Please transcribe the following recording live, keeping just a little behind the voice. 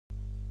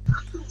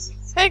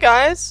Hey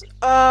guys,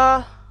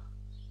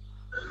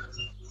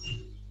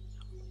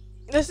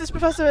 this is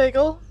Professor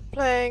Eagle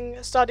playing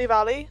Stardew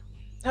Valley.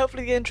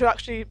 Hopefully the intro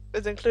actually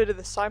is included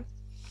this time.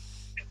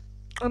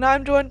 And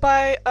I'm joined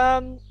by,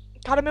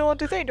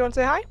 Karemu123. Do you want to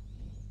say hi?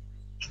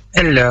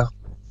 Hello.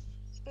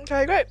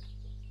 Okay, great.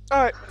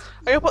 Alright,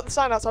 I'm gonna put the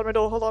sign outside my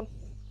door, hold on.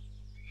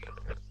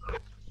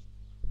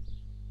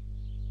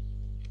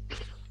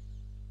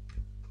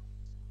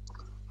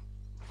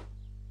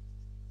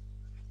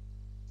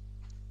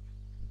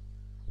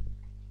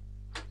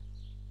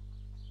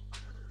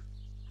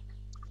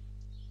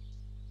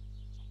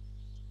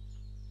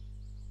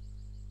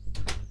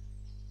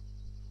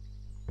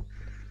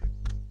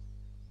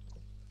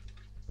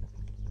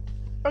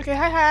 Okay,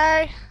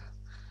 hi.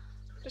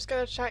 Just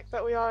gonna check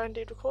that we are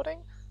indeed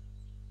recording.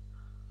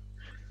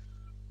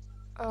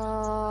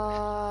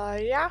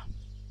 Yeah,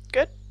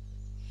 good.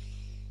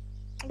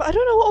 But I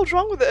don't know what was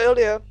wrong with it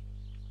earlier.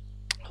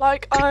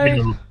 Like,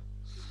 I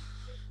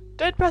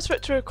did press for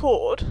it to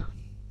record,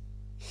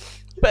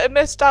 but it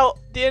missed out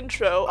the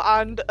intro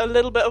and a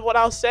little bit of what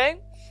I was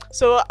saying.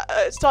 So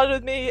it started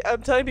with me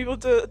telling people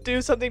to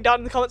do something down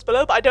in the comments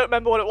below, but I don't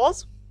remember what it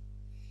was.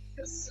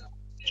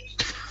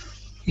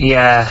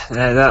 Yeah,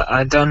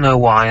 I don't know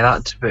why.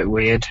 That's a bit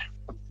weird.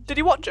 Did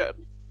you watch it?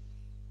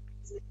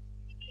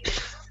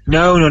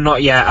 No,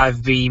 not yet.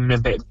 I've been a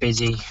bit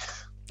busy.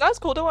 That's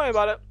cool. Don't worry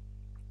about it.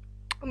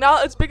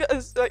 Now, as big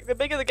as the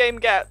bigger the game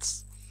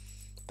gets,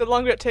 the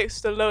longer it takes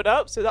to load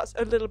up. So that's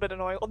a little bit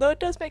annoying. Although it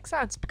does make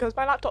sense because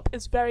my laptop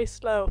is very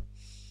slow.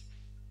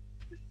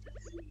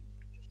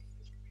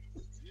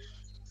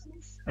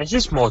 There's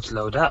just more to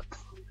load up.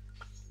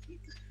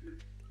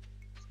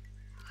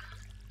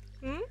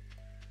 Hmm.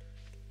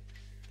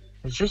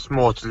 There's just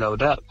more to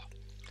load up.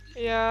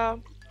 Yeah.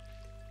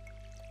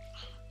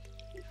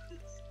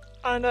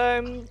 And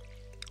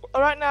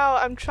right now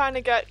I'm trying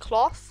to get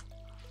cloth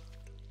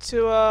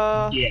to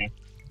Yeah.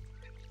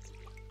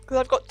 because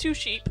I've got 2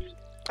 sheep.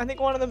 I think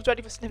one of them's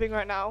ready for snipping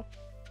right now.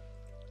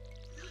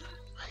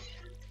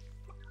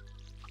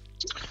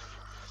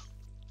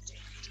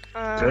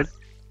 Good.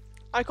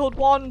 I called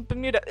one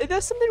Bermuda.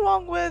 There's something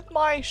wrong with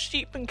my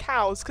sheep and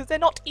cows because they're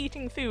not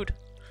eating food.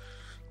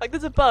 Like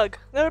there's a bug.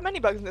 There are many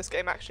bugs in this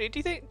game actually. Do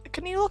you think?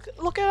 Can you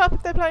look it up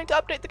if they're planning to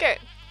update the game?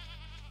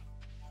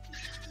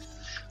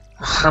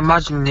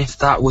 Imagine if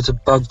that was a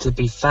bug to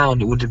be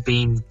found, it would have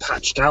been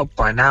patched out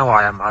by now,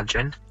 I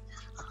imagine.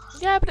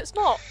 Yeah, but it's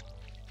not.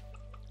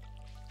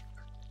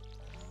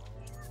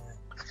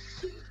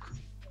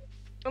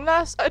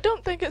 Unless I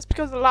don't think it's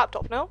because of the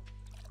laptop. No.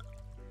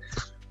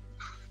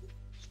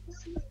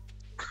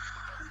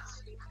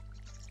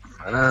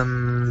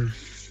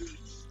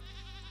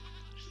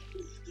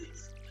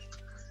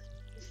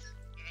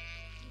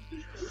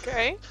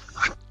 Okay.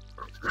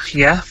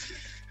 Yeah.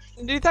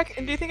 Do you think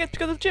it's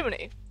because of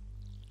Jiminy?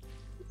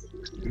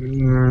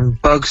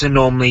 Bugs are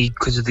normally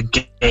because of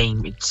the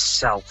game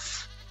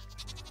itself,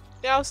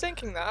 Yeah, I was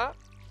thinking that.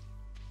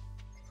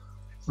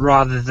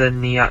 rather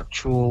than the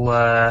actual,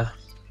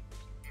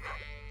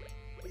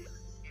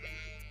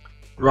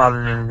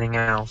 rather than anything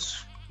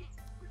else.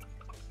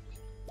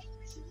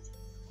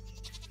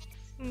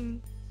 Hmm.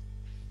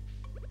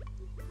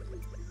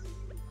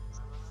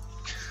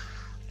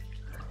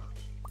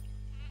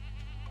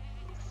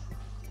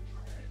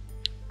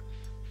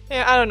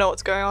 Yeah, I don't know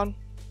what's going on.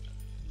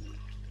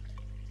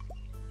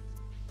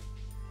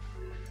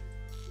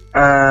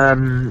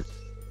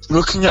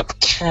 Looking up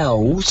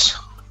cows,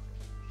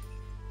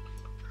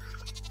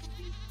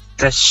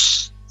 there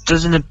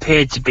doesn't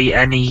appear to be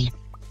any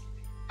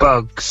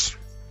bugs.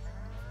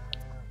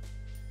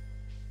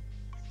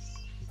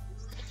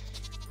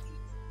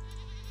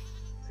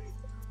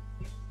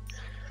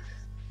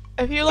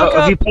 If you look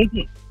Have you up played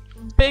it?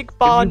 big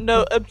barn,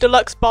 no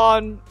deluxe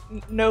barn,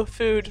 no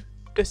food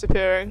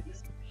disappearing.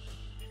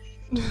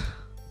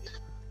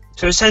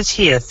 So it says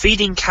here,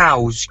 feeding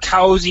cows.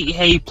 Cows eat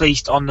hay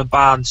placed on the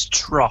barn's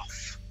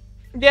trough.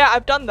 Yeah,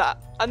 I've done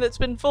that, and it's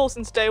been full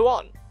since day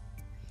 1.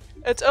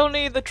 It's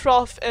only the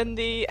trough in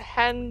the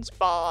hen's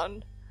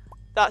barn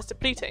that's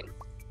depleting.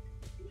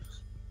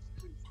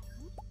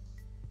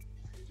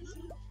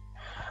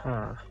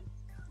 Huh.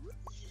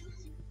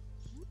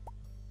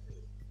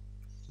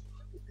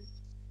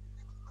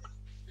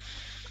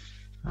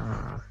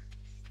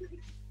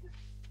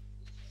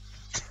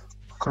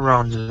 Look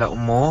around a little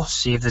more,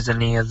 see if there's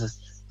any other.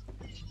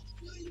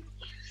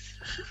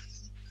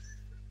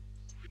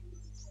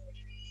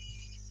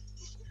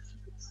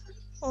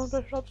 Oh,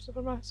 the lobster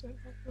for massive.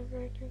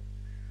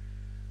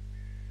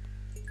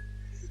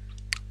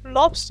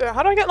 Lobster?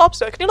 How do I get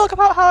lobster? Can you look up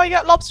how I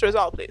get lobster as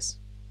well, please?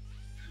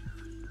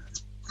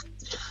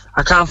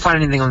 I can't find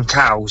anything on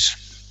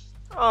cows.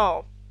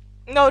 Oh.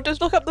 No,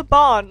 just look up the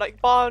barn,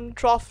 like barn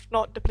trough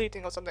not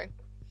depleting or something.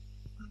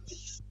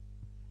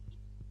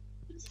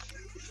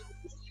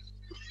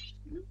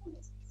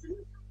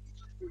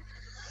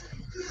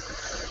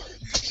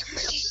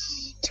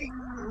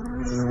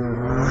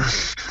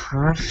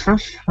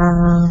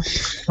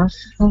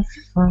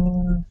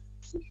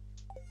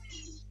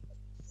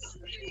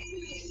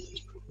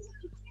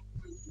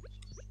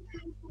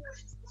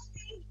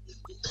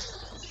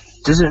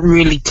 Doesn't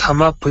really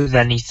come up with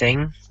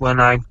anything when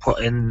I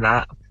put in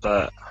that,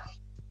 but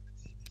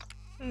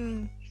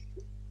Hmm.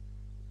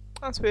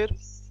 That's weird.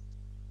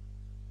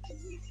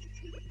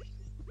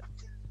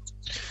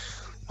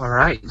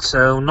 alright,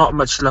 so not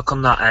much luck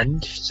on that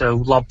end. So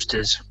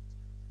lobsters.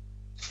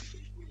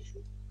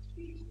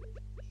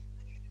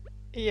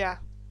 Yeah.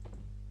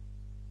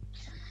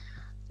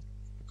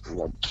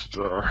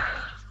 Lobster.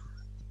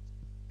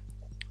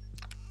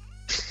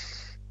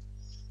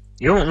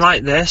 You won't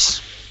like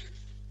this.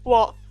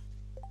 What?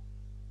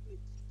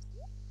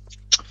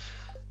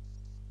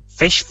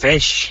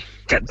 Fish.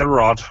 Get the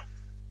rod.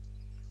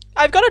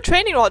 I've got a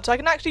training rod, so I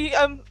can actually,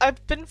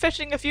 I've been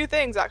fishing a few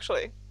things,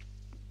 actually.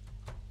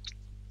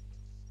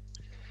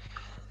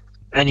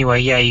 Anyway,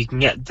 yeah, you can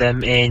get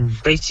them in.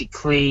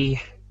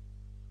 Basically,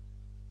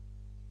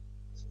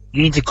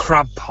 you need a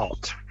crab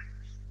pot.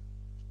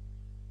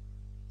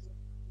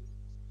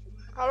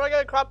 How do I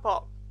get a crab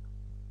pot?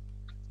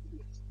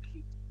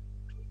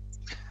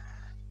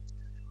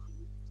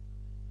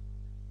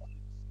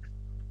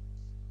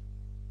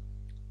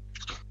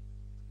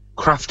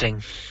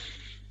 Crafting.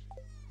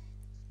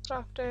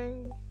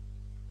 Crafting.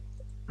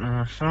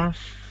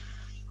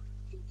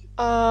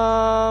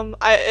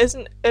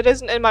 It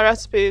isn't in my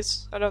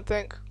recipes, I don't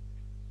think.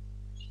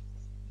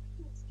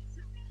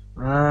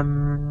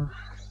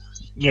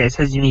 Yeah, it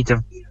says you need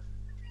to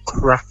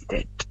craft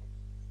it.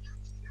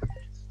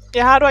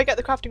 Yeah, how do I get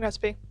the crafting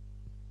recipe?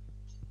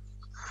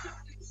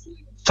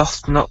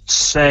 Doth not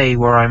say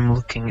where I'm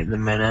looking at the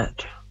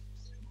minute.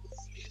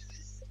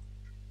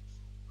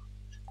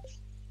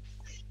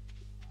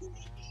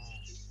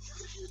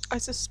 I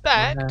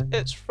suspect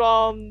it's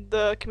from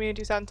the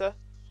community centre.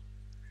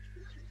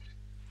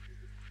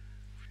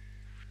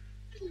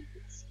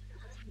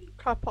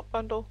 Crab pot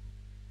bundle.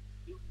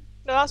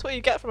 No, that's what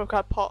you get from a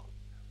crab pot.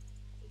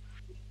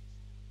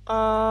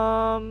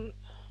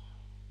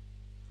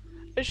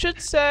 It should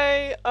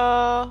say,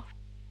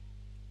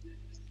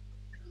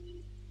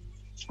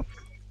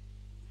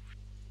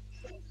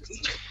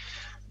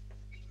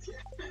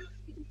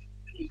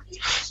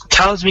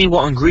 Tells me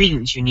what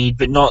ingredients you need,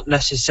 but not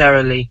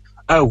necessarily.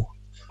 Oh,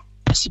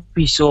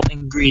 recipe sort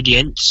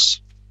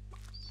ingredients.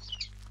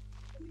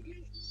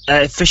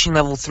 Fishing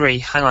level 3.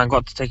 Hang on, I've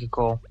got to take a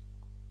call.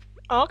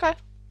 oh, okay.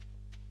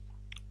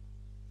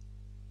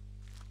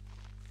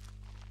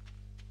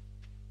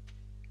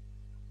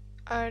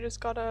 I just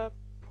gotta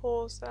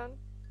pause then.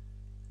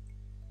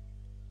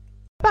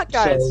 Back,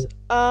 guys.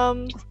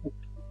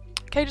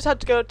 Kay just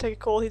had to go take a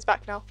call. He's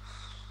back now.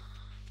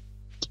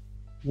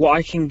 What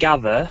I can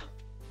gather,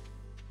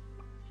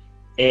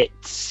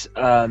 it's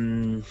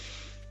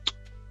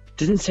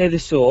doesn't say the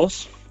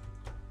source,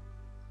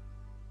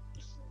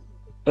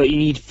 but you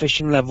need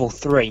fishing level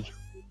 3.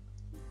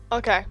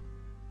 Okay.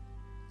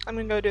 I'm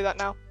gonna go do that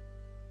now.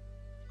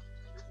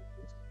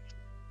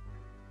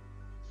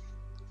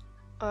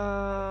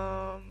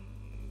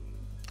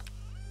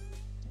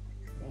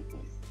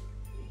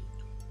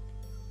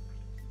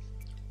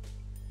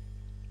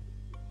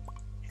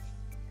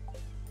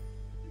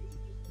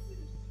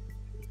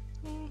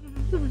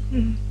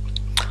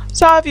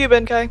 So how have you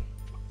been, Kay?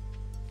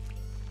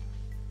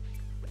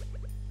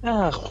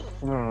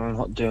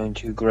 Not doing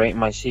too great.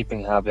 My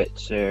sleeping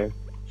habits are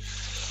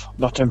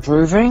not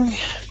improving.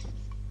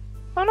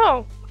 Oh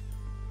no.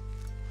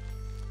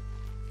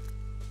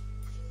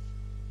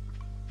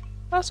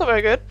 That's not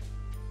very good.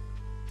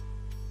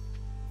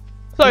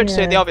 Sorry to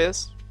say the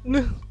obvious.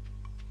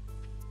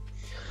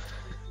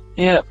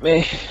 Yeah,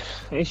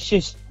 it's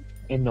just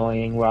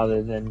annoying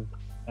rather than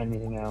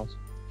anything else.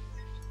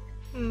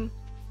 Hmm.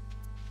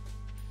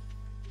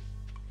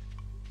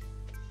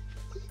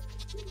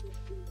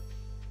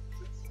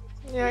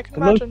 Yeah, I can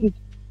imagine. Most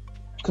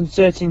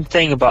concerning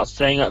thing about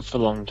staying up for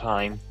a long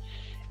time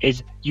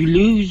is you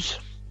lose.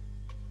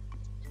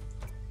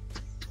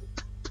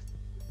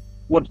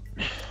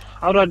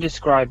 How do I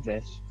describe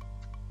this?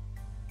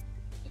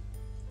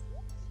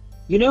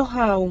 You know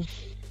how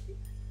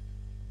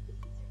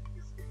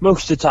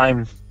most of the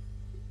time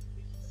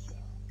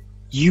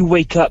you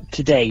wake up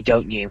today,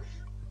 don't you?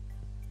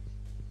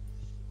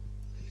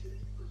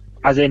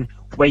 As in,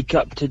 wake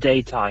up to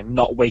daytime,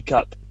 not wake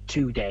up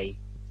today.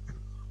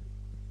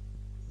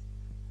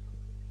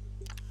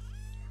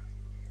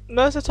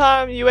 Most of the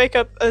time you wake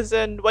up as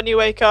in when you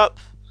wake up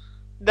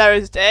there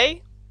is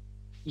day?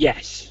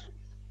 Yes.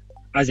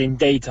 As in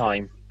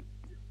daytime.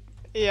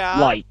 Yeah.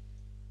 Light.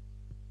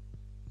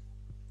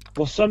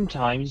 Well,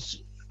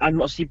 sometimes I'm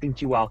not sleeping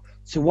too well.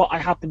 So what I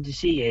happen to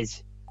see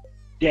is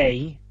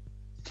day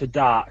to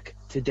dark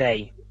to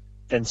day,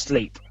 then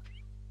sleep.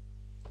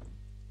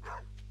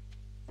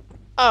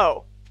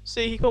 Oh. So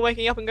you keep on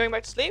waking up and going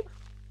back to sleep?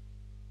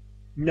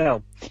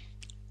 No.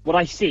 What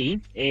I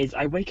see is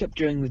I wake up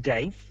during the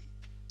day,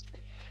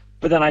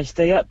 but then I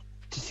stay up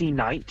to see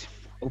night,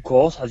 of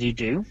course, as you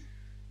do.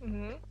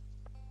 Mm-hmm.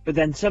 But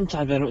then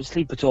sometimes I don't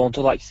sleep at all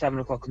until like 7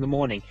 o'clock in the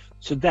morning.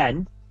 So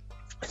then,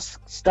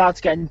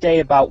 starts getting day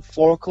about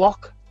 4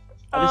 o'clock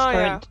at this Oh,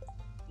 current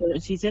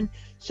current season.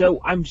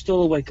 So I'm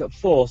still awake at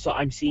 4, so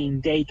I'm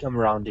seeing day come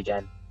around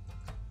again.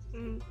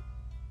 Mm.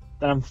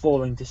 Then I'm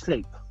falling to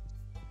sleep.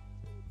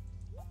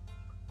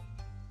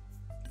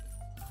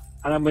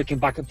 And I'm waking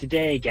back up to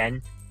day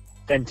again,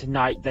 then to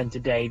night, then to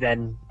day,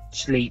 then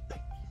sleep.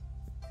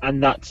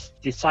 And that's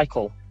the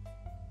cycle.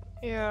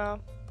 Yeah.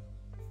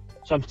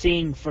 So I'm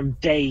seeing from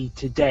day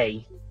to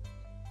day,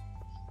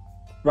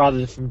 rather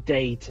than from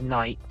day to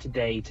night, to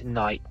day to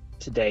night,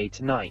 to day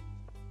to night.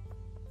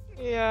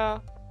 Yeah.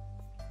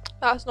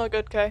 That's not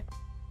good, Kay.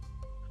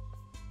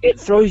 It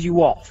throws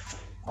you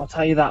off, I'll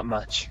tell you that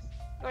much.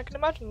 I can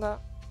imagine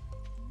that.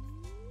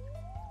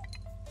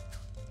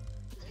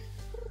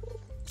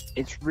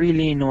 It's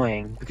really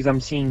annoying because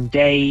I'm seeing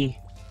day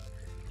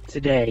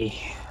to day.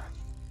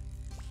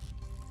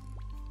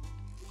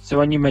 So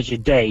when you measure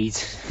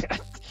days,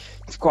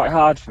 it's quite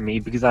hard for me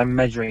because I'm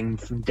measuring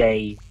from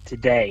day to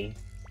day.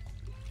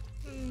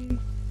 Mm.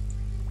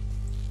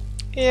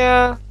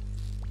 Yeah.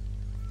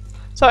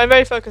 So I'm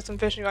very focused on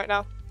fishing right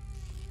now.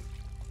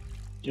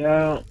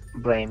 Don't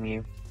blame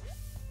you.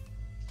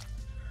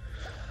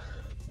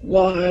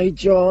 Why,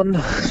 John?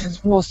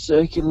 There's more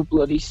circular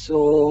bloody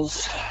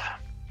saws.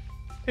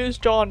 Who's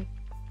John?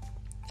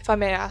 If I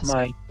may ask.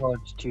 My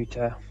college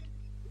tutor.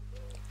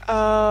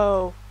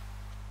 Oh.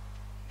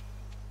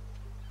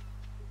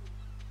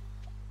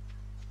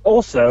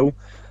 Also,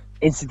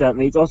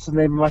 incidentally, it's also the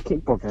name of my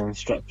kickboxing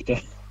instructor.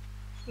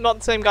 Not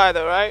the same guy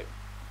though, right?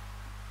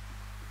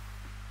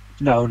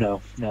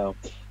 No.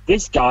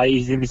 This guy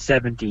is in his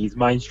 70s.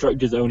 My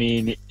instructor's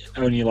only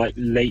like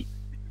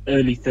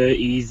early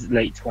 30s,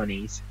 late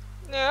 20s.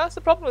 Yeah, that's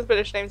the problem with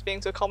British names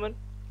being so common.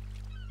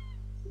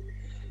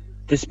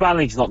 The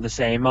spelling's not the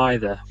same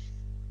either.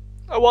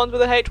 One's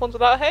with a H, one's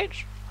without a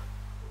H?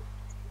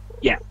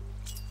 Yeah.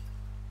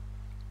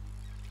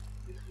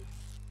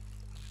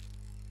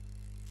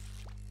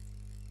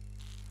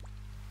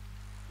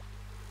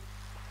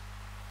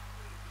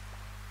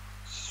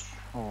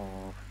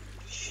 Oh,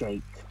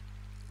 shake.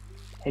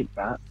 Hate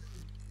that.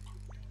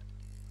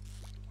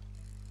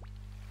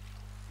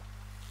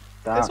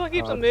 This one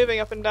keeps on moving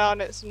up and down,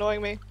 it's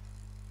annoying me.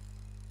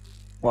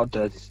 What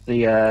does?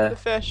 The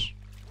fish.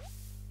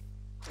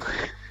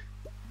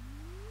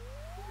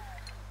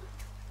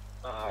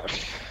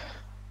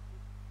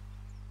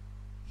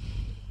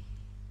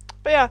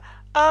 But yeah,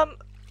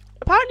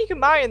 apparently you can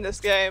marry in this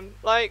game.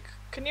 Like,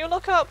 can you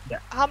look up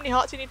how many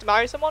hearts you need to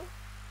marry someone?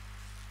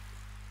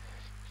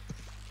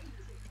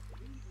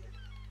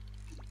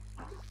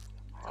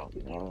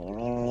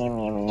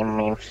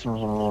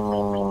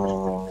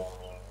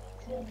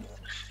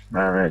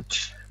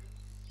 Marriage.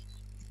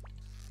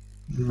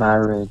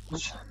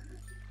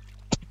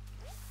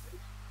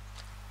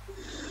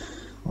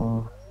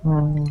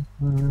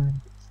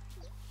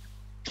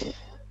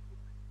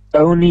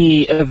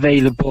 Only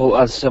available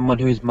as someone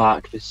who is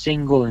marked as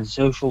single in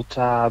social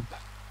tab.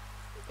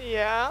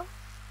 Yeah.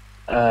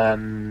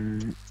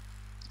 10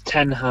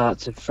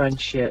 hearts of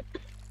friendship.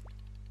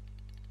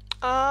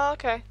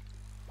 Okay.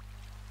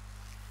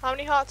 How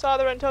many hearts are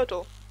there in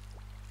total?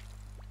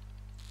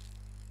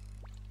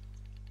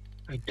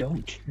 I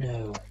don't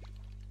know.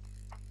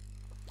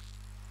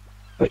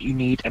 But you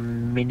need a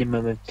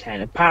minimum of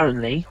 10.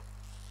 Apparently,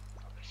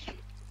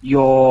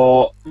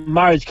 your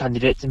marriage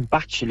candidates and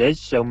bachelors,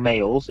 so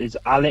males, is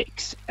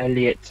Alex,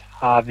 Elliot,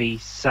 Harvey,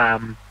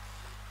 Sam,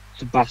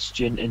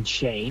 Sebastian, and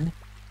Shane.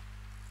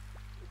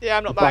 Yeah,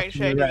 I'm not marrying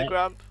Shane, he's a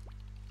grump.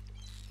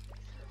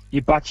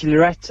 Your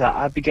bachelorette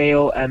are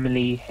Abigail,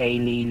 Emily,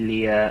 Hayley,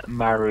 Leah,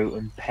 Maru,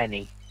 and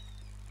Penny.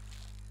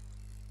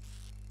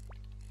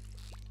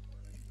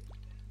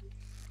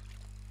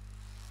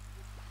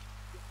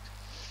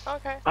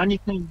 Okay. And you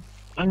can,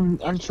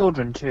 and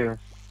children too.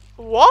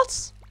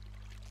 What?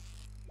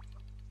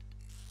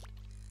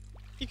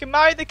 You can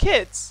marry the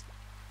kids?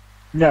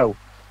 No,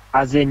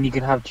 as in you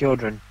can have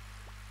children.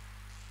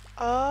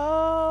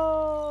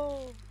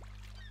 Oh.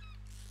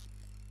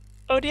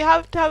 Oh, do you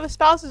have to have a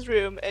spouse's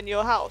room in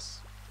your house?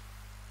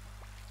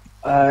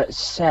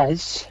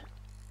 Says.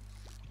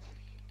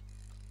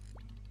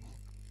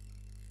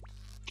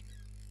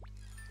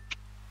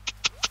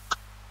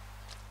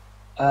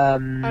 I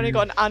only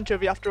got an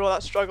anchovy after all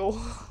that struggle.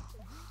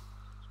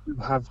 You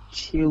have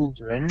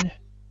children.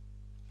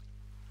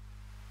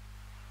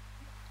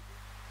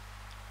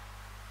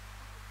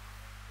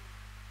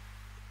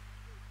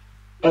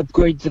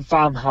 Upgrade the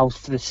farmhouse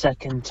for the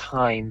second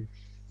time,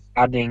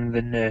 adding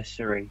the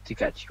nursery to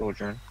get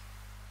children.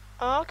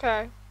 Oh,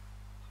 okay.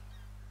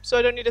 So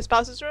I don't need a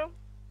spouse's room?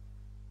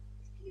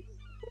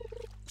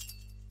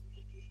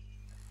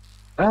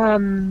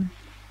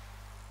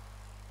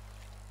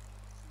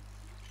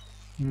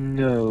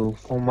 No,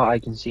 from what I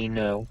can see,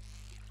 no.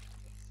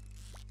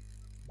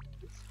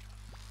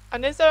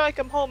 And is there like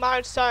a whole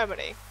marriage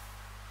ceremony?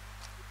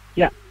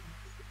 Yeah.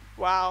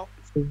 Wow.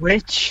 For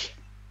which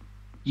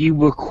you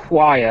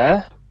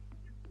require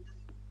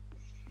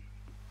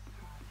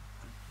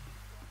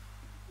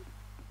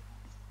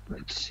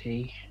let's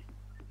see.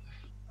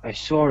 I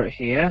saw it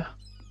here.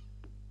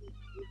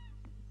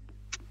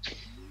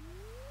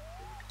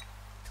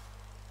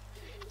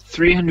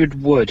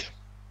 300 wood.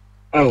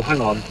 Oh,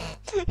 hang on.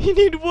 You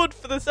need wood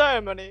for the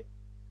ceremony.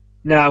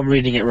 No, I'm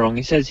reading it wrong.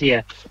 It says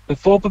here,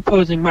 before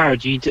proposing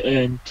marriage, you need to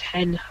earn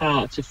 10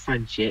 hearts of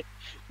friendship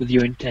with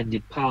your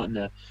intended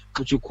partner,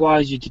 which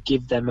requires you to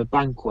give them a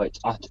banquet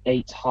at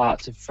 8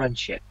 hearts of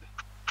friendship.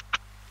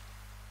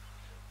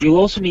 You'll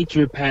also need to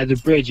repair the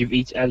bridge of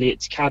each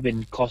Elliot's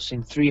cabin,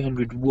 costing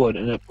 300 wood,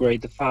 and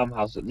upgrade the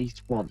farmhouse at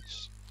least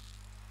once.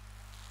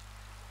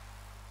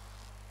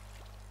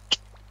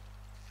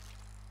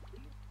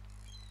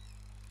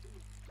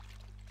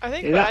 I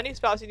think for any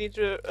spouse you need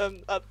to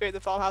upgrade the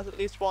farmhouse at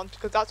least once,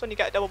 because that's when you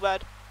get a double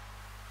bed.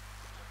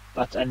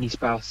 That's any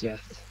spouse,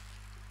 yes.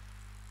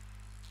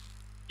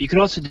 You can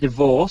also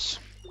divorce.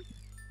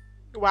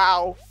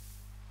 Wow.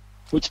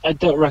 Which I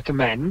don't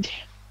recommend.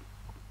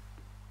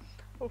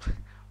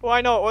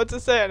 Why not? What's it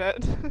saying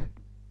it?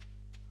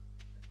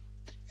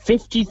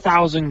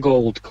 50,000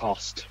 gold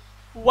cost.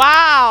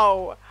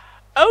 Wow!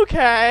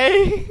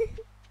 Okay!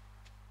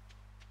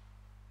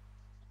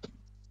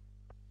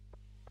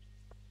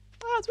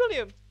 Oh, it's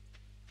William.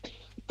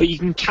 But you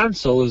can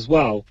cancel as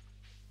well.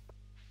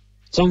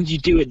 As long as you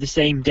do it the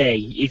same day.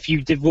 If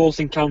you divorce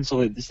and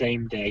cancel it the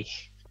same day.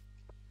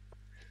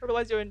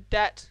 Otherwise you're in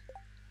debt.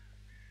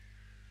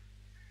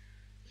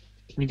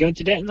 Can you go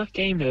into debt in that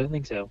game? No, I don't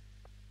think so.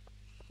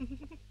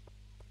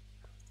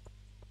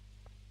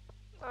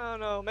 I don't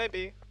know,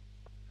 maybe.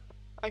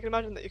 I can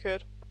imagine that you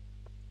could.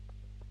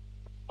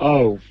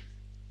 Oh.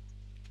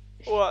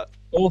 What?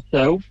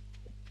 Also,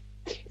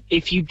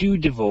 if you do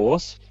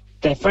divorce,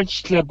 their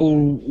friendship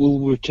level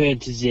will return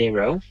to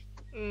 0.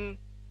 Mm.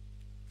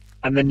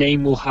 And the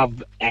name will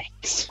have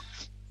X.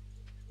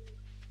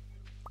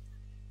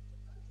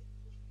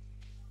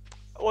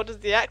 What does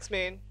the X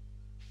mean?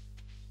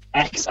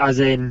 X as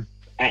in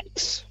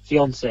ex,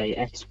 fiance,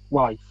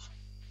 ex-wife.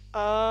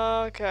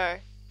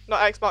 Okay.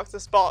 Not X marks the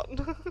spot.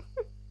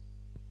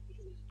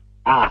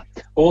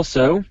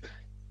 Also,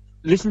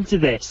 listen to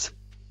this.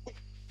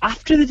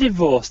 After the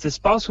divorce, the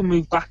spouse will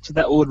move back to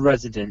their old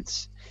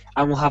residence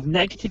and will have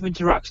negative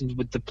interactions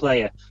with the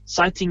player,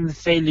 citing the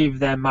failure of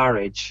their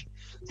marriage.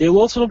 They will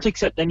also not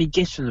accept any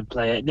gifts from the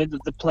player, note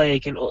that the player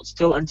can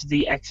still enter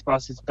the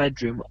ex-spouse's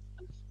bedroom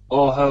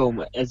or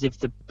home as if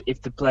the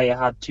player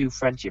had 2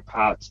 friendship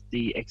hearts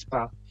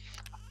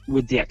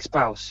with the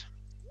ex-spouse.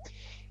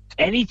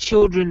 Any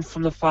children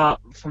from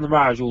the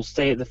marriage will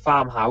stay at the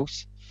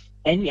farmhouse.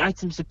 Any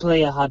items the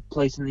player had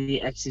placed in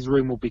the ex's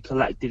room will be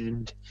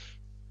collected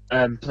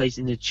and placed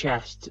in the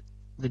chest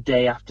the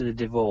day after the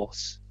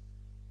divorce.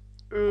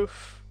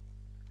 Oof.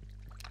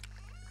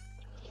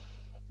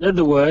 In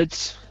other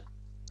words,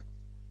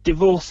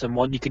 divorce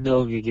someone, you can no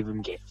longer give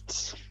them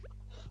gifts,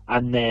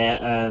 and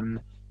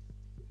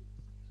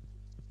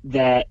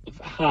their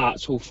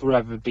hearts will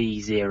forever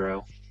be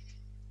 0.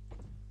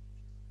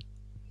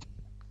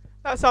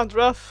 That sounds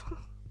rough.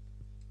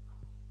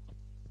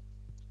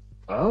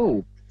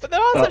 Oh. But there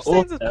are such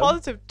things as also,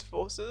 positive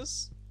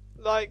divorces.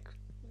 Like,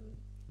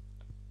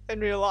 in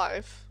real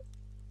life.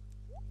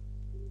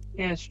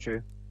 yeah, it's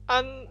true.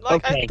 And,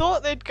 like, Okay. I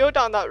thought they'd go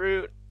down that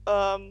route,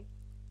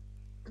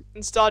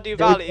 in Stardew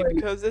Valley,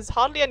 because there's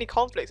hardly any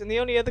conflicts, and the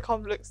only other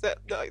conflicts that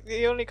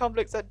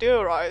do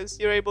arise,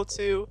 you're able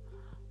to,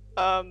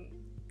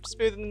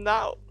 smoothen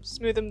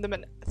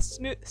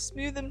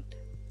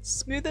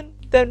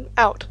them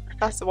out.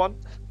 That's the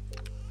one.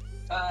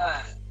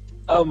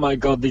 Oh my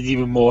god, there's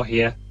even more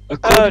here. Oh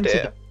According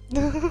dear.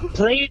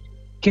 Players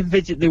can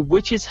visit the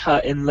witch's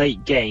hut in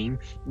late game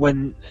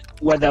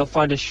where they'll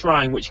find a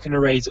shrine which can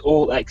erase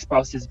all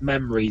ex-spouses'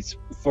 memories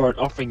for an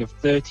offering of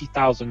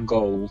 30,000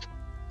 gold.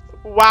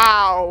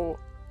 Wow.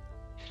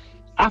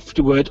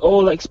 Afterward,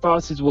 all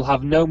ex-spouses will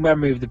have no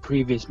memory of the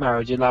previous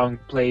marriage, allowing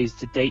players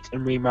to date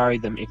and remarry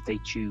them if they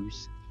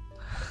choose.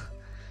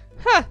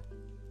 Huh.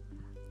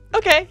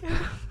 Okay.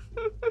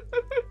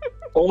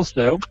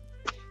 Also,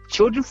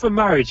 children from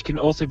marriage can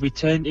also be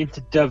turned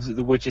into doves at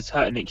the witch's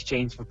hut in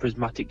exchange for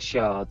prismatic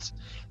shards.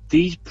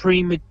 These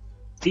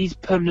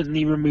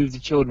permanently remove the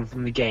children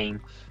from the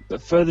game,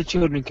 but further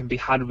children can be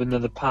had with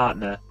another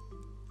partner.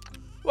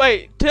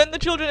 Wait, turn the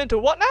children into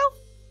what now?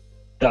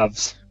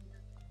 Doves.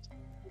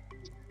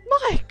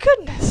 My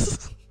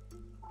goodness.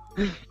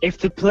 If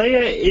the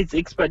player is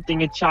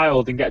expecting a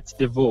child and gets a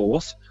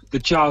divorce, the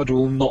child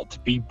will not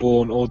be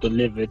born or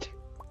delivered.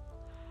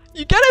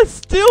 You get a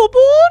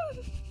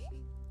stillborn?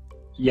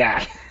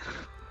 Yeah.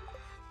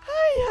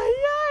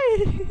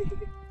 Ay.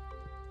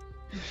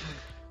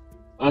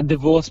 And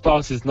divorced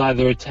spouses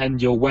neither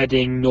attend your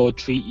wedding nor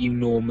treat you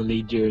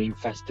normally during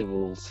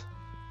festivals.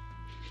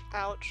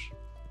 Ouch.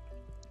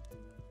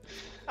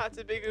 That's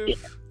a big oof.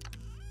 Yeah.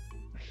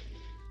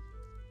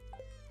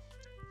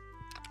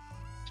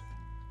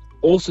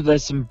 Also,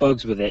 there's some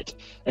bugs with it.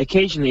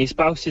 Occasionally, a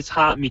spouse's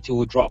heart meter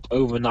will drop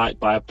overnight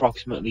by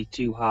approximately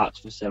 2 hearts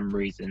for some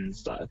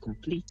reasons that are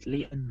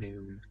completely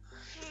unknown.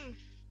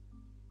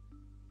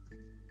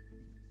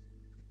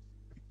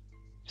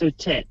 So,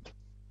 tip.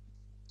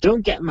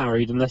 Don't get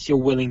married unless you're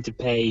willing to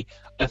pay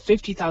a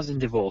 50,000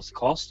 divorce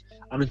cost,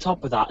 and on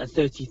top of that, a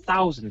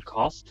 30,000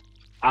 cost,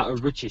 at a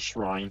riches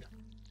shrine.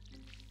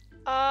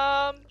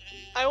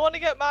 I want to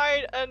get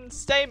married and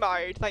stay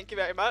married, thank you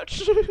very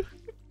much.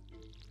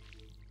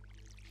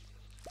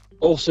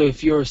 Also,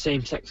 if you're a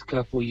same-sex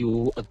couple,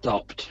 you'll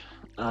adopt,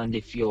 and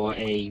if you're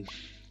a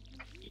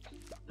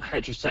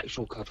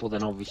heterosexual couple,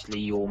 then obviously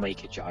you'll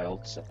make a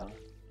child. So.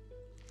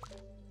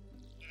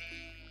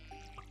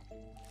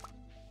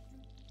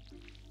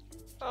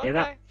 Okay. Yeah,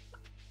 that.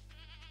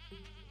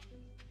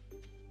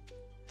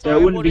 Sorry, it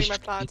I'm wouldn't be watering my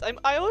plants.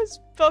 I always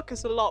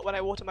focus a lot when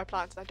I water my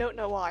plants, and I don't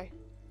know why.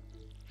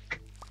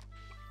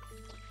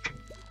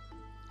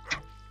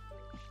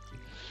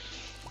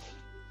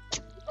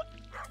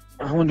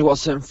 I wonder what a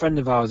certain friend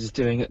of ours is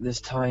doing at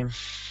this time.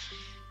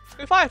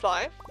 With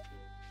Firefly?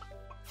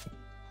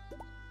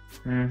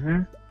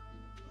 Mm-hmm.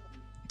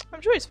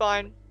 I'm sure he's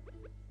fine.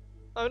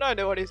 I have no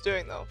idea what he's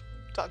doing though,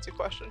 to answer your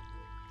question.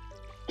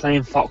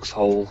 Playing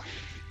Foxhole.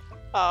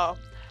 Oh,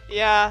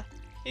 yeah.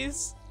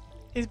 He's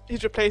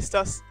replaced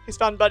us. He's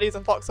found buddies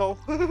in Foxhole.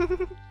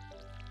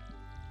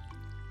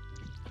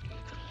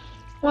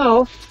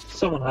 Well,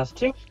 someone has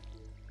to.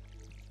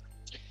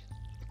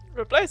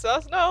 Replace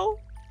us? No.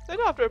 They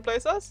don't have to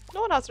replace us.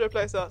 No one has to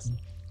replace us.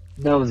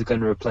 No one's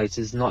going to replace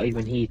us, not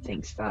even he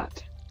thinks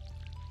that.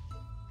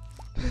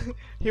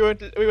 We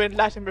won't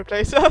let him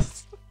replace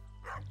us.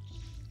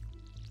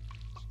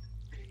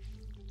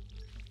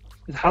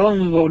 How long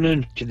have we all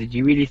known each other? Do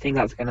you really think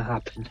that's going to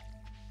happen?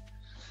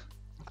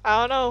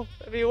 I don't know.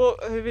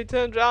 If he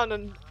turns around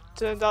and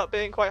turns out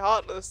being quite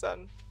heartless,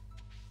 then.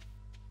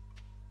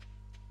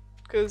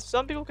 Because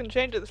some people can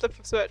change at the flip of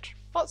a switch.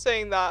 Not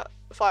saying that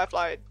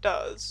Firefly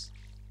does,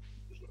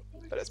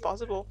 but it's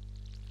possible.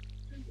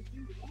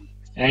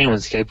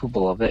 Anyone's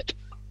capable of it.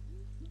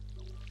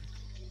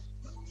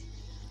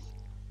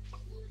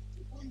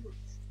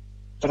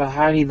 But I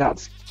highly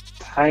doubt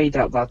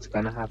that's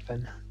going to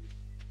happen.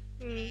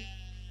 Hmm.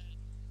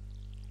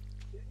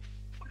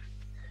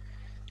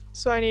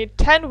 So I need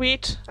 10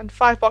 wheat and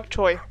 5 bok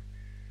choy.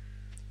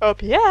 Oh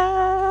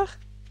yeah!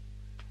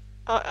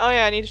 Oh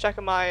yeah, I need to check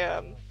on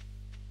my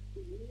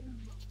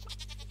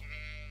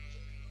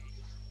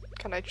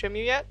Can I trim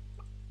you yet?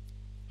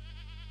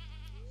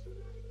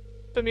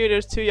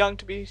 Bermuda's too young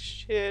to be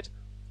sheared.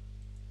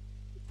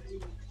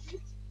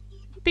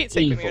 Beat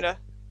sick, Evil. Bermuda.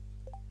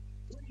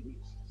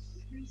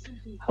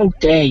 How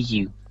dare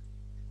you?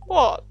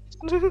 What?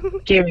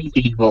 Very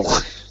evil.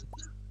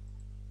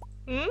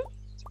 Hmm?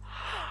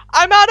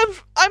 I'm out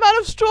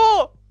of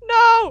straw!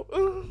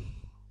 No!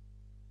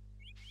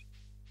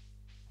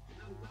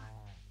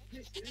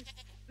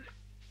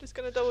 Just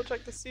gonna double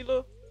check the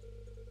silo.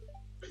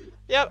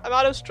 Yep, I'm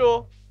out of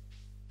straw.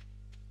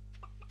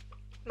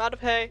 I'm out of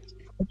hay.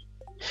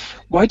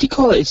 Why do you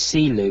call it a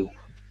silo?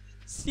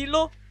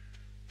 Silo?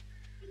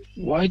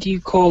 Why do you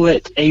call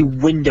it a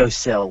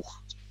windowsill?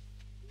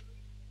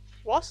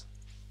 What?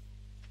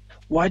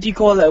 Why do you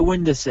call it a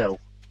windowsill?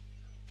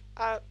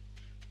 I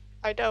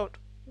don't.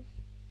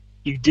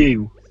 You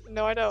do.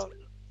 No, I don't.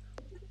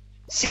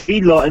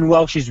 Silo in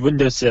Welsh is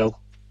windowsill.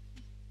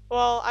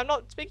 Well, I'm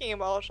not speaking in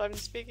Welsh, I'm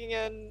speaking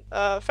in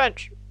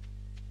French.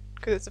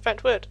 Because it's a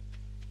French word.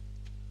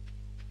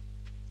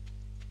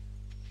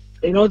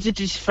 In order to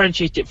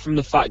differentiate it from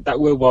the fact that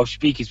we're Welsh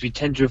speakers, we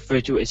tend to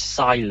refer to it as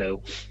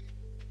silo.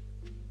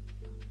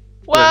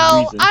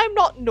 Well, reason. I'm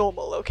not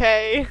normal,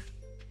 okay?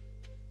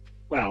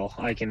 Well,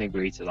 I can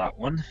agree to that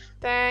one.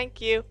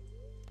 Thank you.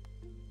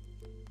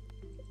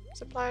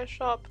 Supplier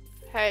shop.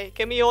 Hey,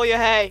 give me all your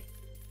hay.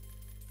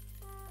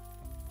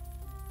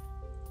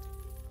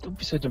 Don't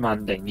be so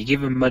demanding. You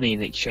give him money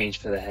in exchange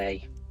for the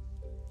hay.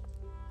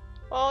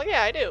 Well,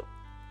 yeah, I do.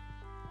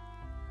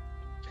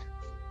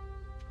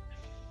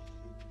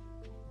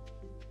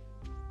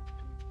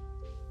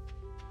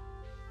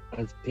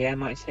 As Pierre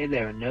might say,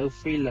 there are no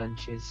free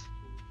lunches.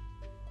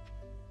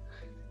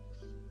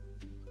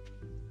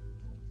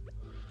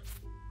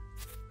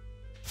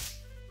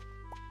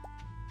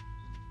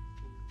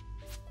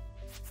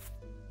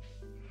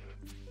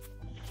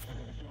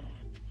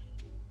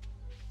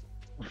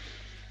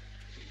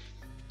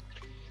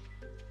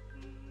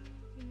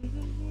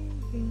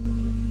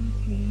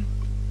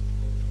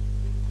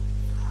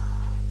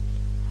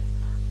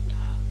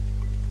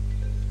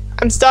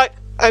 I'm stuck.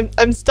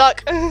 I'm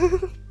stuck.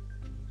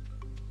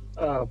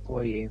 Oh,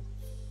 boy, you.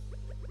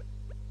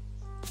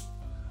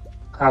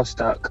 How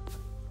stuck?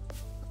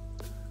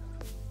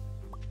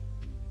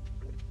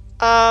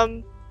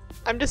 I'm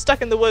just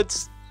stuck in the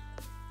woods.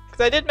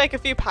 Because I did make a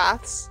few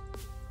paths,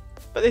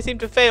 but they seem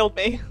to have failed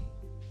me.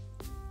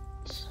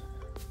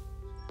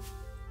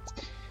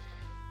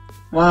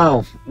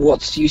 Wow,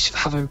 what's the use of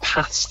having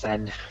paths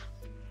then?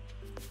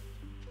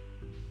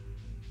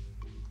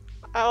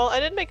 Well, I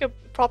didn't make a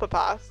proper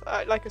path,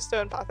 like a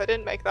stone path. I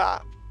didn't make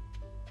that.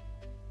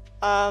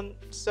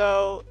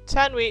 So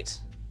 10 wheat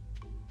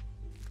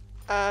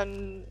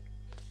and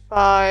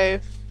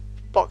 5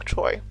 bok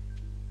choy.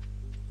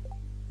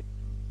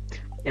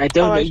 I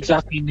don't Oh, I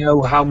exactly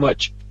know how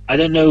much. I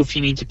don't know if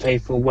you need to pay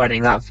for a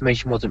wedding. That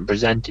information wasn't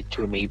presented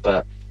to me,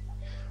 but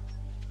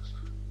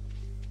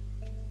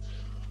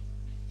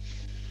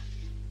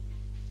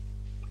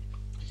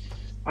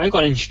I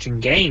got an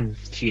interesting game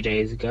a few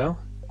days ago.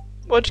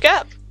 What'd you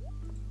get?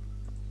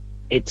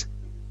 It's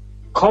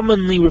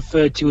commonly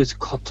referred to as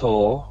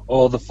KOTOR,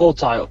 or the full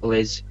title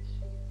is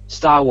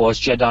Star Wars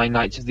Jedi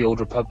Knights of the Old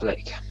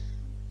Republic.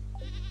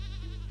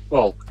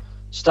 Well,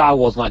 Star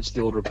Wars Knights of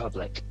the Old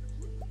Republic.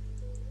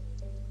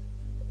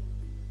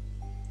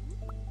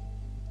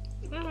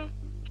 Mm-hmm.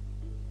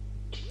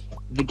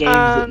 The game's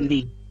at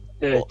least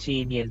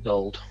 13 years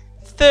old.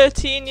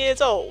 13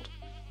 years old?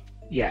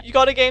 Yeah. You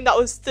got a game that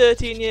was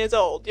 13 years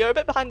old. You're a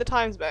bit behind the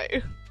times,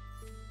 mate.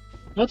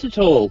 Not at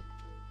all.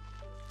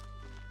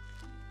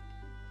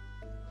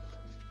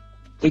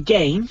 The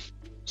game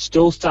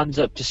still stands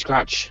up to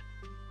scratch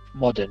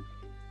modern.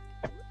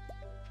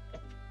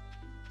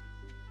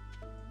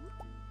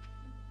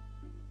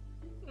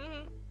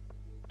 Mm.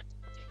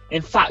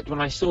 In fact,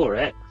 when I saw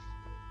it,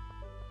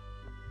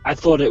 I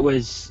thought it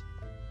was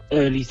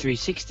early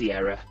 360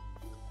 era.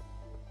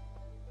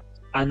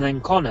 And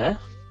then Connor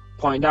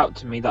pointed out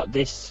to me that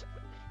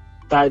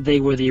that they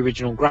were the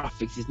original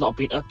graphics. It's not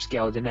been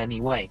upscaled in any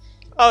way.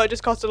 Oh, it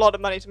just cost a lot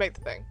of money to make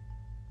the thing.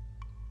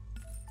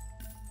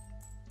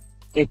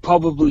 They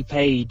probably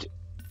put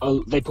a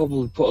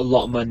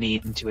lot of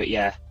money into it,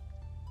 yeah.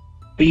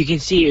 But you can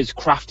see it's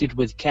crafted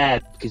with care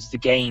because the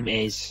game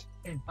is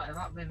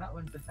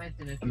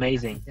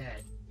amazing.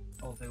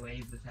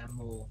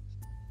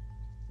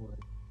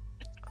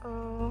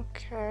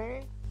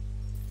 Okay.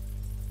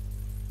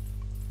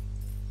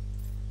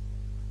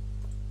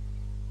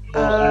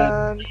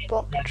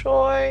 Bok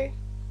Choy.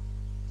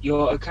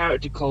 You're a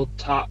character called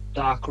Dark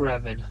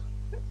Revan.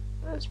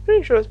 I was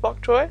pretty sure it's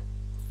Bok Choy.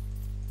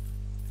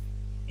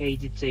 Yeah, he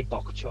did say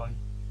bok choy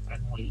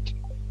and wheat.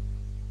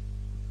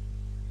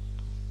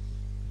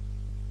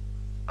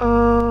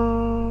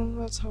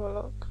 Let's have a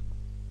look.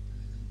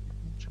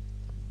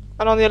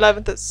 And on the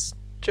 11th, it's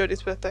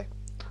Jodie's birthday.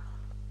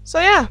 So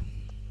yeah,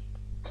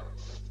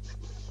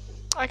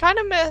 I kind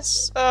of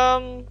miss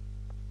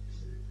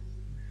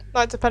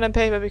Knights of Pen and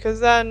Paper because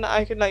then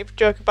I could like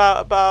joke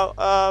about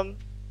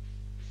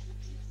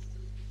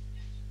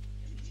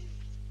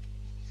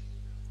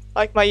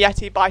like my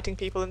Yeti biting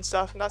people and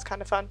stuff, and that's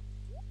kind of fun.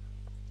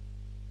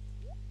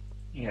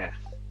 Yeah.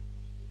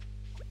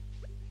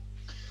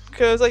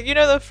 Because, like, you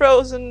know the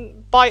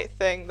frozen bite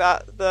thing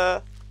that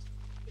the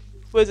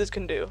wizards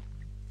can do?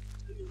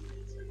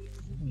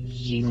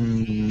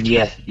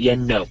 Yeah,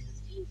 no.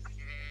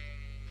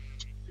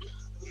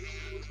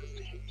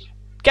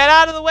 Get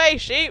out of the way,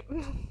 sheep!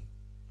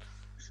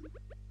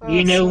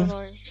 You know,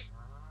 so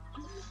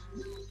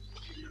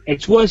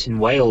it's worse in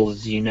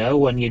Wales, you know,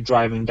 when you're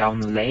driving down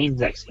the lanes,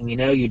 next thing you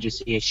know, you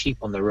just see a sheep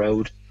on the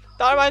road.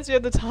 that reminds me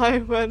of the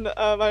time when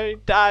my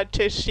dad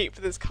chased sheep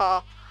with his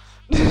car.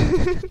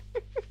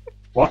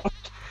 What?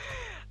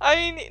 I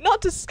mean,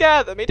 not to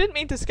scare them. He didn't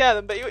mean to scare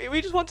them, but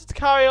we just wanted to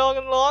carry on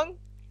and along.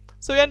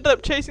 So we ended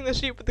up chasing the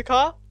sheep with the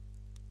car.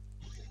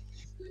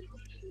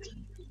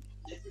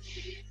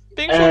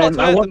 Being sure not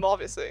to hurt them,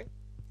 obviously.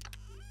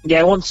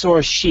 Yeah, I once saw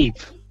a sheep.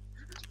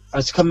 I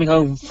was coming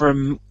home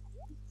from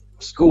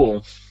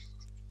school.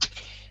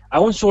 I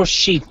once saw a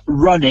sheep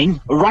running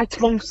right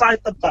alongside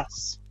the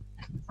bus.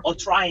 Or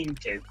trying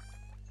to.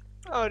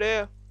 Oh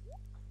dear.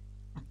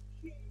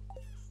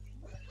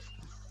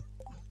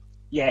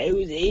 Yeah,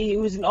 it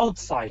was an odd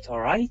sight,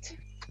 alright?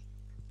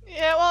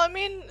 Yeah, well, I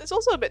mean, it's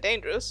also a bit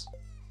dangerous.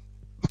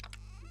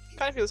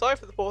 Kind of feel sorry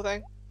for the poor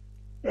thing.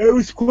 It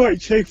was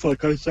quite safe,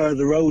 like on the side of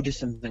the road or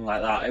something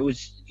like that. It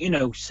was, you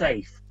know,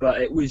 safe,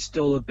 but it was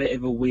still a bit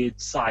of a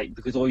weird sight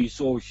because all you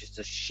saw was just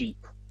a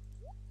sheep.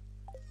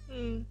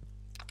 Hmm.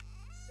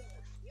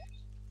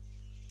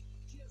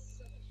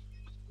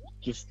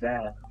 Just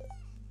there.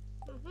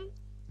 Mhm.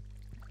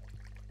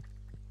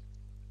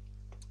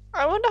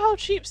 I wonder how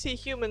sheep see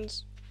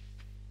humans.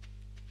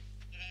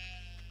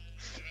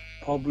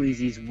 Probably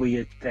these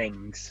weird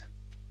things.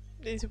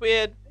 These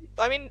weird.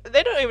 I mean,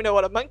 they don't even know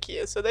what a monkey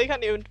is, so they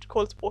can't even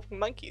call us walking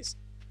monkeys.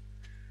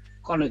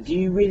 Connor, do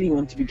you really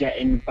want to be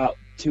getting about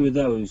 3 of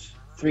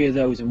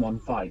those in one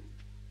fight?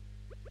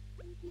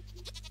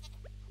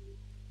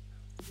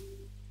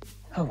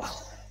 Oh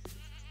well.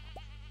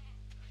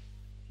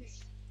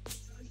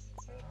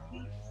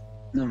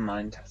 Never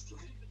mind.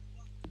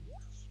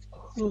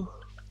 Oh.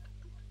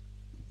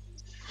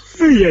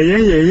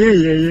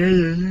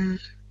 Yeah.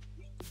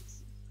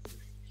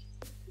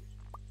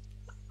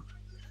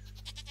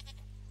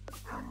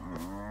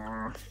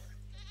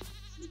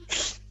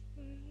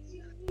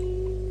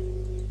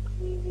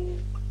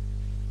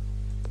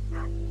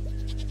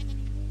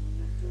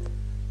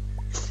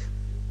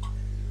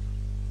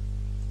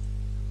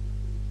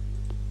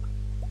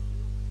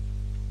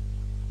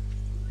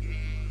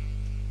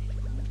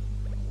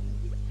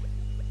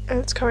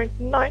 It's coming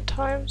night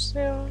time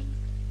soon.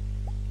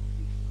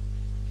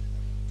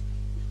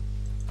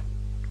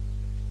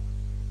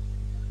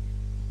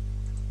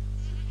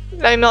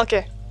 Let me milk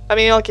you. Let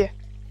me milk you.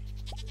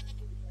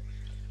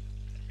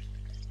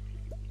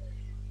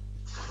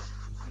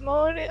 I'm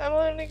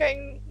only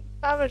getting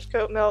average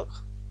goat milk.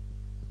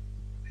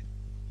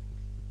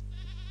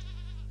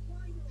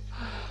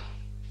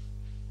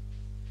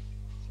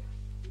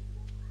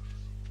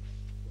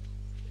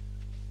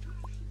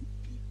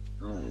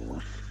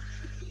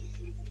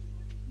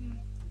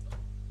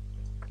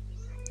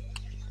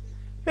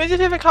 Who's your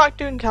favourite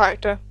cartoon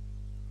character?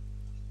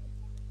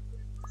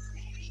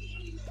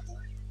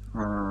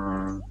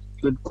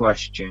 Good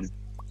question.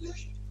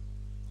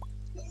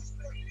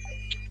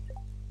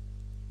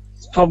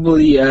 It's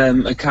probably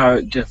a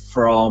character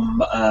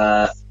from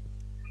a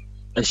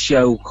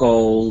show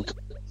called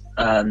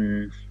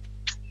oh,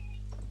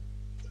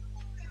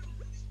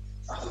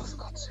 for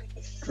God's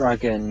sake,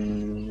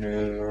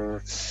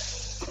 Dragonur?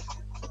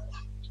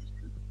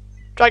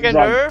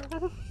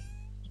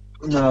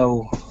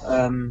 No,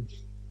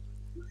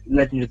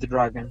 Legend of the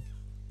Dragon.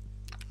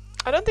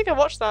 I don't think I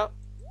watched that.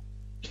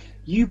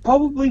 You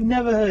probably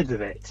never heard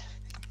of it.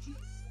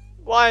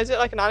 Why, is it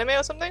like an anime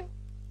or something?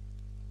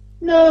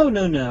 No,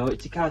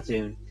 it's a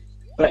cartoon.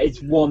 But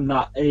it's one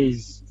that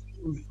is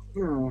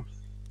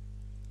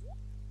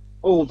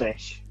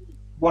oldish.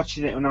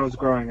 Watching it when I was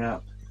growing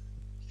up.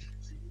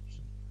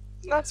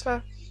 That's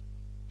fair.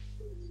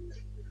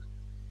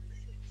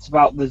 It's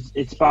about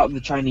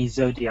the Chinese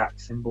zodiac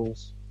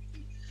symbols.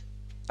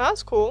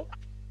 That's cool.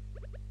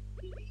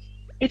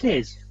 It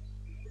is.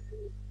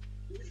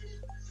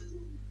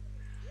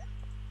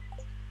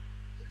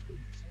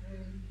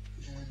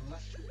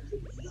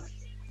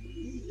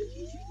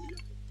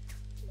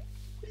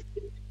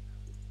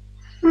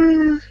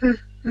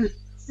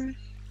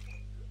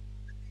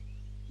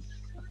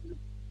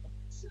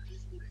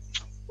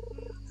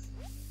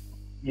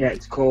 Yeah,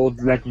 it's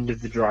called Legend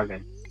of the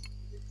Dragon.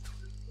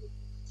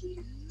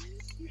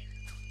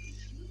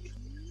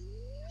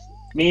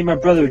 Me and my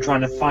brother were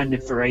trying to find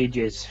it for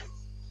ages.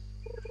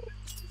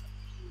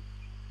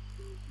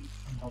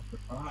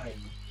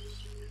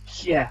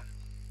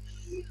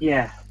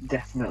 Yeah,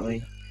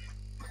 definitely.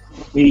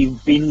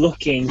 We've been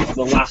looking for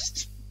the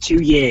last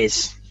 2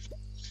 years,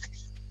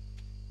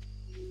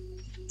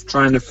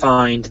 trying to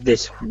find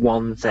this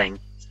one thing.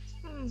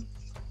 And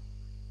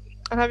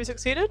have you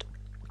succeeded?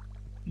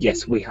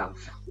 Yes, we have.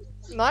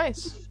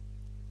 Nice.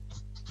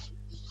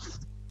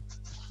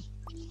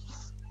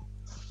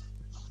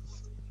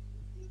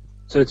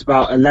 So it's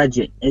about a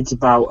legend. It's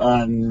about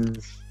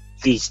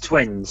these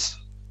twins,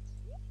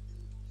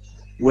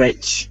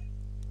 which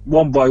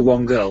one boy,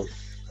 one girl.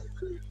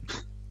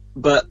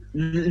 But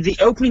the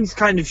opening's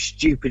kind of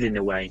stupid in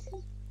a way.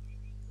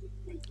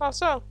 How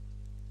so?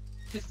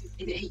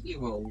 An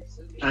 8-year-old.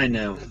 I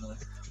know.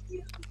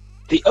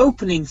 The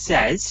opening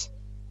says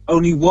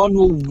only one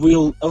will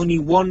wield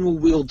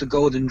the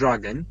golden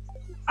dragon,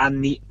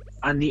 and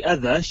the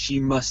other she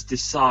must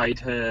decide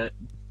her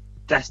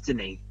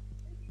destiny.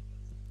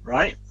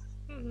 Right?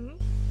 Mm-hmm.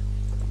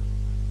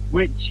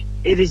 Which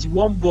it is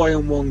one boy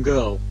and one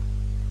girl,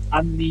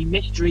 and the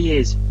mystery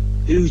is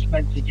who's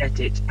meant to get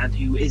it and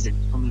who isn't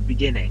from the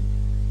beginning.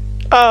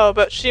 Oh,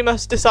 but she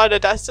must decide her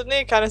destiny.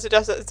 It kind of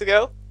suggests that it's the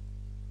girl.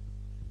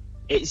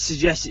 It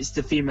suggests it's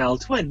the female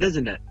twin,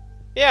 doesn't it?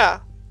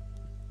 Yeah.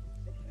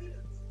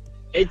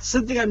 It's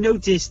something I've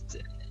noticed.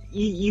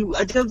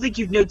 I don't think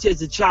you've noticed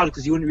as a child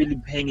because you wouldn't really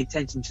be paying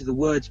attention to the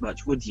words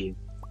much, would you?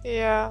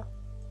 Yeah.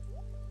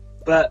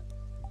 But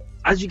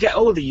as you get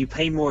older, you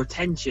pay more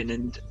attention,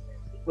 and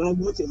when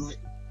I'm looking, like,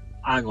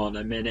 hang on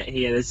a minute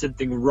here, there's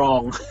something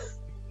wrong.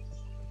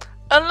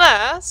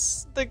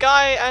 Unless the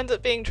guy ends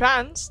up being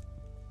trans.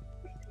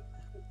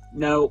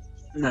 No,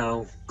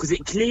 because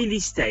it clearly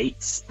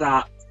states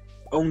that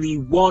only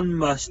one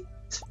must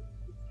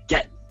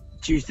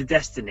choose the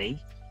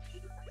destiny,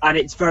 and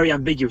it's very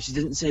ambiguous. It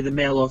doesn't say the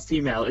male or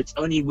female. It's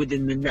only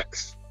within the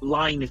next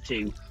line or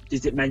two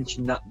does it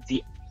mention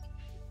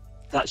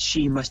that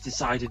she must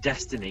decide her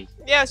destiny.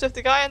 Yeah, so if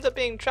the guy ends up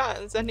being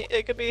trans, then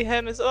it could be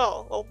him as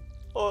well,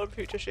 or a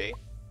future she.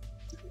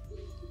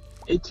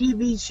 A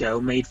TV show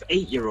made for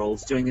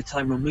 8-year-olds during a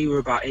time when we were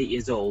about 8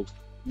 years old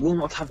will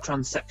not have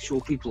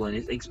transsexual people in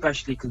it,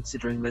 especially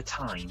considering the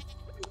time.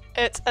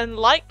 It's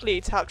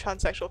unlikely to have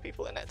transsexual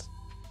people in it.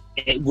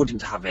 It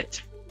wouldn't have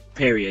it.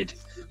 Period.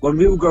 When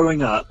we were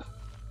growing up,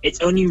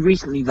 it's only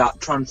recently that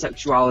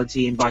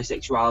transsexuality and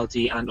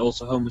bisexuality and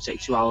also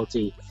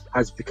homosexuality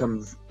has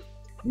become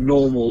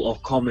normal or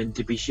common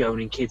to be shown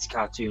in kids'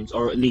 cartoons,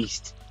 or at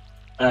least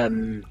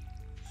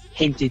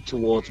hinted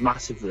towards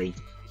massively.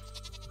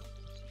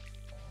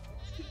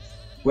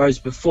 Whereas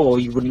before,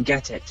 you wouldn't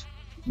get it.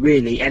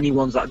 Really, any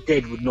ones that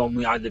did would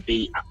normally either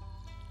be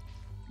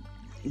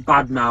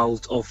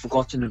bad-mouthed or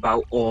forgotten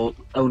about, or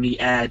only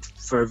aired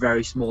for a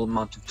very small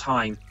amount of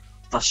time.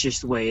 That's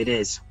just the way it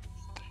is.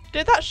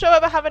 Did that show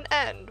ever have an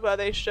end where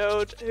they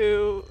showed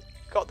who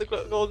got the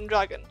golden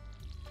dragon?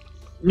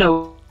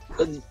 No.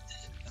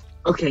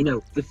 Okay,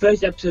 no. The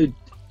first episode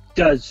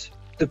does.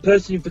 The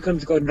person who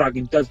becomes the golden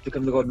dragon does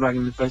become the golden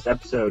dragon in the first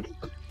episode,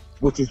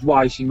 which is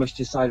why she must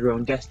decide her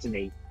own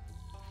destiny.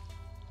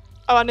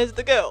 Oh, and is it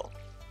the girl?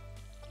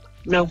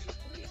 No.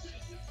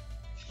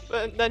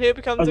 But then who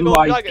becomes the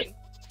golden dragon?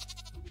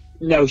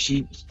 No,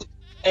 she...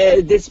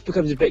 this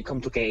becomes a bit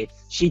complicated.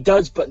 She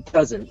does, but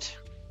doesn't.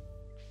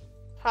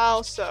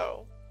 How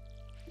so?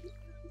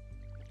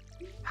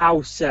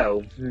 How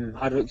so?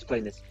 How do I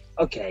explain this?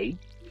 Okay.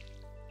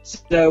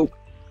 So,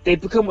 they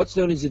become what's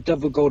known as a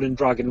double golden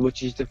dragon,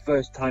 which is the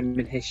first time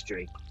in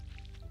history.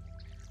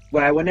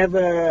 where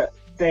whenever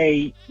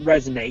they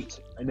resonate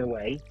in a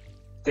way,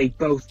 they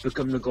both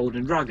become the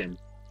golden dragon.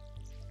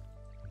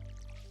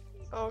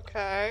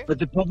 Okay. But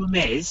the problem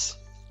is,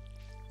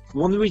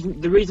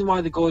 the reason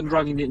why the golden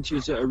dragon didn't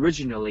choose her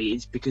originally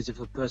is because of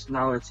her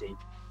personality.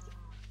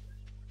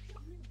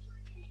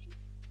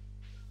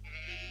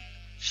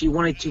 She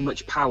wanted too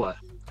much power.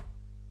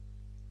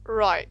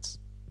 Right.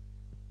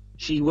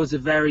 She was a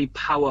very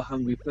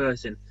power-hungry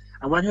person,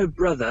 and when her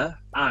brother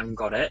Anne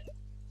got it,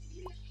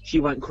 she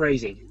went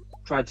crazy,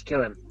 tried to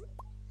kill him.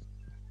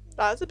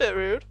 That's a bit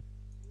rude.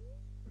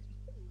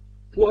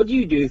 What would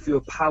you do if you're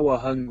a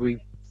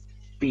power-hungry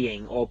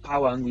being or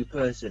power-hungry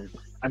person,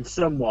 and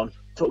someone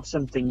took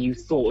something you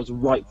thought was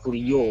rightfully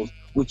yours,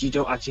 which you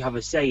don't actually have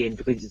a say in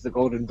because it's the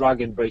golden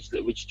dragon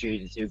bracelet which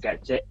chooses who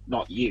gets it,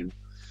 not you?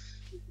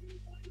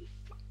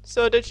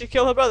 So did she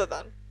kill her brother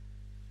then?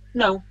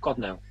 No, God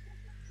no.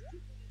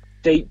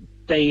 They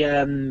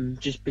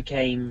just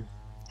became.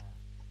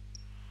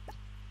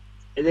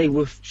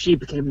 She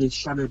became the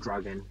shadow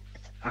dragon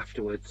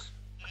afterwards,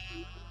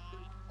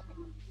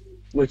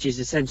 which is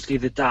essentially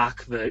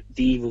the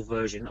evil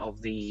version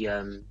of the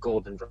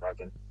golden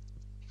dragon.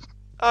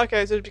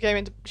 Okay, so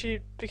she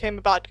became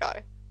a bad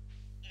guy.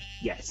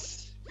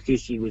 Yes,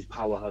 because she was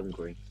power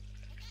hungry,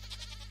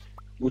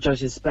 which I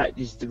suspect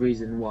is the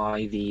reason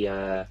why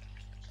the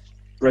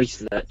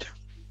bracelet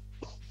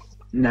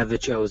never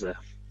chose her.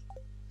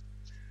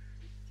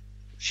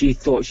 She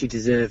thought she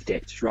deserved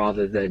it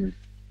rather than.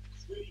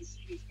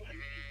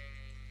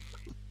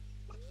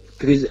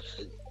 Because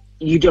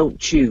you don't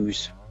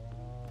choose.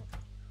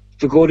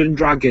 The golden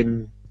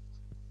dragon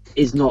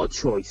is not a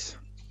choice.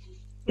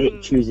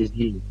 It chooses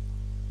you.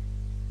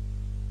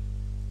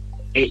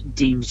 It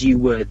deems you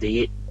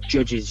worthy. It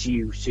judges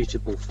you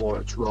suitable for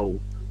its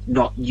role.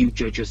 Not you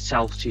judge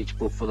yourself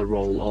suitable for the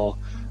role, or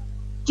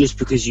just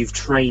because you've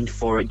trained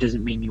for it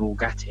doesn't mean you will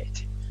get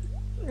it.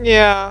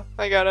 Yeah,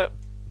 I got it.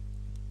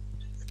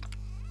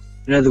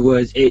 In other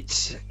words,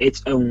 it's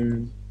its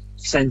own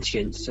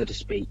sentience, so to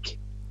speak.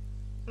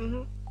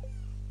 Mhm.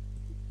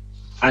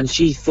 And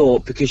she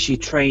thought because she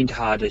trained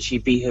harder, she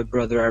beat her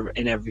brother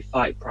in every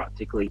fight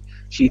practically.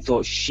 She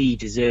thought she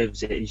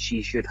deserves it and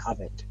she should have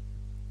it.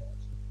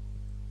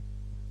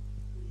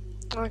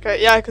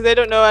 Okay, yeah, because they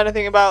don't know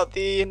anything about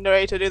the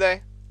narrator, do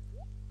they?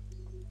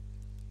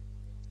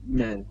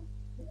 No,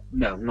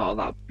 not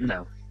that.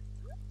 No.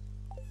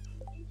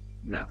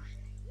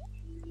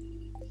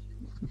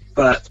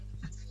 But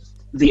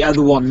the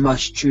other one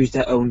must choose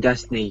their own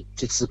destiny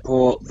to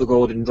support the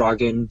golden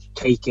dragon,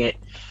 take it.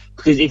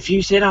 Because if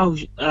you said how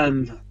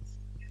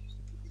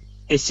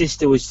his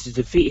sister was to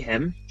defeat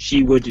him,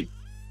 she would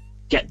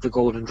get the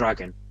golden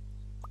dragon.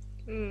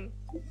 Hmm.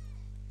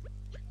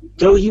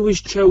 Though he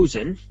was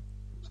chosen,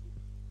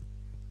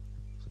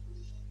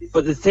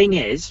 but the thing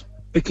is,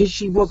 because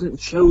she wasn't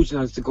chosen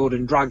as the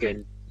golden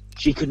dragon,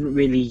 she couldn't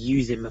really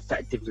use him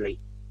effectively,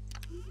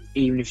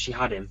 even if she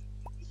had him.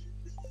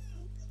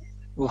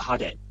 Well,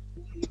 had it.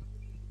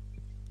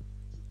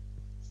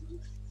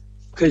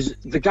 Because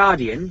the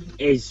Guardian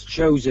is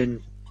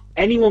chosen.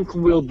 Anyone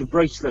can wield the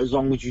bracelet as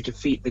long as you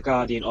defeat the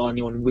Guardian or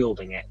anyone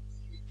wielding it.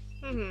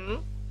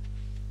 Mhm.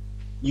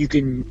 You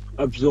can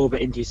absorb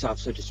it into yourself,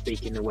 so to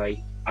speak, in a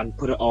way, and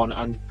put it on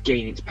and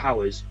gain its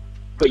powers.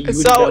 But you Is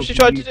wouldn't that be what able she to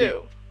tried to use it.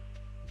 do?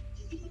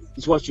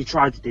 It's what she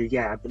tried to do,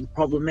 yeah. But the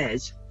problem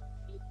is,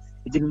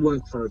 it didn't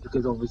work for her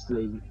because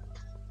obviously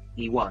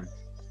he won.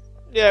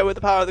 Yeah, with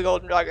the power of the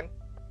golden dragon.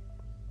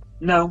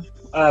 No,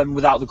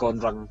 without the golden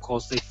dragon, of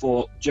course. They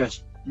fought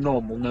just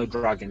normal, no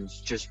dragons,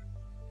 just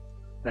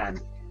them.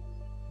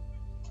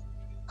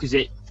 Because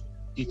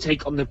you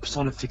take on the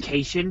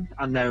personification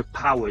and their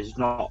powers,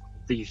 not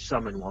the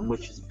summon one,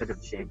 which is a bit of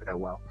a shame, but oh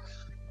well.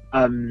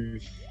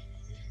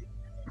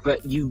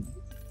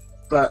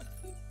 But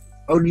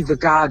only the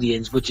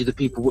Guardians, which are the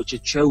people which are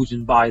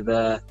chosen by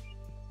the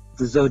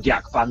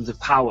Zodiac bands of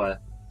power,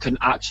 can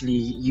actually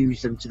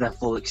use them to their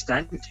full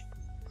extent.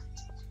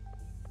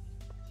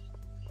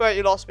 Wait,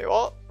 you lost me,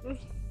 what?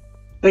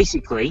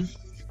 Basically,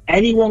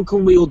 anyone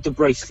can wield the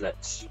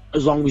bracelets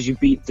as long as you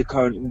beat the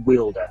current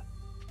wielder.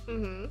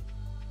 Mhm.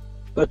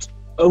 But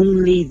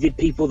only the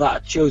people that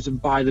are chosen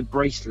by the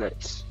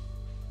bracelets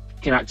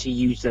can actually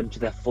use them to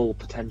their full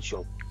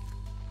potential.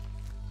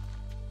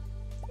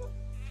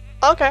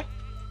 Okay.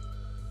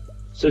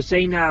 So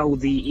say now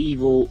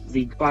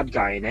the bad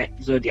guy in it,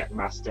 Zodiac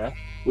Master,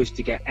 was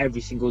to get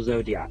every single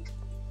Zodiac.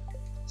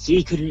 So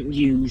he couldn't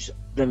use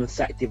them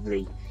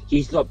effectively.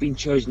 He's not been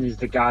chosen as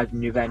the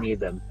guardian of any of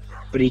them,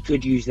 but he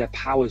could use their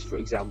powers, for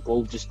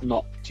example, just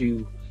not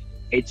to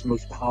its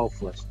most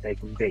powerful they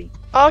can be.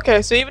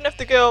 Okay, so even if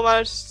the girl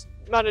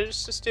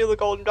managed to steal the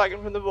golden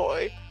dragon from the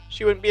boy,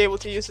 she wouldn't be able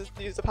to use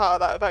the power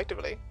that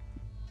effectively.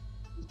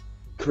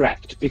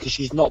 Correct, because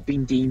she's not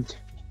been deemed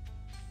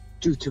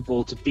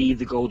suitable to be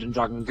the Golden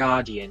Dragon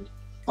Guardian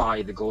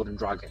by the Golden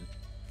Dragon.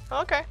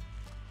 Okay.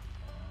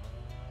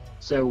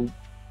 So,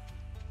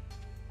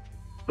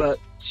 but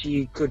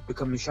she could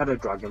become a Shadow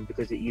Dragon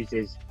because it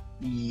uses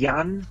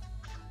Yan,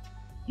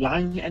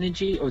 Yang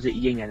energy or is it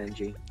yin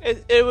energy?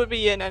 It would be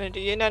yin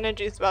energy. Yin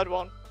energy is the bad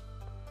one.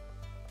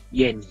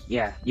 Yin,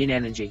 yeah, yin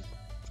energy.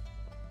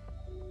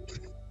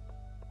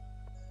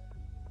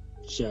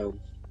 So,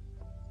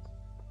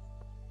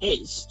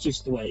 it's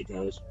just the way it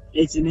goes.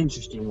 It's an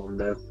interesting one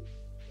though.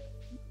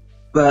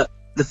 But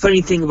the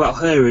funny thing about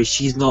her is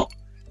she's not,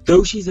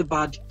 though she's a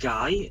bad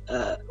guy,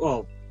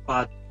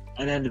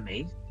 an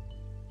enemy,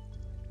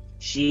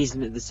 she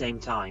isn't at the same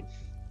time.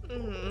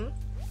 Mm-hmm.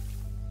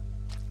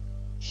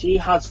 She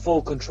has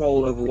full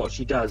control over what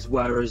she does,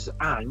 whereas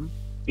Aang,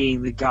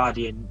 being the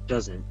guardian,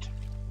 doesn't.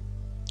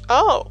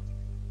 Oh.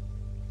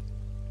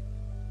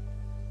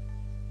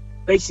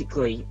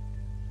 Basically,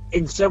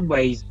 in some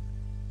ways,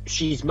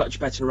 she's much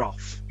better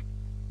off.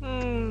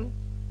 Hmm.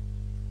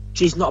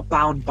 She's not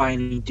bound by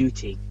any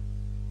duty.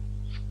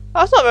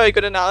 That's not a very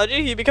good analogy.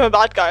 You become a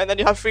bad guy and then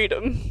you have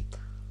freedom.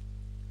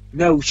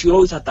 No, she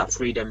always had that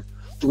freedom.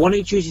 The one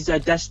who chooses their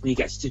destiny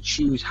gets to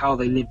choose how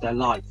they live their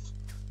life.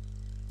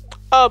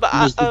 Oh, but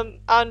Was the-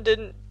 Anne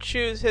didn't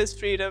choose his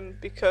freedom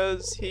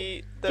because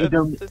the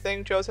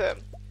thing chose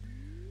him.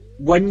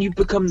 When you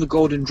become the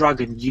Golden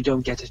Dragon, you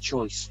don't get a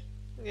choice.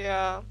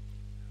 Yeah.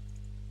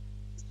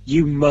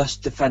 You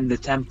must defend the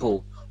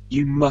temple.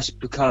 You must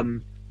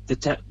become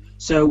the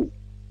So,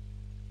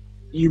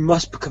 you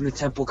must become the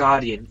temple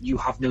guardian. You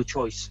have no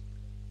choice.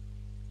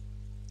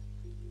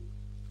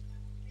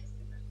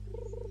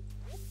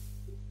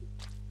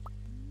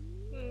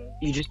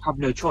 You just have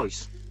no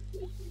choice.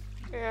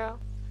 Yeah.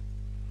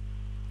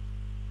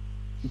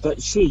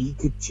 But she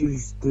could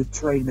choose to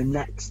train the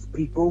next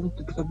people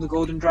to become the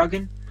Golden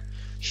Dragon.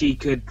 She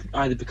could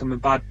either become a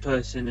bad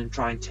person and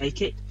try and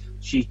take it.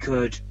 She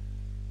could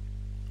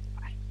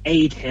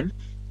aid him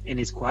in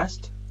his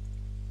quest.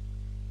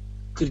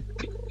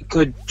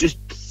 Could just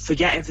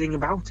forget everything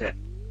about it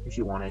if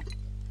she wanted.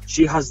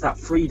 She has that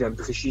freedom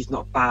because she's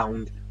not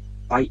bound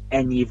by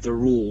any of the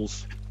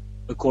rules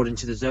according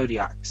to the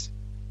Zodiacs.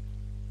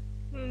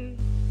 Hmm.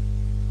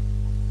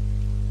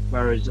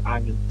 Whereas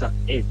I'm stuck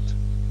is.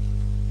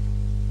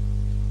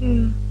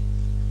 Hmm.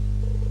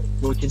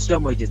 Which in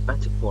some ways is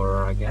better for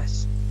her, I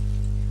guess.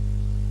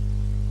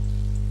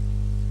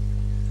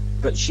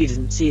 But she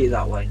doesn't see it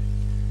that way.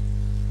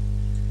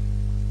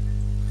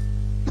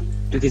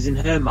 Because in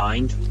her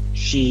mind,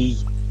 she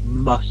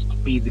must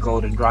be the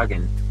Golden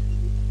Dragon.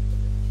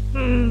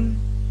 Hmm.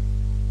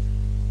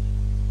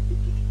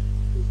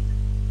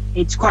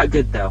 It's quite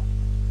good though.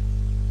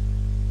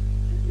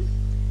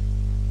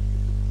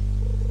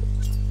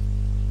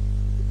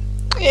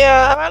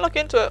 Yeah, I might look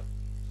into it.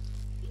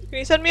 Can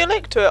you send me a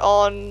link to it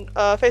on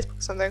Facebook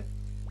or something?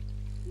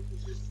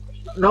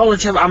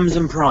 Knowledge of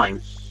Amazon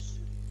Prime.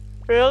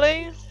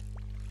 Really?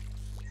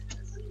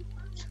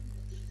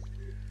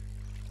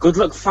 Good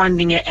luck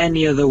finding it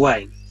any other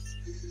way.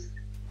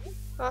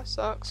 That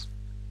sucks.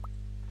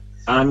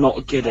 I'm not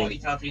Oh, kidding. he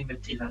tells me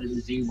that it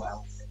doesn't do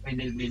well. I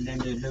mean, no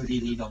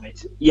DVD on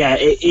it. Yeah,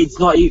 it's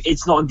not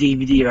on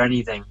DVD or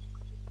anything.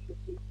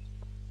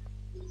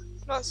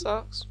 That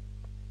sucks.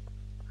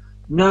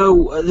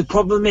 No, the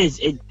problem is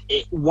it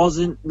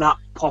wasn't that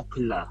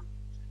popular.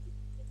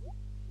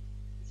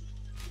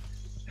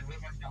 And we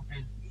went down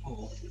here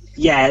before.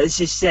 Yeah, let's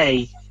just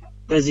say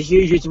there's a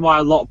huge reason why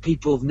a lot of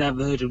people have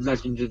never heard of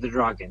Legend of the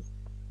Dragon.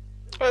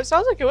 Well, it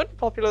sounds like it would be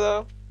popular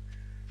though.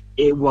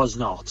 It was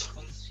not.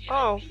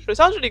 Oh, but it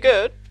sounds really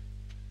good.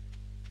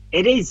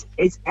 It is.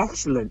 It's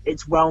excellent.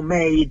 It's well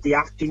made. The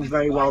acting's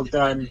very well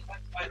done.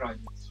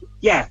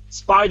 Yeah,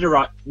 Spider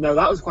Riders. No,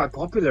 that was quite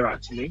popular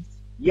actually.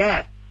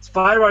 Yeah,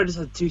 Spider Riders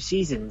had 2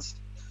 seasons.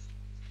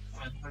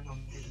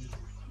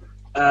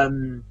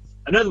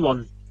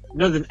 Another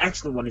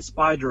excellent one is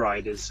Spider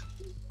Riders.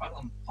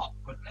 Pop,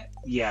 wasn't it?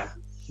 Yeah.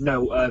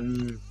 No,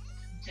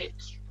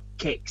 Six.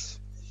 Kicks.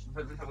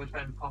 We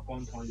spent pop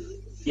on point.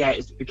 Yeah,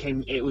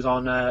 it was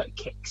on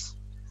Kicks.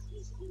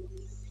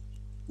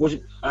 Was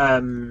it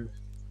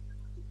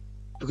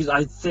because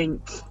I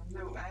think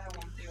No, one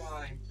do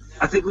I?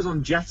 I think it was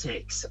on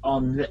Jetix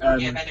on Yeah,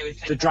 then it was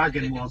the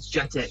Dragon was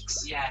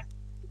Jetix. Yeah.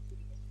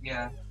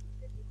 Yeah.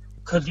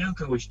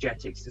 Kodioka was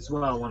Jetix as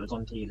well when it was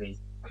on TV.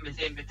 And the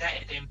same, they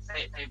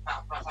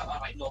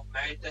like North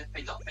America.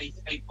 They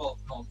bought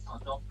North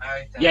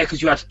America. Yeah,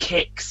 because you had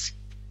Kicks,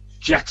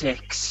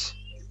 Jetix,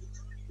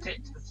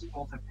 Six was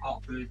also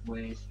pop was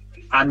weird.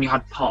 and you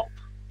had Pop.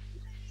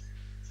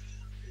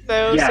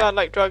 They all Yeah. sound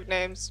like drug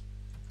names.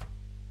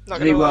 Not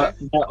They gonna were lie.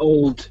 they're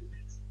old.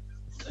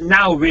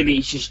 Now really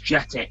it's just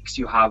Jetix.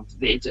 You have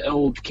it's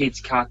old kids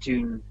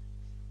cartoon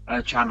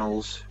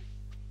channels.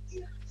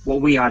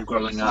 What we had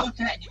growing up.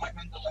 You might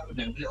remember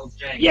the logo, little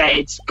J. Yeah,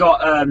 it's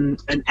got an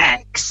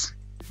X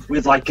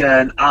with like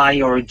an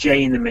I or a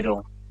J in the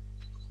middle.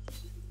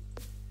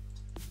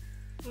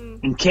 Hmm.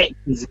 And Kicks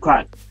is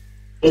quite.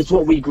 It's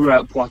what we grew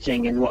up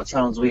watching and what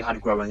channels we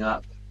had growing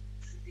up.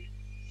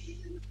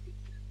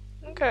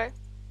 Okay.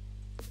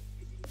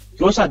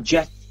 You also had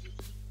Jet.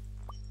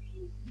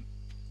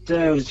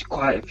 There was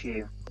quite a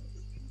few.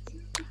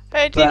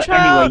 Hey, did you But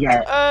try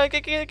anyway, out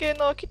Gege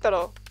no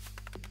Kitaro?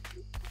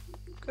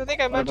 'Cause I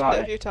think I mentioned about it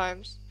a it? few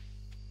times.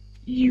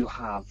 You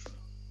have,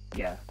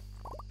 yeah.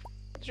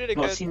 It's really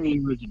Not good. seen the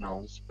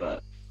originals,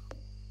 but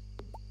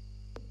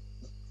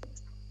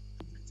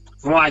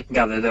from what I can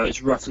gather, though,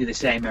 it's roughly the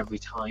same every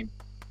time.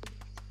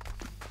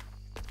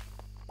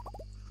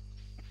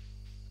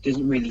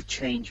 Doesn't really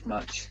change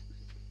much.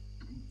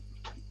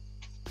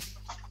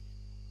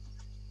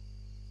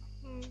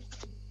 Hmm.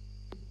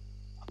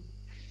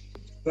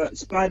 But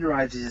Spider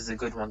Riders is a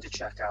good one to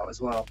check out as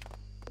well.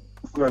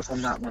 Growth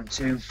on that one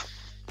too.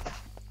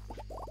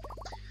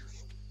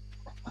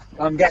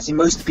 I'm guessing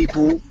most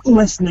people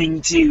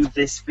listening to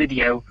this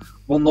video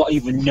will not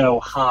even know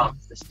half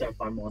the stuff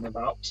I'm on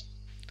about.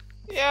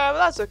 Yeah, but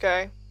that's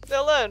okay.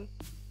 They'll learn.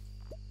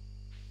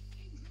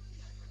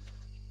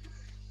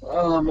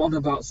 I'm on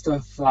about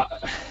stuff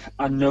that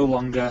are no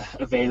longer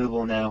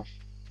available now,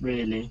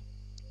 really.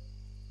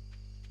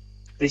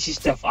 This is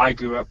stuff I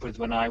grew up with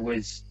when I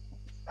was,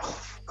 oh,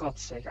 for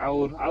God's sake, how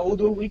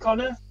old were we,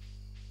 Connor?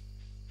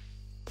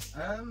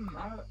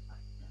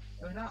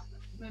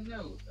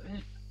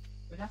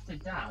 We'd have to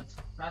Dad.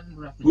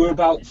 We're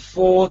about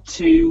 4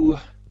 to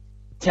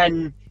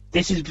 10.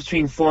 This is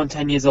between 4 and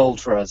 10 years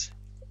old for us.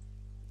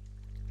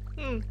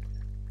 Hmm.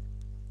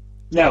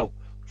 No,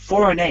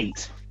 4 and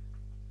 8.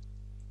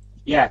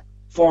 Yeah,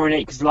 4 and 8,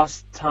 because the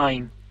last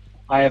time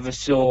I ever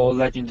saw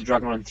Legend of the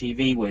Dragon on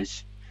TV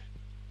was,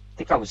 I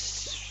think I was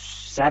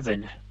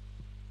 7.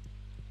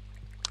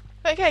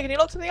 Okay, can you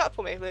look something up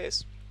for me,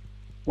 please?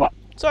 What?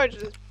 Sorry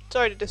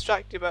to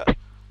distract you, but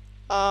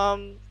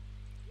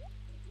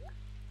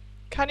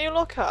can you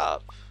look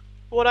up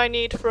what I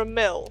need for a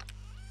mill?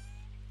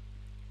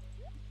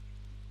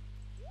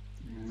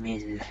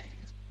 Mill.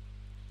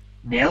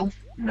 Nil?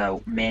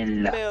 No,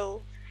 mill.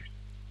 Mill.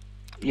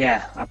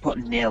 Yeah, I put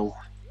nil.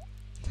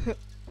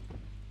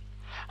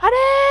 And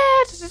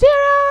it's 0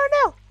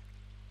 0.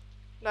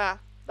 Nah,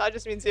 that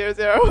just means 0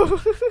 0.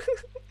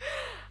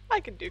 I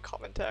can do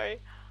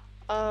commentary.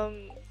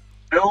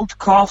 Build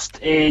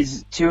cost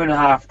is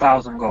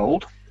 2,500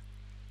 gold.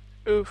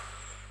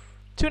 Oof.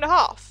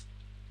 2.5.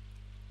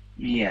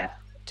 Yeah,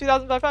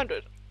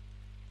 2,500.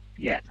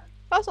 yeah.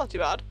 That's not too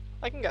bad.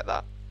 I can get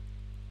that.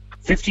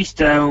 50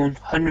 stone,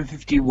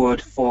 150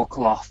 wood, 4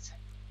 cloth.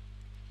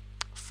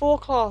 4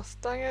 cloth.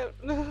 Dang it.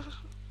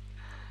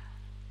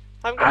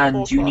 I've got 4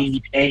 And you cloth.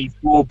 need a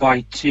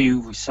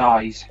 4x2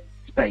 size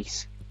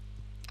space.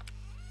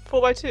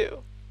 4x2.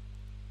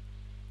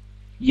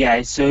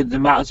 Yeah, so the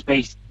amount of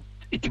space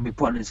it can be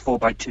put in is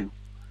 4x2.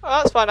 Oh,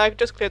 that's fine. I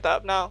just cleared that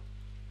up now.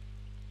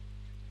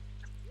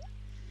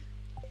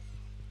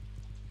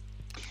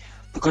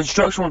 The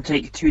construction will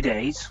take 2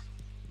 days.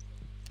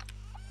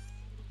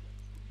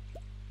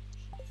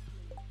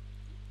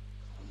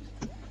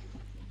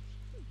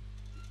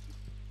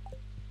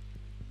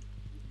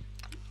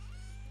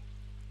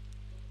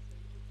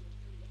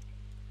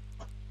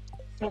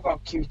 What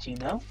about QT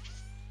now?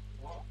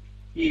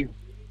 You.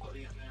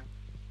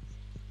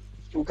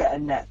 You'll get a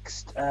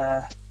next.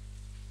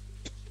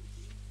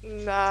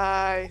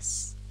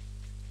 Nice.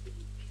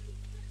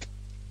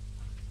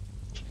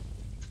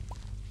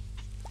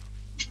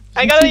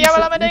 I got a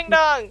yamalama ding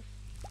dong!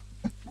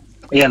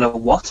 Yellow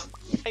what?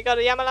 I got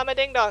a yamalama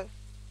ding dong.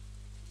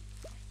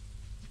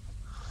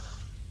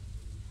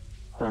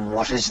 And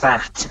what is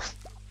that?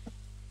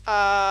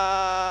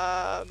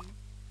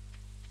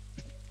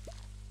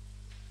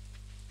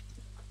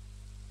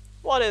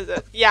 What is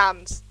it?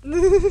 Yams.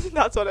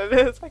 That's what it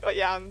is. I got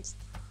yams.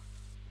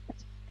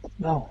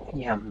 No,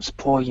 yams.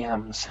 Poor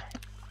yams.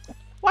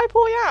 Why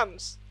poor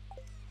yams?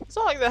 It's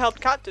not like they're held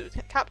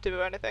captive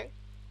or anything.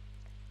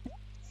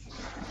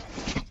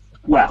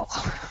 Well,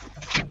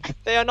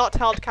 They are not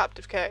held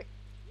captive, Kay.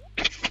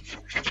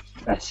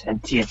 they're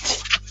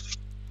sentient.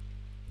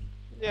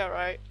 Yeah,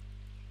 right.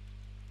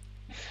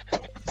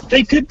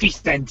 They could be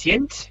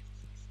sentient.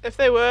 If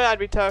they were, I'd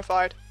be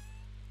terrified.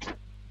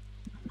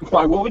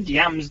 Why, what would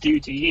yams do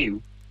to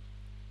you?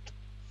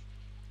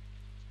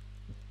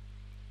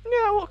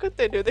 Yeah, what could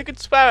they do? They could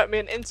swear at me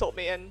and insult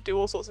me and do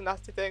all sorts of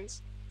nasty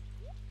things.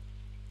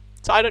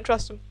 So I don't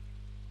trust them.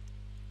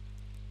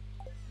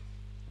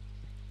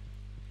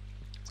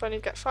 So I need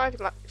to get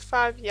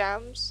five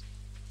yams.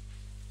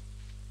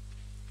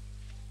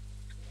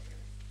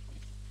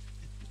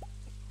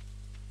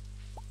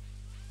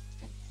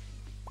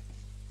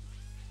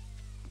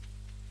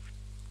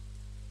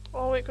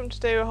 All week from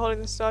today we're holding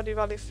the Stardew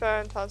Valley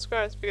Fair in Town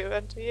Square. It's a big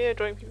event of the year,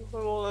 drawing people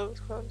from all over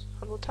the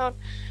humble town.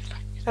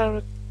 You can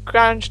have a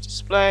grand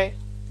display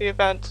the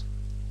event.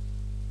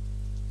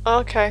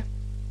 Okay.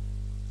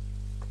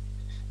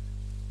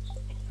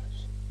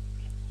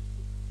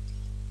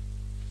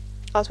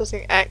 I was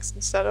pressing X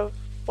instead of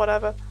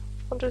whatever.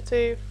 1, 2,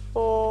 3,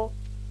 4,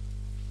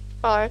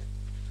 5.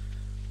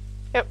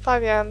 Yep,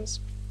 5 yams.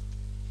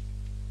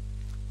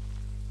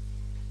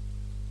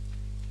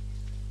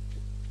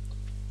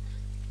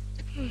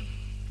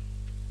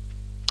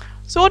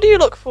 So what do you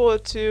look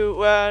forward to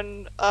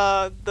when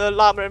the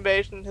llama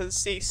invasion has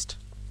ceased?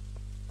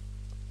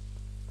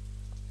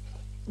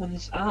 When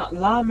this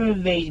llama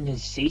invasion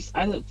has ceased,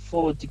 I look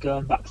forward to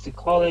going back to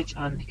college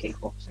and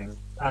kickboxing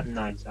and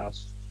Nine's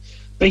house.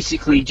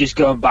 basically just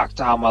going back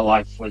to how my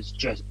life was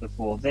just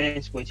before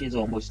this, which is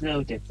almost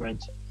no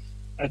different,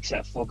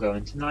 except for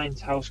going to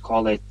Ninth House,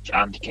 college,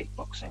 and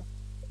kickboxing.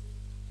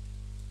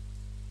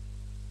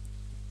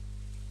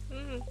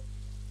 Mm.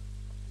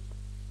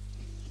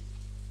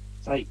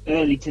 Like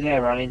early today, I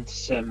ran into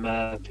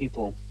some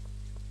people,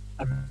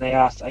 and they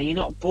asked, "Are you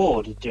not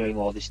bored during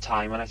all this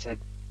time?" And I said,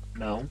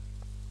 "No."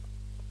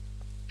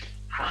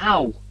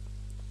 How?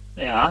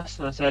 They asked,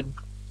 and I said,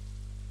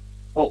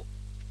 "Well,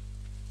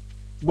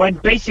 when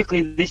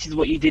basically this is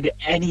what you did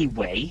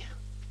anyway.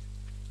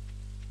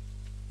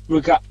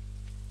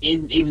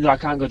 Even though I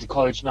can't go to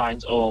college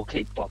nines or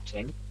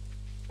kickboxing,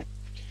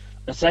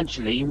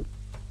 essentially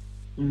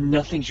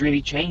nothing's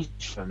really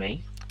changed for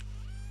me.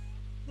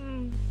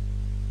 Mm.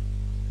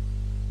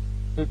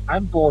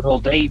 I'm bored all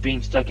day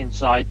being stuck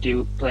inside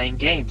playing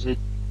games.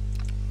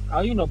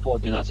 Are you not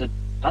bored doing that?" I said,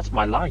 "That's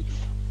my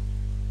life."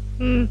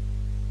 Mm.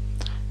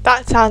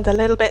 That sounds a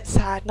little bit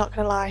sad, not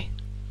gonna lie.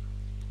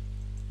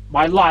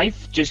 My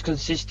life just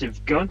consists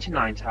of going to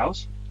Ninth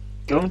House,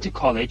 going to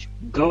college,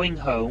 going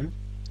home,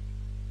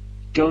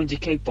 going to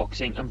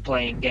kickboxing, and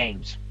playing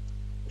games.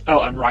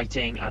 Oh, and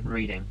writing and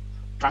reading.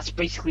 That's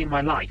basically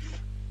my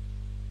life.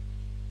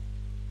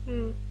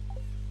 Mm.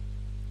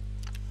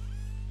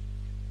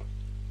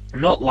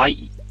 I'm not like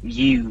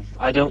you.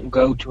 I don't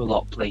go to a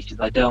lot of places.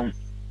 I don't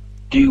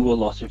do a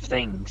lot of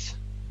things.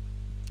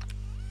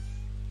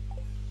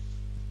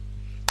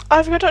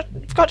 I forgot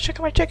to check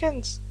on my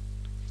chickens.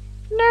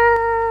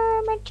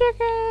 No, my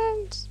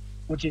chickens.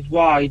 Which is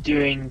why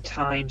during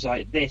times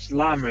like this,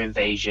 llama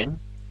invasion,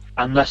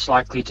 I'm less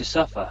likely to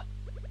suffer.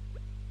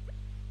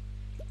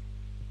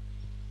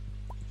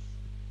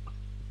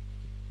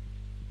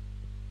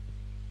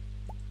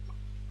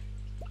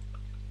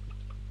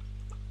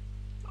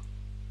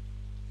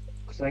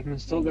 Because I can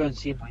still go and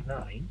see my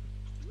nine.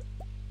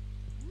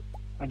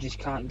 I just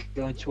can't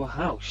go into a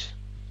house.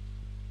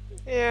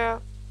 Yeah.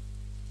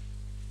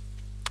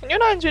 And your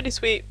nine's really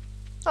sweet.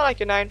 I like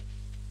your nine.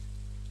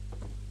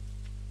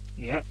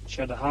 Yeah,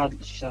 she had a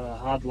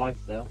hard life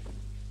though.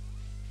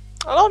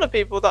 A lot of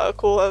people that are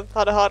cool have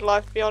had a hard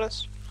life, to be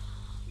honest.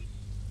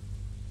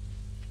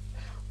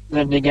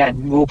 Then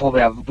again, we'll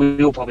probably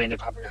end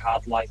up having a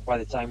hard life by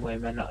the time we're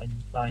in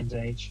nine's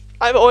age.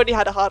 I've already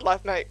had a hard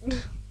life, mate.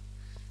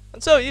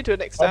 And so are you to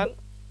an extent.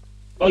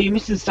 Oh, you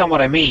misunderstand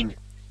what I mean.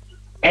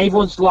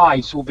 Everyone's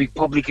lives will be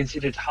probably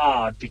considered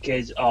hard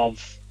because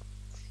of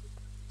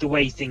the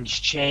way things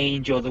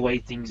change or the way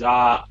things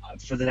are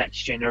for the next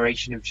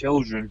generation of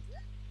children.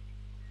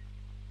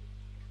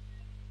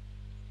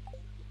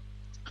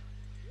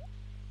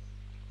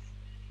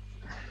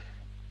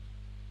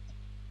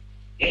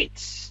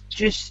 It's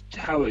just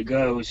how it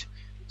goes.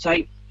 It's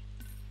like,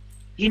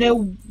 you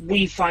know,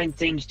 we find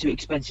things too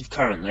expensive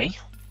currently.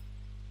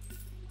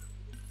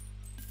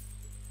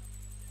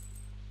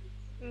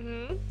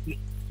 Mhm.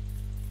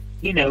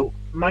 You know,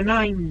 my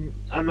nine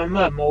and my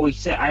mum always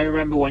said, I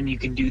remember when you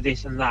can do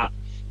this and that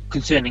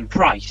concerning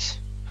price.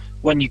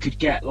 When you could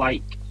get,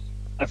 like,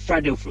 a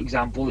Freddo, for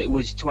example, it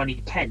was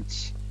 20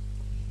 pence.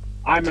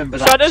 I remember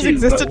that Freddos too.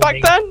 existed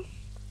back then?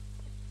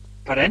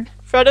 Pardon?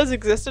 Freddos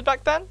existed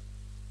back then?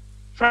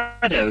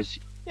 Freddos,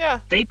 Yeah.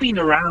 they've been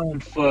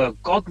around for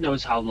God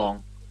knows how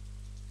long.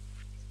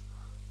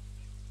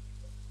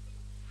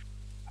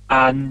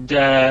 And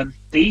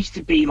they used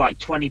to be like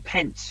 20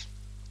 pence.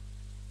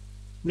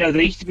 No,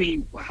 they used to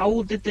be. How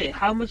much did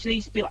they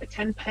used to be? Like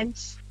 10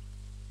 pence?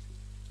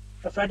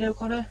 A Freddo,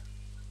 Connor?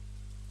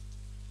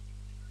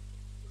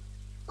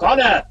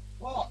 Connor!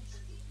 What?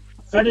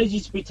 Freddos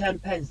used to be 10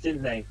 pence,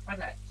 didn't they?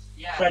 FedEx?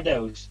 Yeah.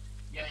 Freddos.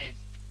 Yeah, it is.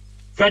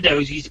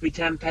 Freddos used to be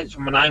 10 pence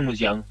when I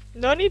was young.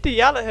 No need to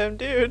yell at him,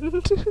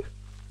 dude.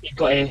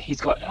 He's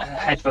got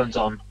headphones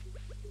on.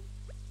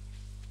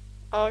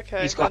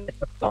 Okay, He's got then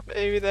headphones on.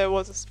 maybe there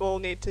was a small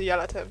need to yell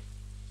at him.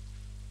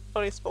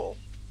 Only small.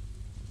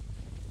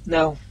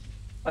 No,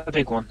 a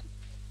big one.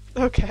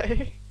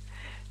 Okay.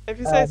 If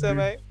you say so,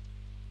 mate.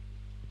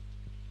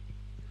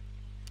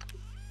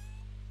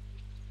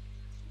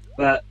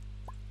 But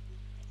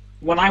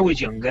when I was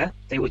younger,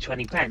 they were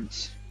 20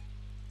 pence.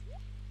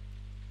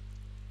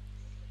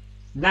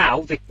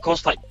 Now they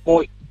cost like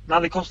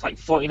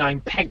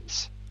 49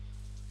 pence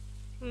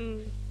Hmm.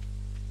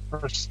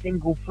 for a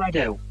single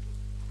Freddo.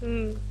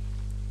 Hmm.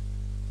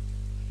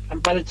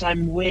 And by the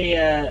time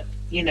we're,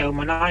 you know,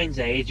 my nine's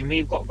age and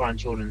we've got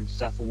grandchildren and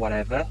stuff or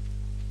whatever,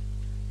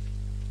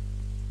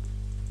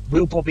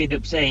 we'll probably end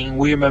up saying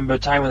we remember a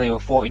time when they were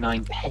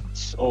 49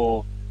 pence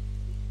or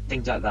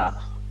things like that.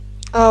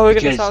 Oh, we're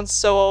gonna Because- sound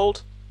so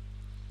old.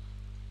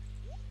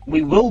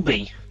 We will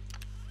be.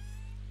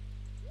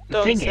 The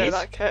Don't thing say is,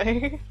 that,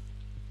 Kay.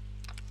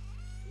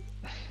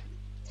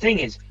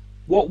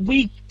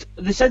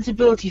 the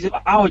sensibilities of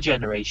our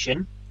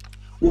generation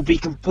will be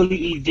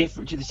completely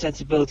different to the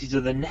sensibilities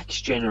of the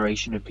next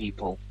generation of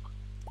people.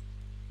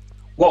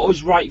 What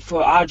was right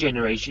for our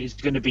generation is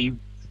going to be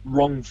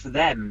wrong for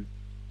them,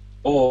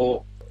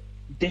 or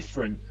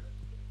different.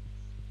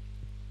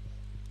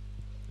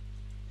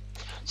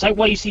 It's like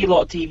why you see a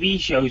lot of TV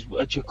shows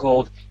which are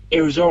called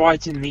it was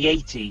alright in the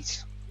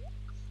 80s.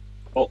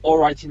 Or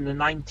alright in the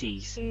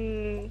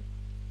 90s.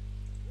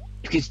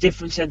 Because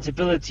different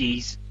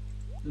sensibilities,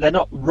 they're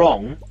not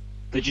wrong,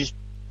 they're just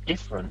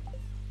different.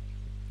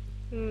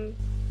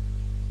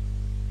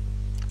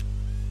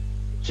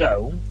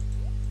 So,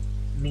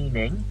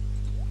 meaning,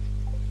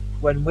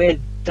 when we're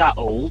that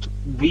old,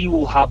 we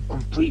will have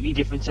completely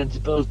different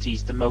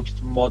sensibilities to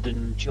most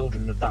modern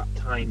children of that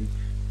time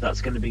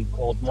that's going to be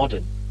called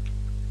modern.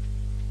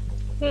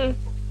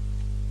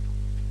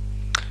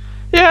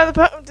 Yeah,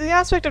 the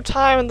aspect of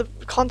time and the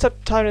concept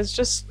of time is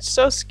just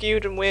so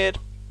skewed and weird.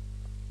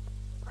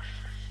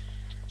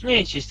 Yeah,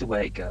 it's just the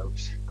way it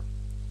goes.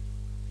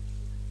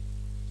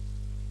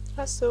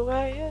 That's the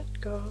way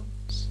it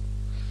goes.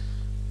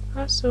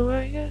 That's the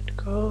way it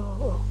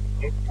goes.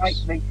 It's like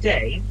they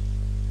say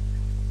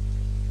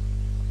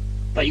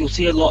that you'll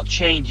see a lot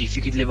change if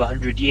you could live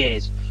 100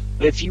 years.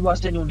 But if you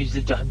ask anyone who's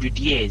lived 100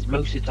 years,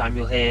 most of the time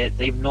you'll hear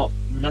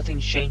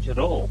nothing's changed at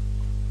all.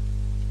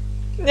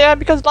 Yeah,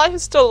 because life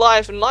is still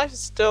life, and life is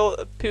still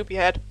a poopy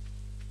head.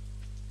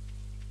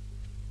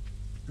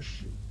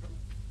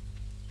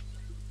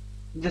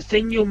 The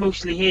thing you'll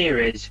mostly hear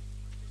is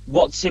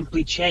what's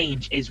simply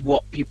changed is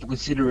what people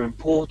consider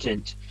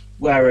important,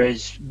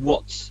 whereas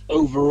what's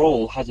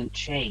overall hasn't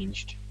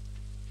changed.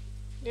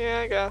 Yeah,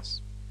 I guess.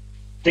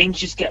 Things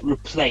just get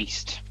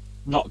replaced,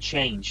 not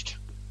changed.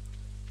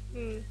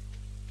 It's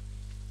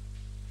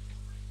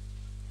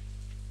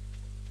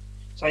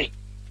like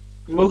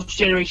most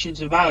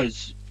generations of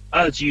ours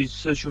use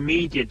social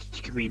media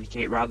to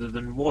communicate rather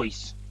than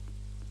voice.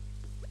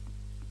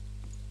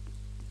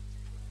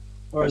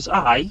 Whereas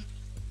I'm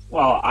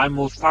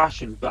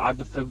old-fashioned, but I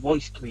prefer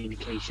voice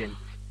communication,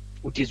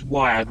 which is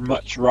why I'd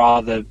much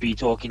rather be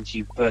talking to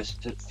you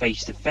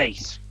face to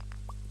face.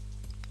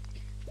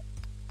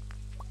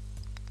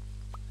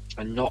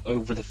 And not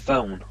over the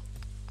phone.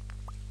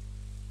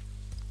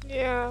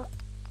 Yeah.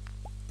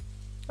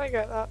 I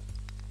get that.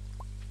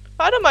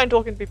 I don't mind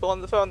talking to people on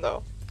the phone,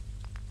 though.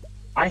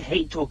 I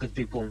hate talking to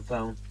people on the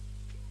phone.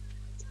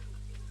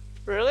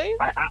 Really?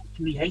 I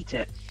actually hate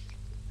it.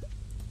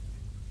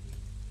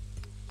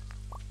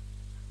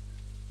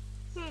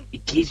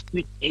 It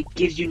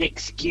gives you an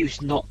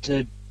excuse not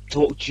to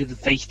talk to you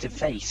face to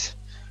face.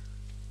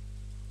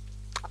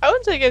 I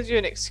wouldn't say it gives you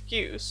an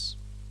excuse.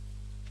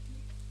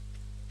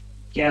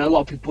 Yeah, a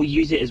lot of people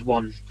use it as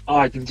one. Oh,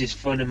 I can just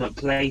phone them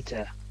up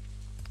later.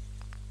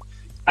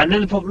 And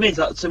then the problem is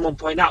that someone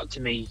pointed out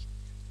to me,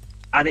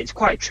 and it's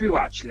quite true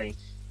actually.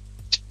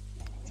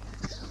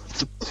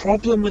 The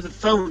problem with the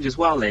phones as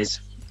well is,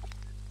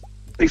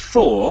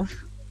 before,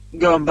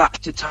 going back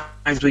to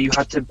times where you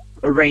had to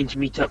arrange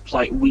meetups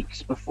like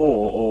weeks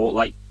before or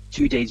like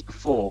 2 days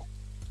before,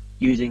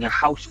 using a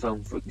house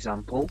phone for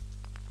example,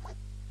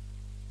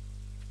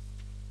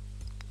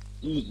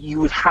 you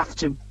would have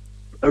to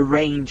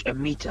arrange a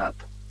meetup,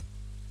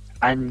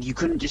 and you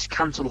couldn't just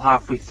cancel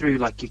halfway through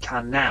like you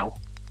can now.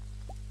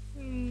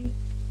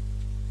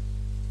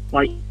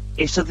 Like,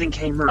 if something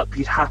came up,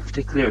 you'd have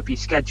to clear up your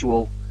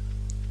schedule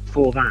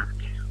for that.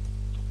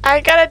 I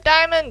got a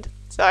diamond!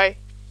 Sorry.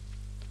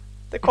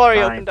 The quarry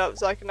Fine. opened up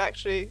so I can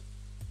actually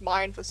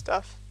mine for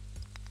stuff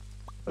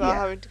without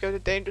having to go to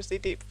dangerously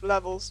deep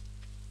levels.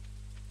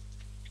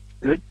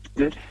 Good.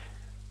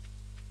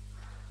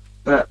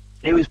 But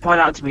it was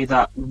pointed out to me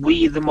that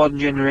we, the modern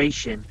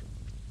generation,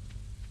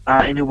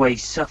 are in a way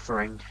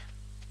suffering.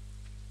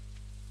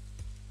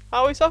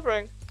 How are we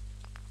suffering?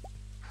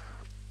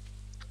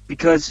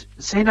 Because,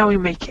 say now we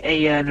make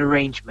an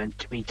arrangement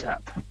to meet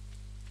up.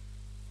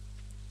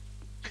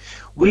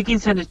 We can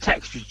send a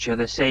text to each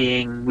other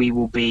saying we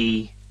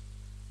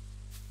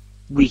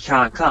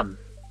can't come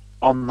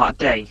on that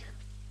day.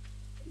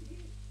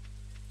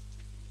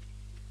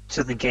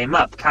 Something came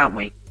up, can't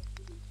we?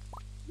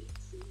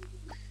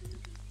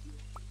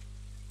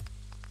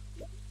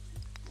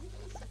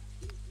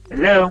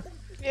 Hello?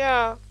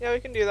 Yeah, we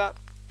can do that.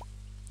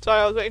 Sorry,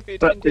 I was waiting for you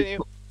to continue.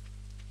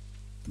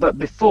 But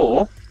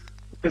before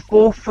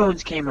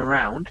phones came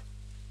around,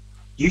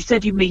 you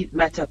said you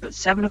met up at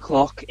 7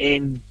 o'clock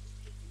in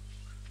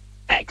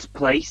X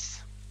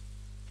place.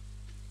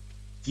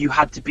 You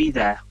had to be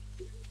there.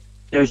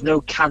 There was no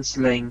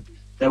cancelling.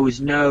 There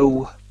was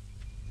no,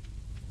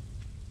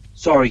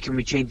 sorry, can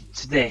we change it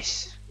to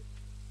this?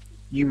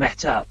 You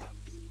met up.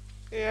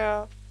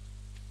 Yeah.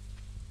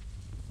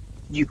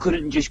 You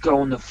couldn't just go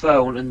on the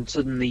phone and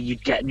suddenly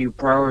you'd get new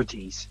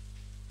priorities.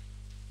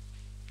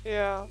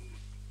 Yeah.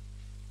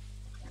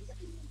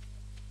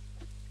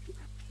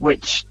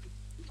 Which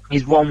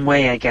is one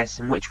way, I guess,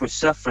 in which we're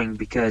suffering,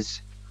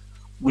 because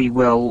we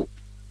will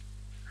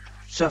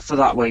suffer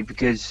that way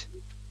because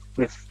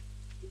if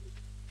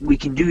we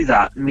can do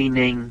that,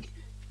 meaning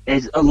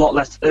there's a lot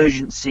less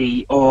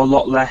urgency or a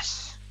lot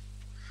less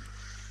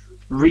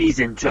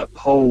reason to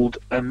uphold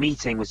a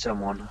meeting with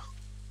someone.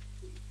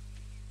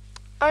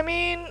 I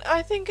mean,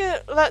 I think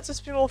it lets us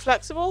be more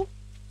flexible,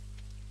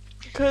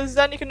 because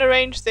then you can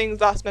arrange things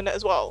last minute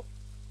as well.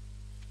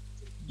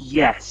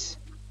 Yes.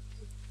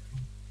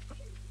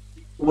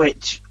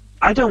 Which,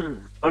 I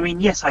don't I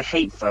mean, yes, I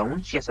hate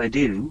phones. Yes, I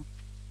do.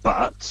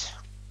 But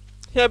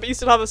Yeah, but you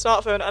still have a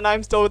smartphone, and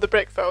I'm still with the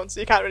brick phone, so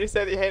you can't really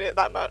say that you hate it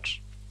that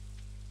much.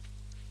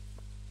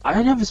 I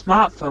don't have a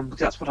smartphone because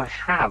that's what I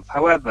have.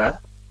 However,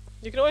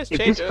 You can always if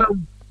change this it.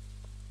 phone,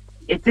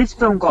 if this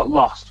phone got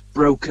lost,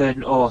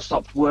 broken, or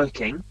stopped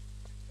working,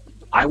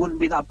 I wouldn't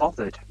be that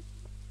bothered.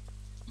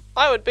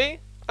 I would be.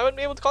 I wouldn't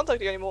be able to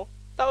contact you anymore.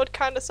 That would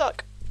kind of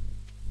suck.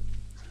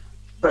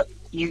 But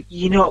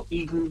you know,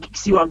 you can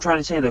see what I'm trying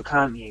to say, though,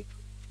 can't you?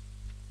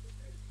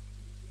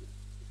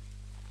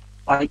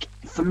 Like,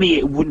 for me,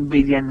 it wouldn't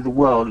be the end of the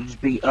world. It'd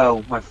just be,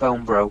 oh, my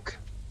phone broke.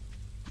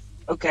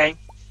 Okay.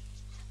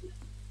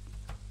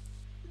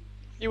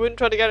 You wouldn't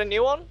try to get a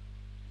new one?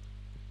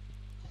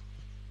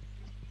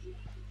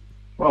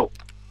 Well,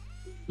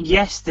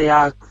 yes, they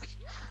are.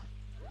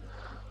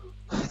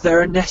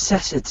 They're a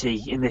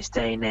necessity in this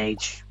day and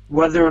age.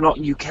 Whether or not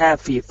you care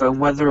for your phone,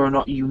 whether or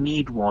not you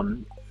need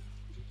one,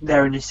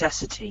 they're a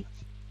necessity.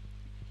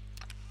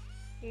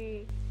 Hmm.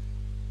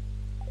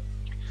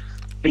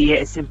 Be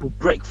it a simple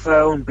brick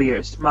phone, be it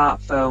a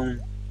smartphone,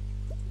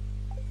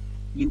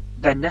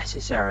 they're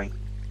necessary.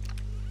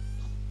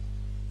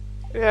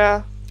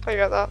 Yeah, I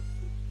get that.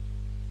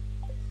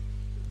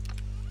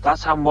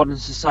 That's how modern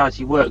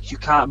society works. You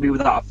can't be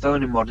without a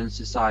phone in modern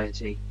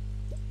society.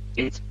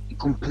 It's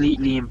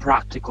completely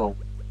impractical.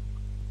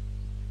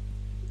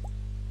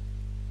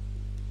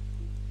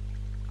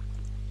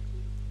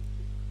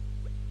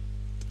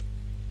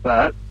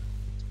 But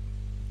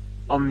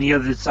on the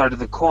other side of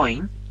the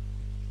coin,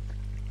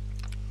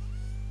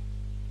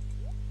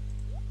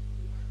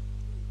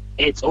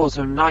 it's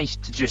also nice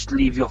to just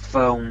leave your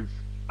phone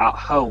at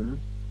home,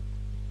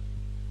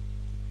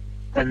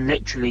 then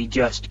literally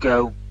just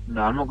go,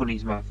 no, I'm not going to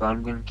use my phone,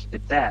 I'm going to keep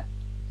it there,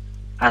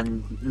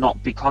 and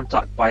not be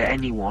contacted by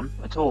anyone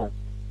at all.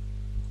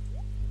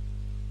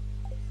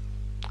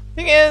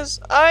 Thing is,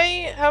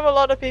 I have a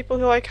lot of people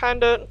who I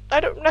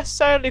don't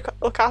necessarily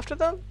look after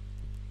them,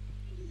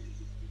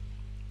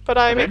 but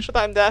I make Okay. sure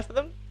that I'm there for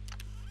them.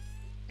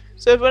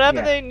 So whenever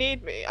Yeah. they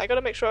need me, I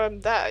gotta make sure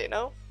I'm there, you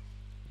know?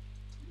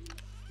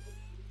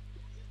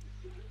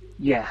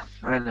 Yeah,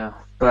 I know.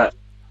 But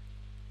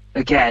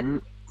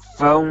again,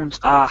 phones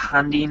are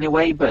handy in a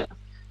way, but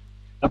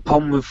a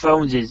problem with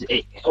phones is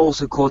it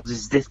also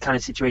causes this kind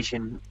of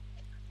situation.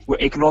 Where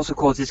it can also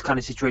cause this kind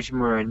of situation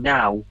we're in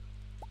now.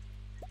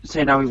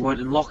 Say now we weren't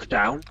in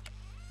lockdown.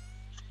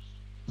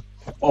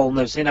 Oh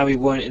no, say now we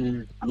weren't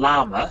in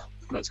Llama.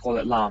 Let's call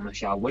it Llama,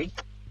 shall we?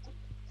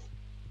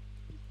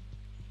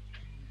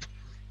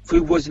 If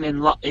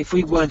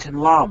we weren't in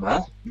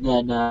Llama,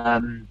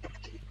 then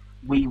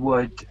we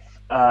would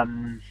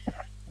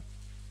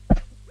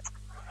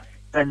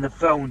then the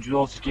phones would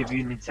also give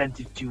you an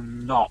incentive to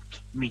not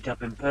meet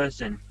up in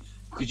person,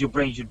 because your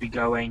brain should be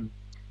going,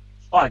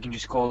 oh, I can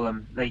just call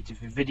them later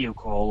for video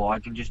call, or I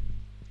can just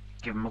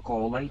give them a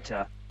call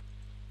later.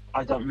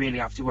 I don't really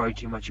have to worry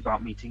too much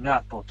about meeting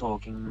up or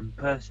talking in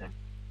person.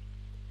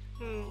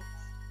 Hmm.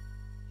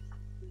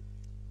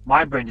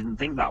 My brain didn't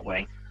think that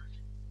way.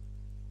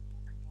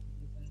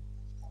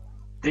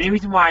 The only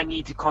reason why I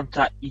need to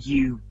contact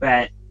you,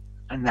 Bet,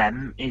 and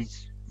them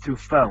is through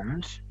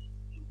phones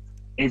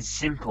is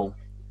simple.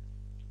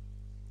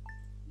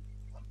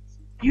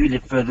 You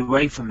live further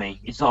away from me.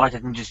 It's not like I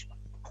can just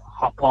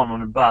hop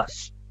on a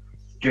bus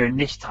during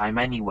this time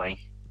anyway.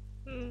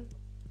 Hmm.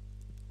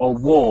 Or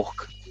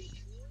walk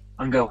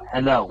and go,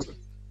 hello.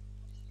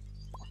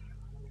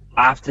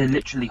 I have to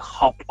literally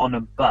hop on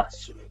a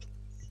bus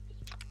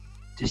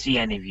to see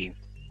any of you.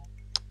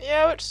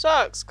 Yeah, which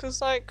sucks,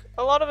 because, like,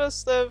 a lot of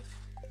us live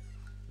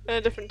in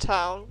a different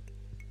town.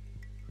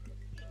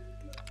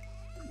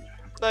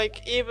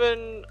 Like,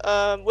 even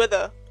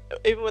Wither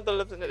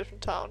lives in a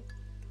different town.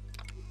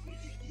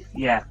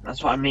 Yeah,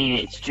 that's what I mean.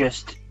 It's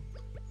just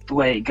the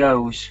way it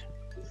goes.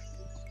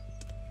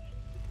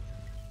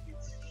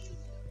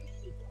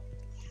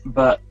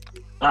 But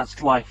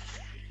that's life.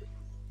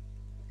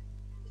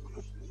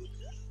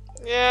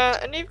 Yeah,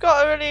 and you've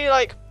got to really,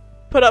 like,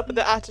 put up with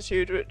the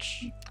attitude,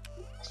 which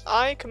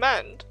I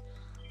commend.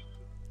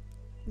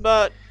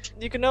 But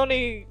you can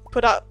only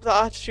put up the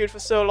attitude for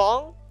so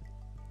long.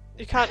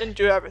 You can't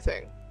endure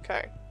everything,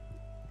 okay?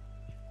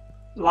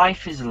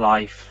 Life is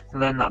life.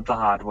 Learn that the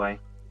hard way.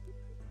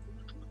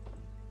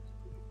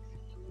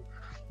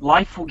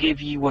 Life will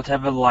give you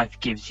whatever life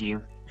gives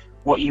you.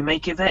 What you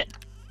make of it,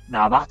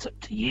 now that's up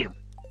to you.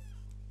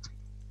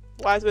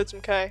 Wise words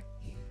from K.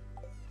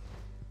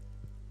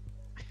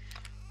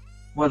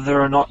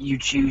 Whether or not you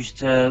choose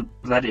to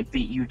let it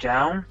beat you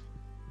down,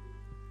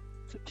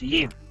 it's up to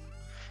you.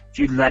 If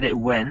you let it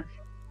win,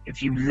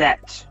 if you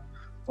let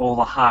all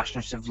the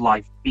harshness of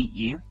life beat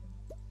you,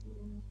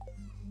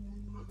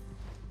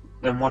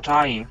 then what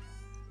are you?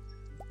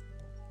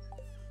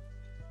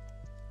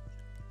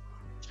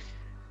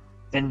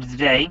 At the end of the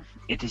day,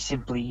 it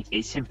simply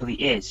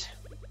is.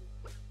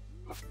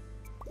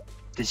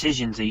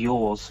 Decisions are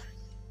yours,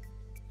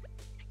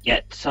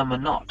 yet some are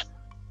not.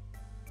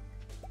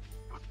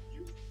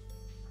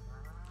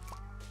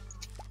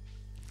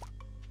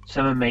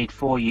 Some are made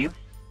for you,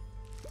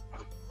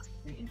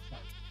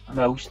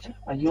 most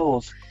are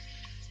yours.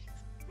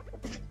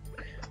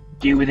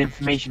 Do with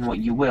information what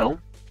you will,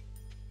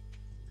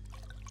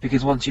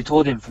 because once you're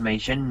told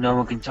information, no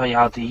one can tell you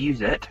how to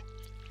use it.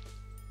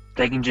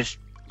 They can just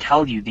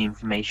tell you the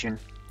information.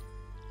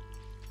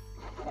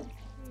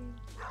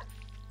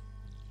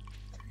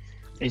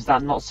 Is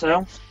that not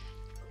so?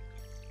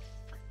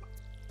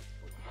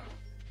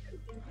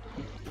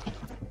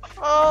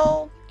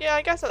 Oh, yeah,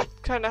 I guess that's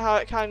kind of how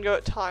it can go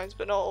at times,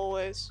 but not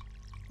always.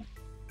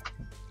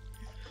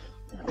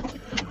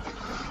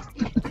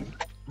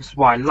 That's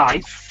why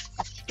life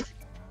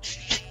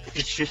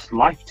is just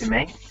life to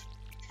me.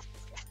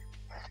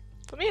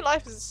 For me,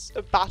 life is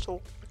a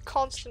battle, a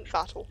constant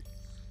battle.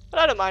 But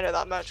I don't mind it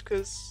that much,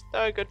 because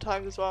there are good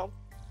times as well.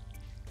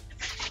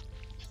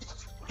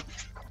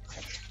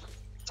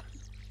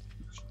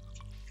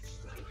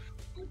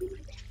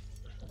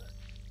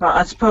 But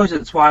I suppose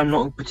that's why I'm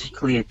not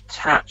particularly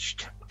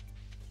attached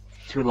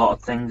to a lot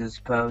of things, I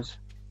suppose.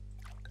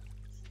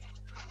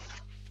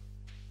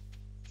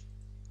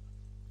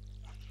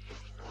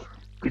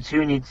 Because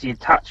who needs the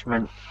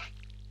attachment?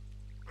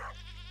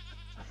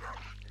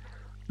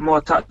 The more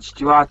attached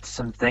you are to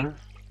something,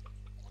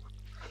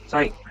 it's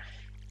like,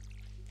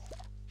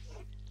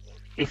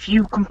 if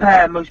you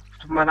compare most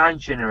of my 9th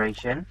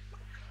generation,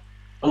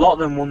 a lot of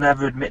them will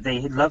never admit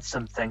they love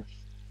something.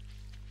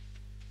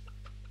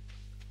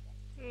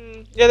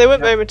 Yeah, they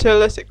weren't very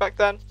materialistic back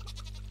then.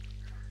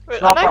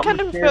 And I kind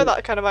of prefer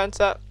that kind of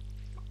mindset.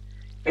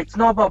 It's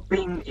not about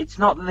being. It's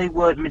not that they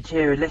weren't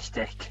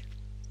materialistic.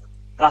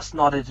 That's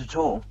not it at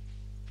all.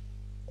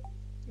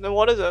 Then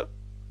what is it?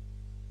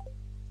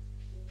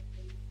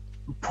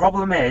 The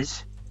problem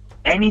is,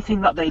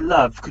 anything that they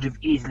love could have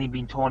easily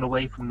been torn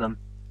away from them.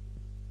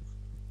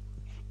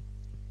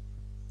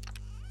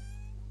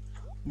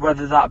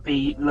 Whether that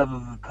be love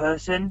of a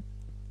person,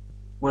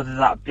 whether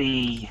that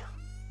be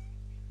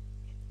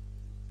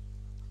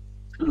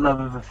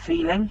love of a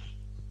feeling,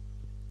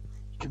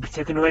 could be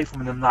taken away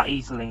from them that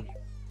easily.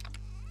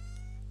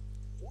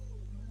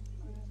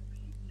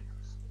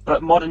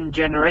 But modern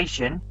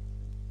generation,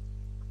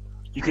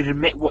 you can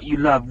admit what you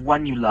love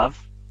when you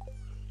love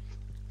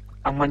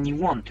and when you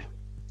want,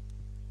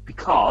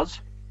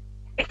 because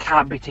it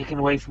can't be taken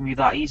away from you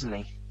that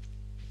easily.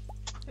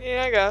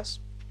 Yeah, I guess.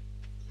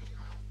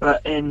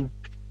 But when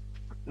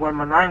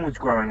my 9 was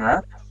growing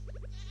up,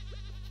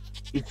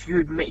 if you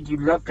admitted you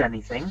loved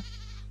anything,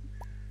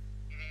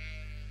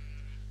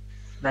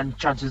 then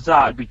chances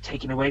are it'd be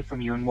taken away from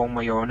you in one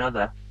way or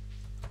another.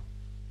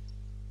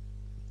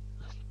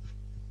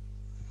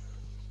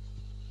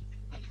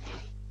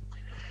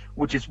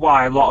 Which is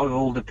why a lot of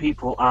older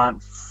people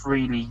don't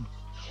freely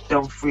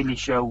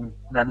show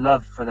their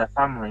love for their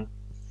family.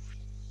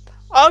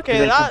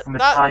 Okay, that's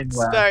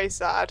very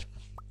sad.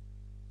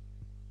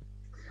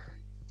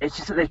 It's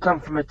just that they come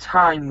from a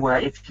time where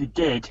if you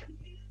did,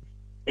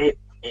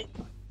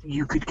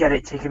 you could get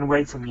it taken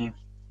away from you.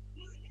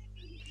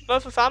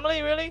 Love for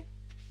family, really?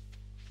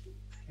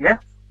 Yeah.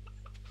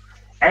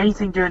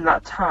 Anything during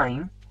that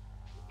time,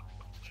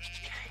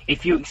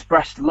 if you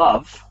expressed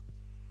love,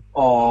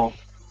 or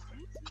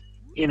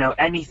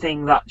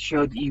anything that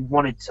showed that you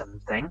wanted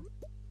something,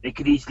 it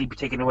could easily be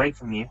taken away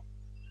from you.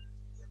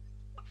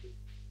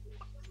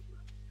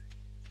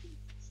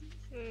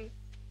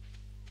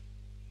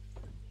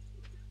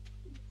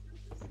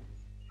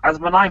 As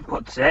my 9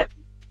 puts it,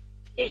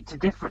 it's a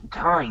different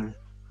time.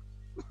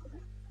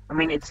 I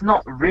mean, it's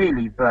not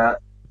really,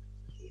 but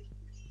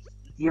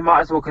you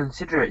might as well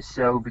consider it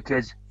so,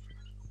 because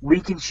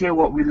we can share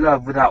what we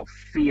love without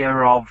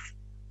fear of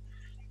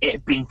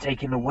it being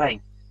taken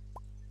away.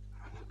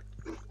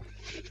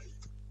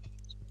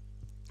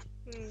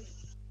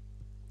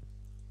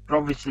 But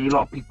obviously, a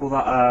lot of people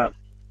that are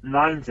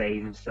 9's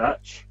age and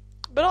such.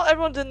 But not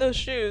everyone's in those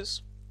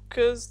shoes,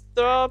 because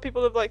there are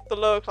people of like the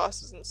lower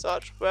classes and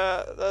such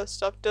where their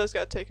stuff does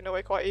get taken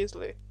away quite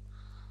easily.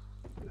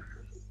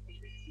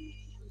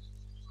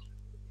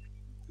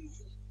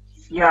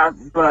 Yeah,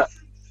 but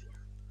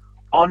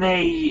on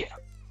a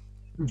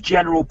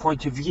general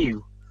point of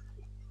view,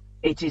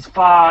 it is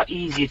far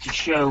easier to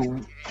show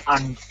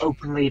and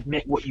openly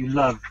admit what you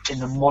love in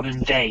the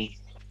modern day,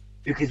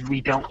 because we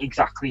don't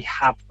exactly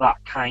have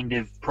that kind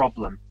of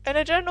problem. In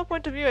a general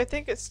point of view, I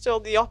think it's still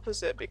the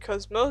opposite,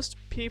 because most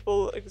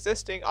people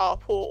existing are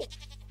poor.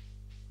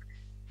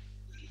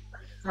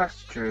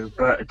 That's true,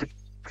 but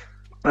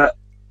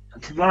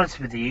to be honest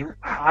with you,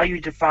 how you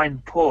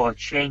define poor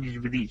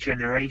changes with each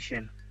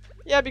generation.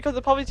 Yeah, because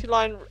the poverty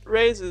line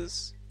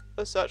raises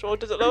as such, or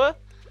does it lower?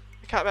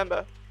 I can't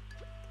remember.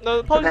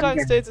 No, the poverty line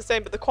stays the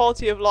same, but the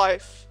quality of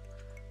life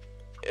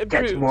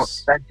improves. Gets more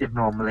expensive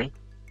normally.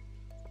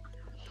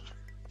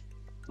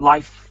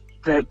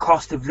 The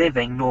cost of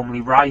living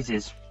normally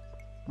rises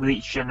with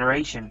each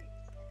generation.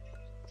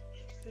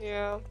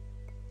 Yeah.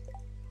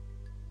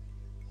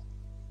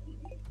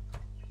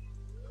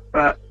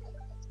 But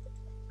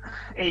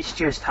it's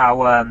just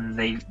how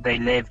they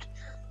lived.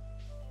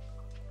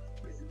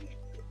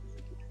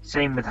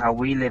 Same with how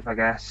we live, I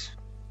guess.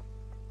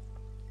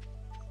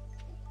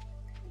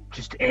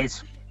 Just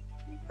is.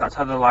 That's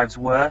how their lives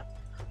were.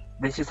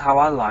 This is how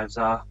our lives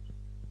are.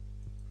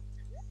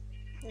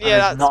 And Yeah,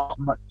 there's that's not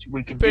much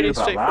we can do pretty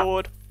about that.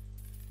 straightforward.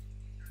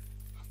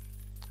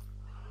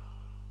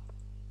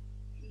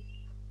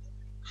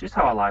 It's just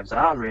how our lives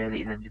are,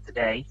 really, at the end of the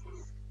day.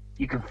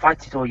 You can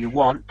fight it all you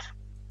want.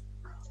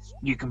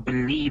 You can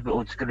believe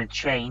it's going to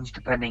change,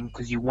 depending,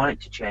 because you want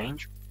it to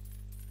change.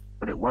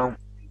 But it won't.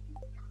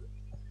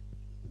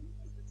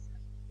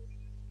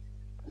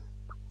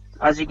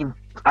 As you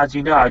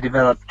know, I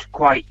developed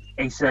quite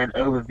a certain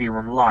overview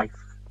on life.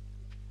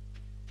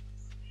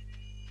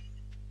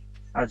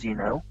 As you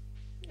know.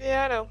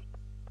 Yeah, I know.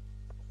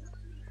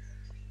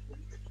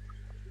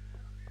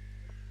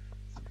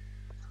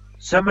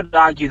 Some would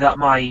argue that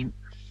my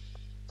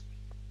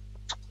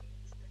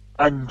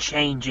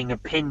unchanging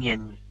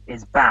opinion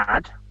is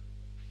bad.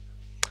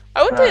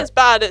 I wouldn't say it's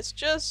bad, it's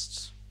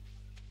just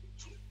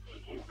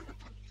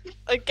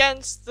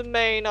against the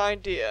main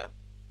idea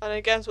and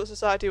against what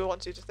society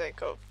wants you to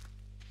think of.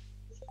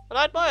 And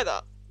I admire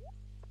that.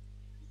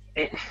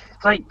 It's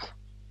like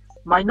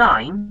my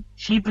 9,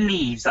 she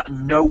believes that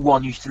no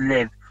one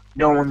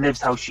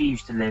lives how she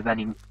used to live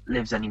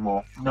lives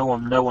anymore. No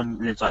one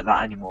lives like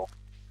that anymore.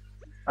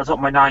 That's what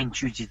my 9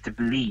 chooses to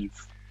believe.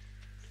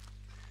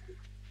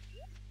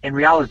 In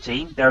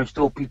reality, there are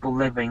still people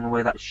living the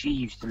way that she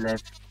used to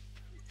live.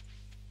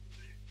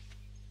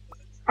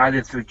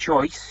 Either through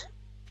choice,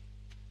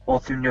 or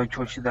through no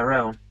choice of their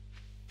own.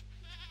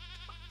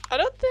 I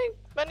don't think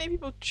many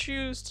people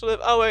choose to live.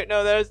 Oh wait,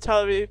 no, there's a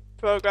television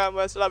program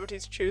where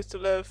celebrities choose to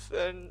live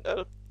in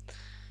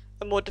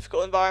a more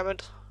difficult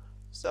environment.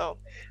 So,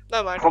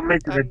 never mind. Problem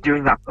is that they're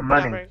doing that for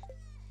money. Hammering.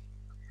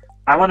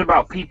 I want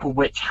about people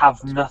which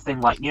have nothing,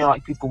 like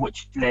people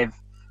which live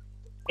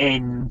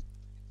in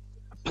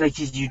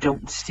places you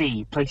don't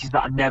see, places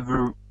that are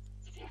never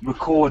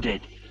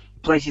recorded,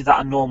 places that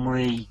are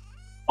normally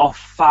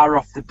far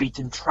off the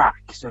beaten track,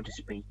 so to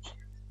speak.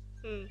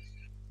 Hmm.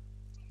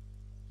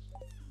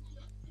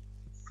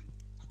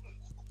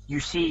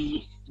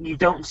 You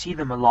don't see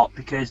them a lot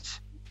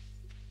because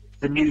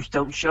the news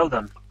don't show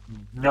them.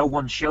 No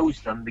one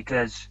shows them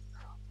because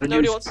the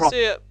Nobody news wants to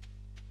see it.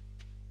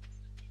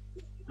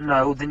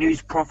 No, the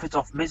news profits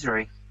off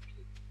misery.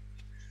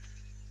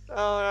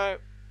 Alright.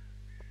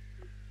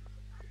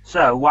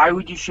 So why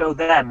would you show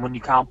them when you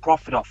can't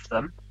profit off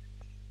them?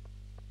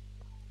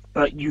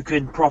 But you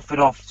can profit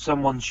off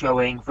someone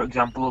showing, for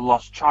example, a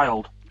lost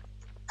child.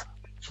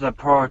 So they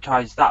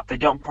prioritise that. They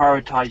don't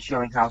prioritise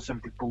showing how some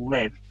people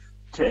live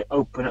to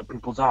open up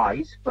people's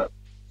eyes, but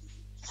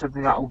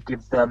something that will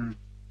give them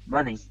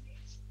money.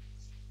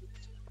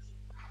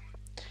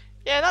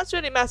 Yeah, that's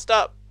really messed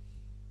up.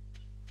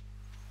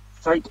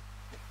 It's like,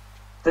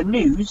 the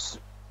news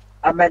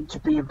are meant to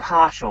be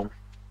impartial.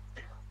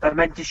 They're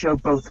meant to show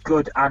both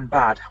good and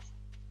bad.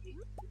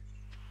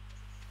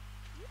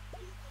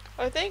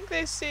 I think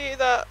they see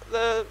that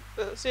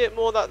see it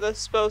more that they're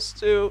supposed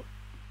to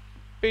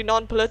be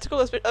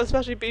non-political,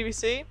 especially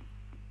BBC.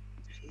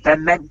 They're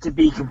meant to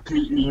be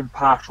completely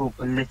impartial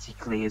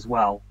politically as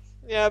well.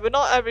 Yeah, but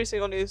not every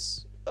single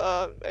news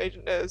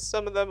agent is.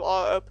 Some of them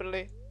are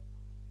openly.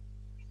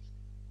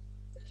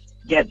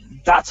 Yeah,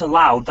 that's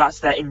allowed. That's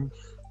their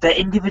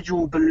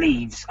individual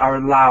beliefs are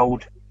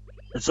allowed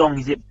as long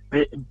as it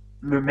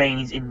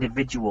remains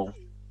individual.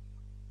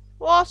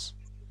 What?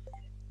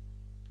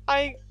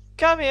 I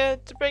come here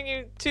to bring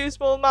you 2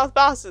 smallmouth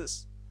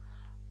basses.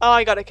 Oh,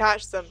 I gotta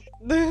catch them.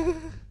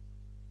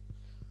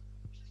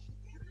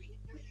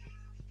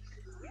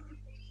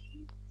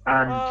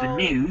 And the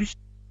news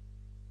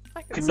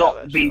should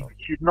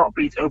not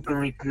be as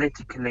openly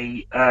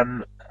politically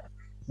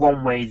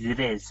one way as it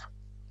is.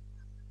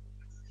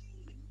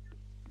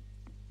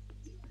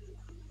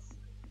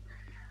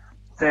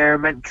 They're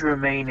meant to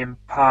remain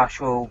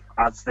impartial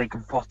as they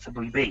can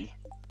possibly be.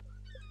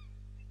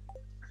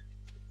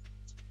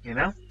 You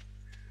know?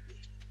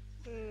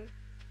 Mm.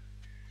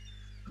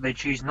 They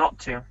choose not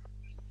to.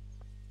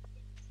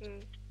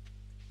 Mm.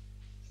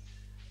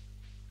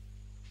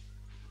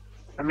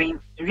 I mean,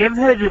 have you ever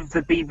heard of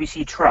the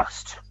BBC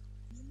Trust?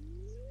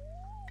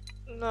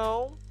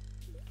 No.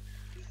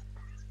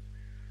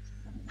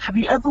 Have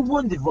you ever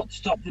wondered what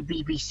stopped the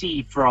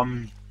BBC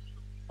from,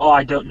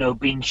 I don't know,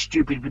 being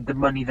stupid with the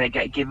money they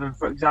get given,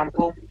 for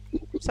example?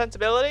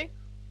 Sensibility?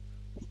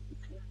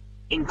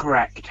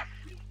 Incorrect.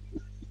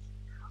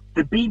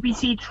 The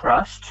BBC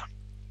Trust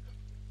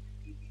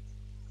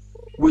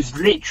was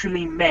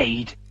literally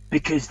made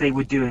because they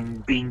were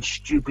being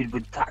stupid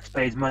with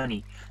taxpayers'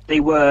 money. They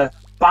were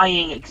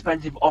buying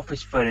expensive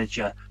office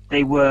furniture.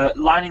 They were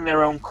lining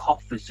their own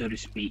coffers, so to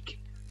speak.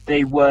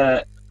 They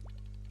were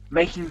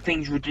making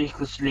things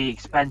ridiculously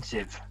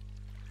expensive.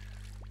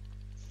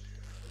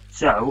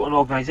 So, an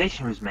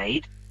organisation was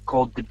made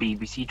called the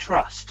BBC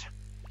Trust.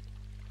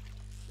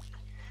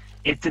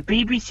 If the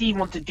BBC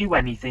want to do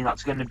anything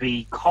that's going to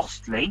be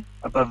costly,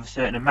 above a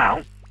certain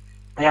amount,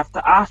 they have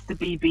to ask the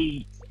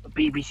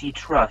BBC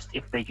Trust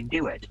if they can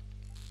do it.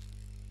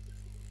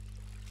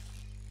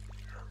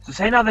 So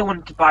say now they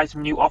wanted to buy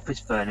some new office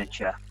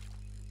furniture,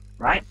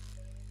 right?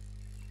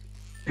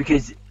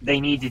 because they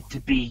needed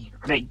to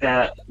make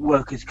their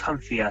workers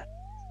comfier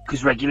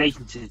because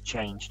regulations had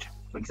changed.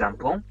 For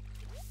example,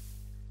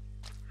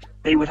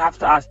 they would have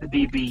to ask the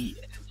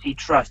BBC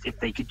Trust if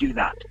they could do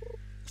that.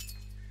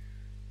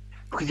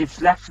 Because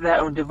if left to their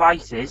own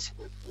devices,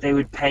 they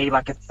would pay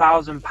like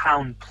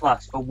 £1,000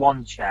 plus for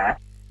one chair,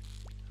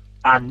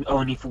 and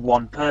only for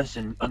one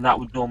person, and that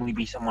would normally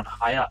be someone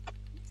high up.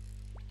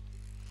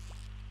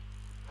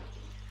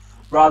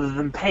 Rather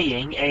than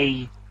paying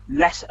a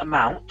less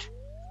amount,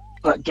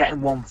 but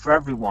getting one for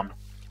everyone.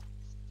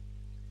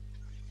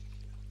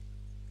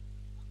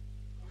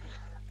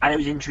 And it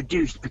was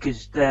introduced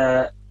because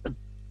the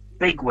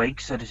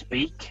bigwigs, so to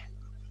speak,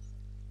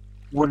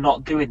 were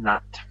not doing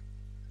that.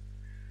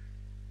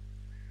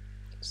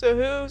 So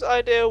whose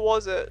idea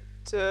was it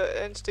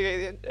to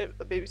instigate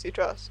the BBC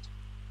Trust?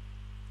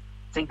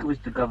 I think it was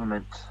the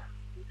government.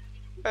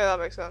 Yeah, that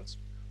makes sense.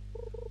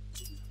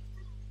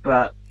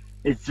 But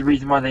it's the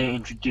reason why they were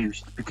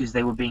introduced, because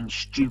they were being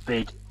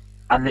stupid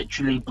and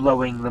literally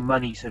blowing the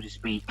money, so to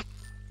speak,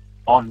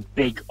 on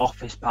big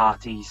office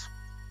parties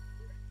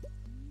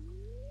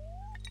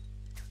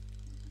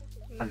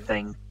and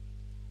things.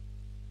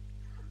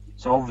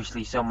 So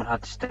obviously someone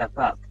had to step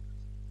up.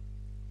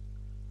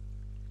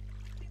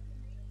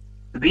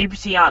 The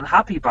BBC aren't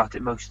happy about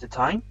it most of the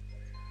time.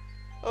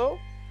 Oh?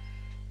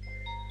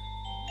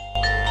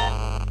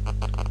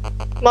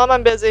 Mom,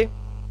 I'm busy.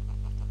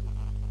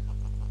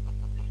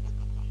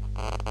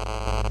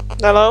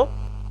 Hello?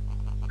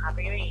 Have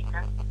you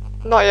eaten?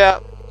 Not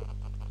yet.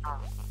 Oh,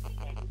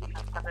 okay.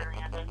 Hasta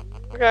mañana.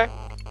 Okay. Okay,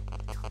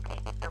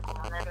 so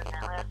como de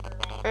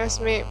reunión de Nice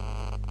to meet.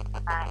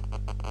 Bye.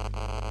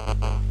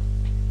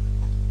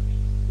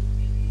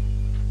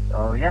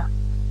 Oh yeah.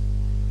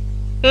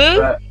 Hmm?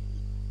 But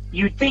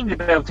you'd think they'd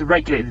be able to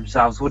regulate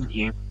themselves, wouldn't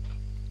you?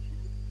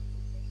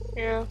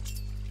 Yeah.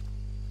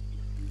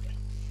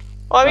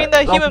 Well, I mean,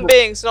 But they're human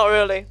beings, not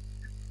really.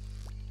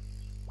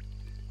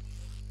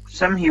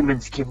 Some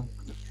humans can.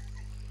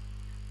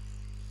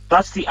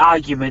 That's the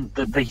argument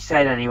that they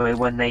said anyway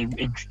when they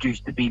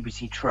introduced the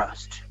BBC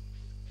Trust.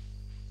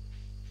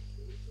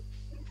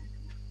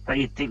 That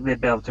you'd think they'd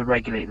be able to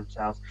regulate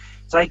themselves.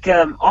 It's like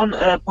on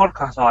a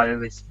podcast I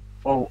listen,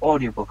 or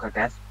audiobook, I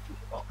guess.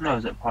 No,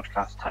 is it a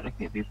podcast?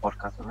 Technically, it'd be a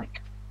podcast, I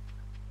think.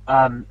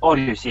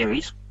 Audio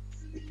series.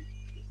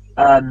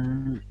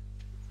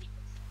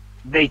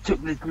 They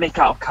took the mick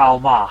out of Karl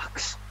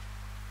Marx.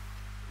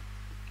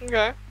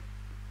 Okay.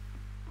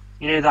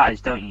 You know who that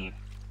is, don't you?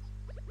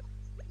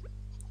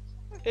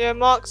 Yeah,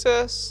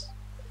 Marxist.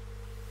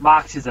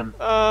 Marxism.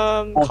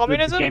 Also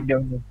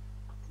Communism?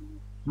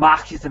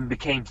 Marxism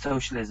became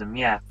socialism,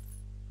 yeah.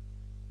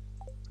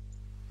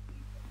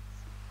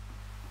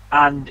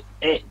 And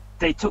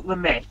they took the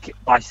mick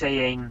by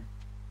saying,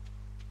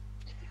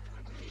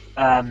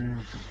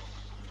 by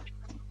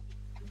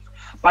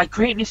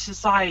creating a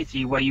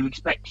society where you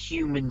expect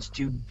humans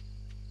to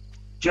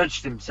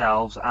judge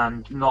themselves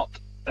and not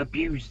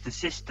abuse the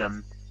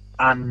system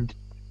and,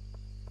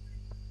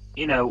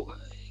 you know,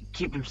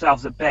 keep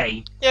themselves at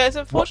bay. Yeah, it's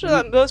unfortunate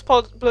that most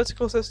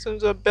political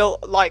systems are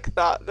built like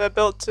that. They're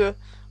built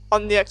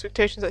on the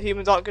expectations that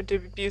humans aren't going to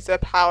abuse their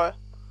power.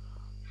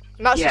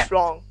 And that's just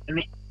wrong.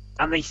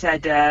 And they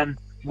said,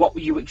 what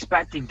were you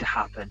expecting to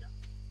happen?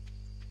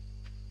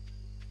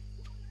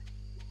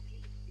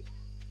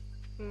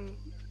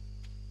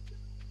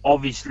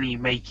 Obviously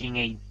making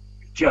a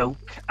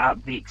joke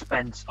at the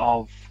expense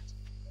of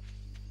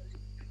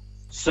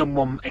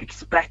someone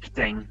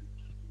expecting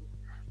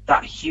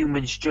that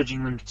humans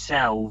judging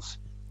themselves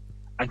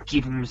and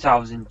keeping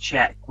themselves in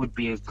check would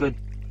be a good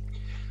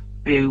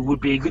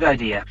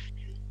idea.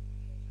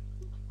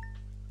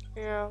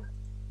 Yeah.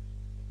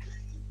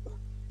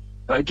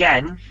 But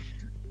again,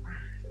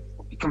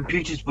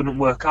 computers wouldn't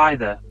work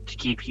either to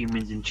keep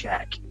humans in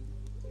check.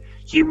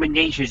 Human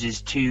nature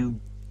is too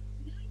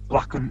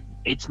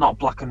it's not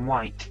black and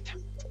white.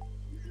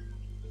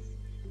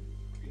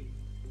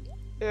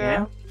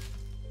 Yeah.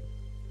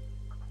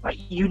 Like,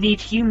 you need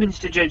humans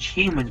to judge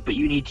humans, but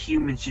you need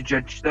humans to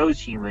judge those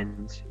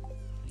humans.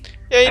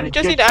 Yeah, And you it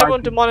just need gets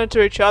everyone like- to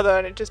monitor each other,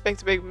 and it just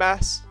makes a big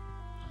mess.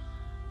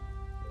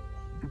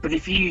 But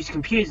if you use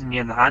computers, on the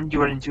other hand,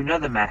 you run into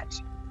another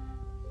mess.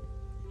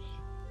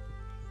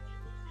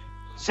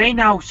 Say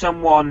now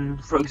someone,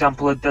 for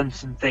example, had done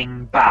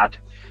something bad.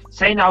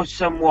 Say now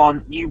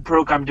you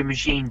programmed a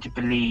machine to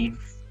believe,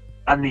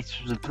 and this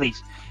was the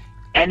police,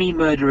 any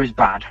murder is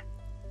bad.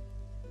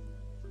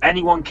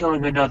 Anyone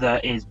killing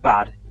another is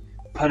bad.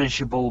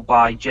 Punishable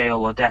by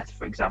jail or death,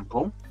 for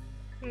example.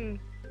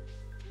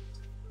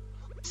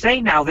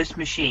 Say now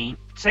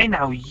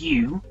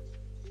you,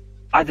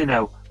 I don't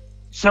know,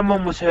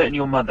 someone was hurting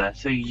your mother,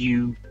 so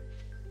you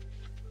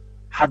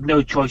had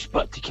no choice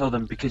but to kill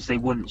them because they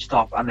wouldn't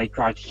stop and they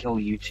tried to kill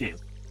you too.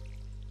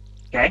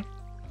 Okay?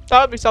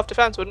 That would be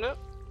self-defense, wouldn't it?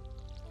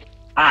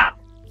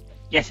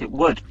 Yes it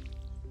would.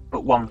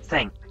 But one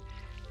thing.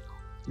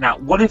 Now,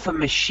 what if a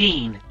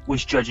machine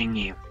was judging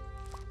you?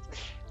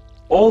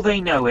 All they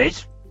know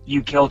is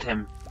you killed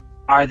him,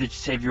 either to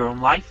save your own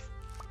life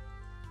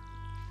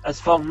As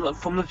from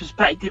the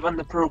perspective and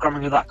the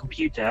programming of that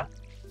computer,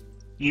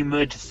 you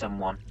murder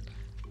someone.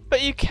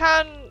 But you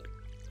can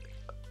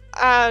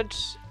add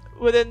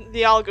within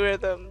the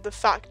algorithm the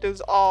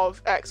factors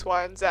of X,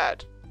 Y, and Z.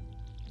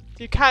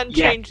 You can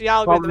change the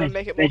algorithm and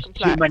make it more complex.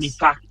 There's too many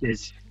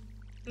factors.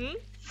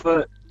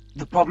 Hmm?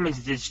 The problem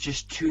is there's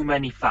just too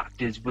many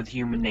factors with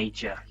human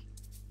nature.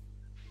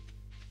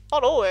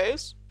 Not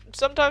always.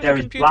 Sometimes There a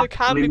is computer black,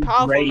 can blue, be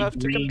powerful grey, enough to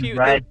green, compute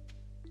red.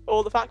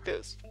 all the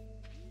factors.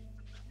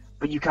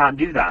 But you can't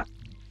do that.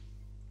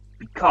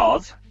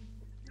 Because,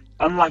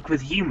 unlike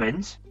with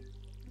humans,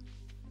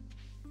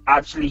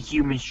 actually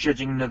humans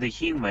judging another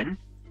human,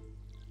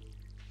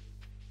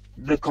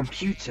 the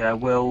computer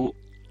will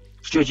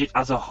judge it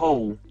as a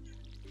whole,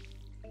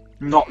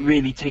 not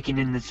really taking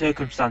in the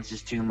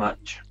circumstances too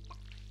much.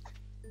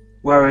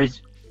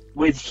 Whereas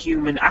with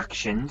human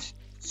actions,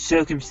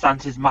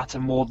 circumstances matter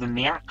more than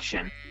the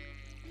action.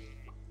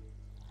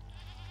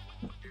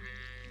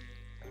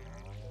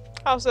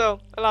 How so?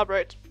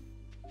 Elaborate.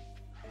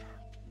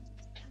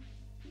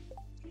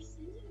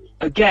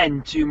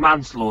 Again, to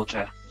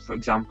manslaughter, for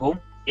example,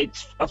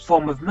 it's a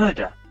form of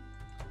murder.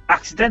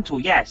 Accidental,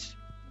 yes.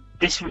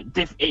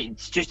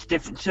 It's just a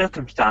different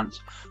circumstance.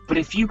 But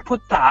if you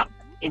put that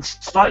in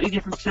slightly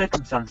different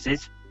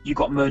circumstances, you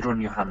got murder on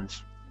your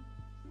hands.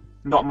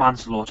 Not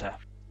manslaughter.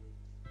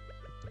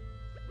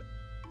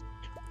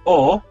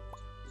 Or,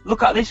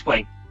 look at it this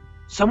way.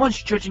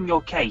 Someone's judging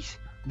your case.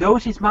 Though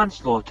it is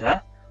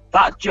manslaughter,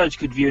 that judge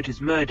could view it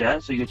as murder,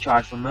 so you're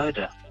charged for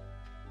murder.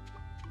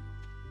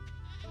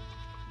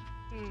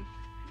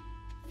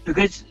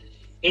 Because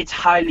it's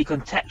highly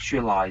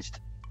contextualized.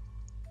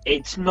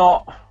 It's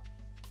not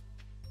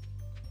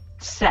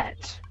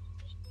set.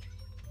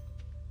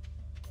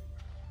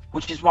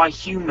 Which is why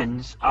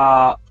humans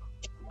are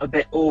a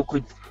bit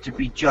awkward to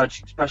be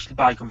judged, especially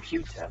by a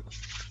computer.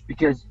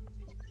 Because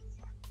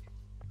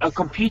a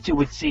computer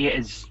would see it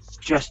as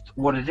just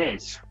what it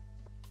is.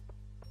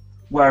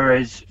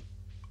 Whereas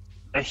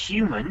a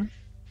human...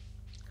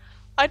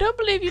 I don't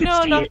believe you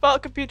know enough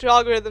about computer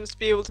algorithms to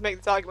be able to make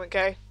this argument,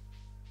 Kay.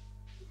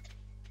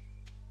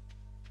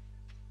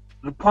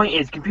 The point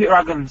is, computer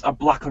algorithms are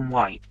black and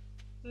white.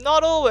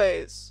 Not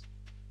always.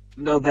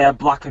 No, they're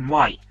black and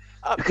white.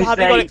 Because have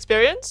you got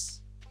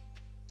experience?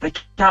 They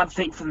can't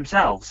think for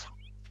themselves.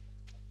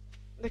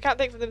 They can't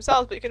think for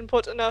themselves, but you can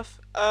put enough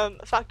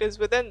factors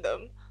within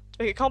them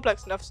to make it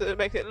complex enough so it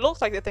makes it look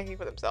like they're thinking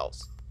for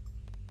themselves.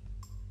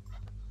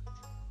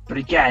 But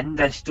again,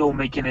 they're still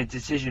making a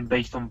decision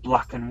based on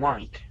black and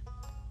white.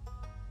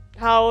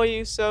 How are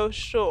you so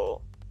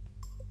sure?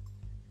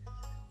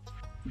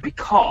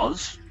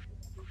 Because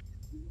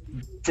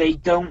they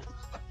don't...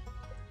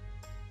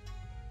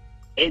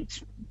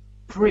 It's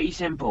pretty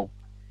simple.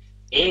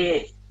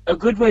 A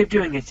good way of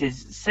doing it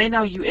is, say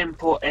now you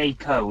import a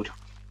code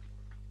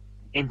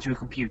into a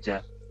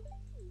computer.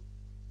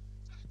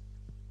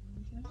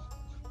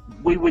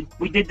 We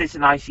did this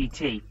in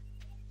ICT.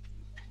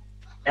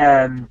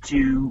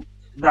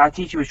 Our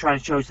teacher was trying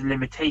to show us the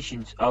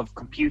limitations of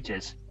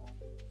computers.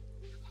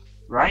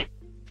 Right?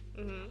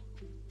 Mm-hmm.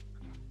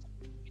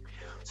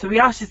 So we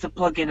asked us to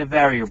plug in a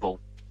variable.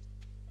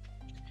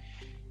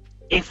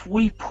 If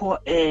we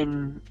put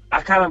in...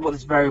 I can't remember what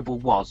this variable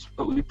was,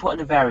 but we put in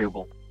a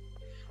variable.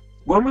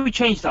 When we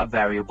changed that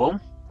variable,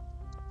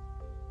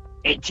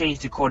 it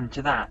changed according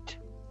to that.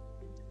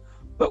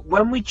 But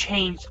when we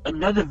changed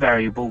another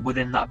variable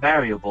within that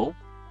variable,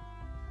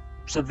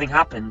 something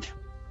happened.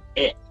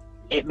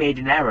 It made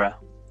an error.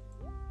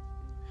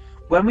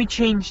 When we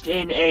changed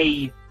in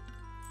a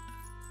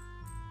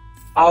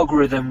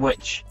algorithm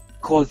which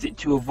caused it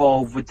to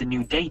evolve with the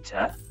new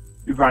data,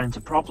 we ran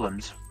into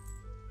problems.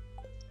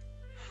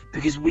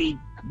 Because we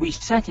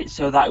set it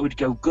so that it would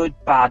go good,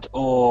 bad,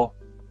 or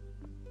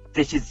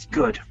this is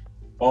good,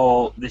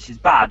 or this is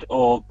bad,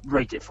 or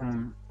rate it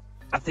from,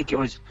 I think it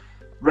was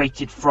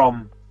rated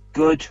from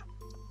good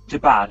to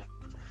bad,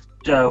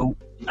 so,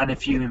 and a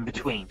few in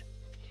between.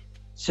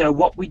 So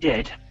what we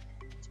did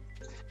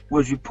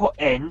was we put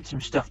in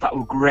some stuff that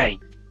were grey,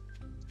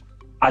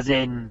 as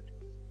in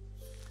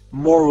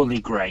morally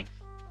grey.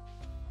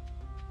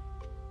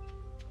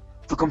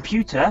 The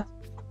computer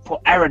put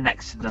error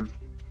next to them.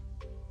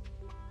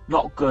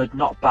 Not good,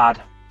 not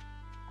bad,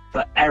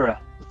 but error.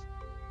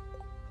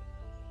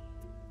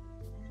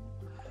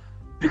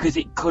 Because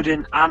it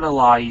couldn't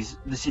analyse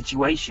the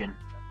situation.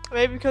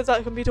 Maybe because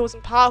that computer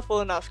wasn't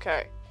powerful enough,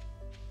 Kay.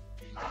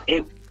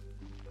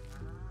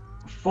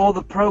 For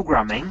the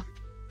programming,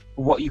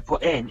 what you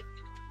put in,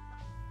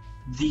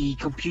 the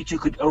computer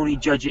could only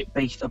judge it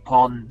based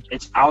upon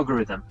its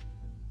algorithm.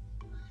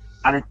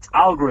 And its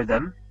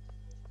algorithm,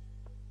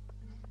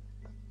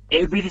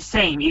 it would be the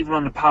same even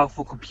on a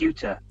powerful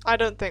computer. I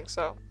don't think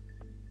so.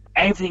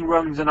 Everything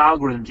runs on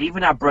algorithms,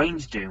 even our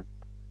brains do.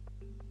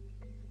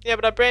 Yeah,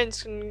 but our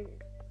brains can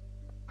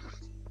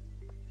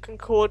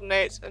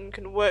coordinate and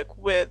can work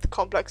with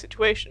complex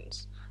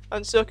situations.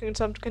 And so can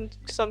some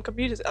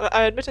computers.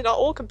 I admit it, not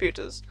all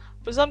computers,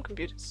 but some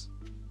computers.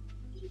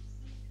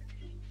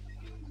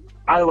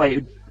 Either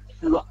way,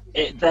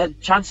 The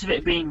chance of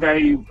it being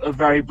a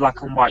very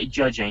black and white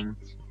judging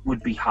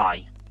would be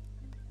high.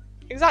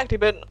 Exactly,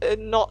 but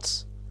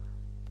not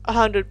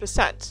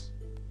 100%.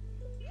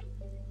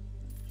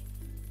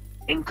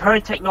 In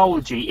current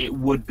technology, it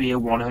would be a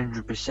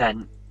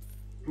 100%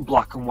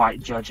 black and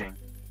white judging.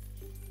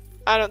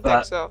 I don't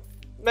think so.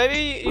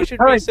 Maybe you with should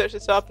current- research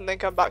this up and then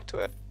come back to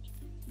it.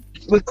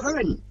 With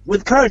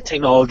current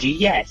technology,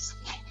 yes,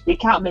 we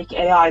can't make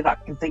AI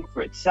that can think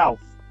for itself.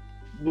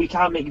 We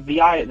can't make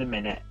VI at the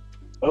minute.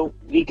 Oh,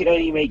 we can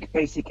only make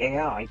basic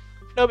AI.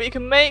 No, but you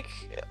can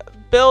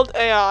build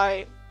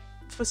AI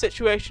for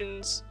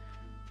situations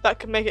that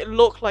can make it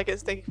look like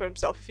it's thinking for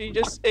himself. If you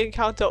just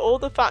encounter all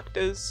the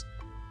factors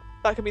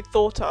that can be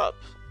thought up,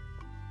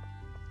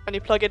 and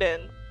you plug it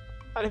in,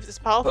 and if it's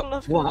powerful But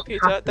enough what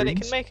computer, then it can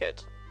happens- make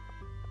it.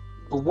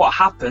 But what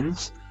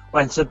happens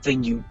when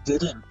something you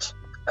didn't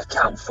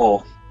account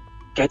for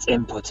gets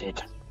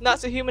inputted? And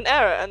that's a human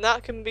error, and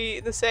that can be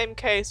the same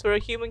case or a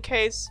human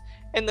case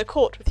in the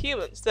court with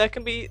humans. There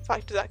can be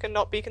factors that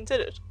cannot be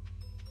considered.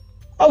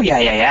 Oh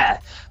yeah.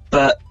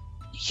 But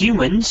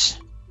humans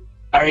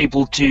are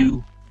able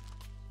to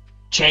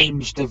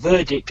change the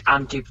verdict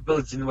and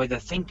capabilities in the way they're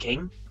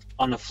thinking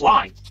on the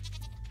fly.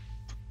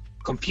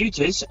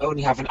 Computers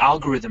only have an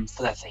algorithm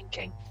for their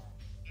thinking.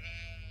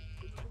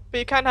 But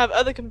you can have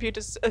other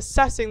computers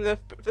assessing the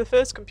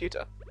first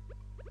computer.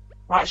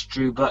 That's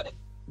true, but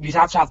you'd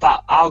have to have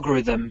that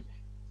algorithm.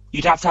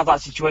 You'd have to have that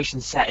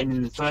situation set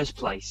in the first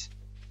place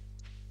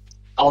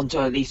onto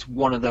at least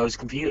one of those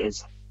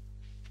computers.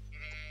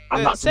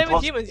 And that's Same with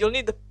impossible. humans. You'll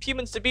need the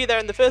humans to be there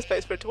in the first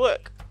place for it to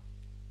work.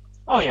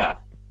 Oh yeah.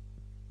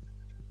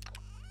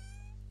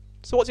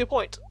 So what's your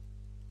point?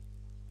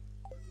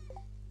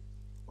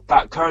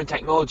 That current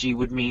technology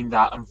would mean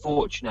that,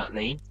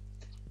 unfortunately,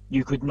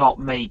 you could not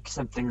make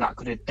something that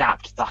could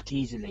adapt that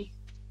easily.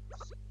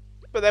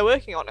 But they're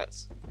working on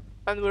it.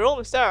 And we're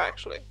almost there,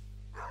 actually.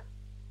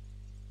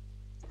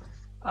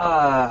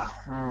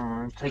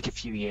 Take a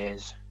few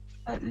years,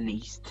 at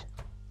least.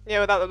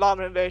 Yeah, without the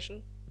llama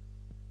invasion.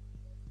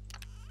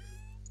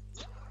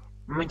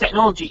 I mean,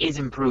 technology is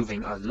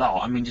improving a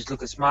lot. I mean, just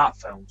look at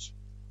smartphones.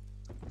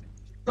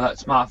 But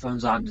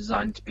smartphones aren't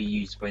designed to be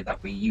used the way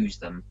that we use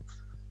them,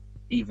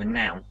 even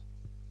now.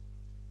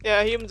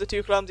 Yeah, humans are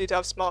too clumsy to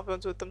have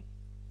smartphones with them.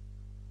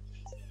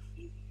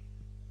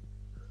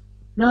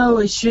 No,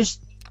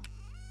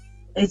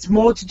 it's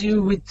more to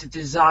do with the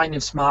design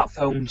of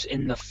smartphones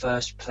in the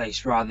first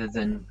place rather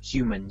than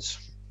humans.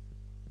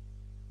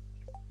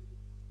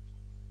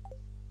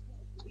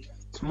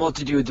 It's more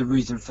to do with the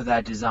reason for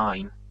their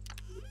design.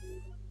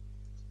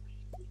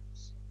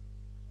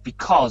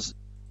 Because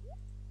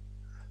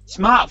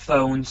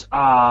smartphones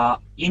are...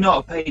 You know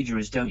what a pager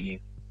is, don't you?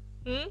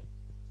 Hmm?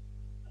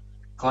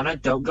 Connor,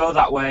 don't go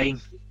that way.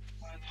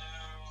 I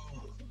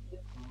know.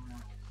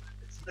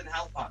 Didn't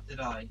help that, did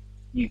I?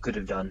 You could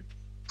have done.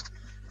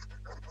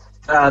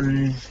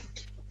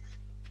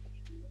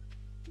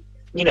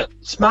 You know,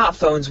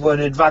 smartphones were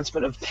an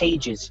advancement of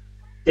pages.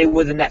 They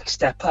were the next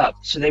step up.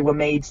 So they were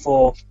made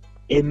for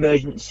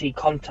emergency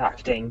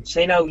contacting.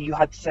 So, you know, you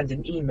had to send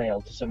an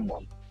email to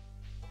someone.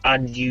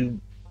 And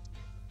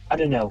I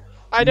don't know.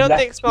 I don't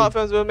think left-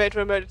 smartphones were made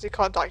for emergency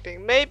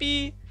contacting.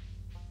 Maybe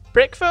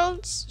brick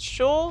phones?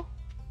 Sure.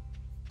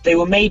 They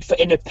were made for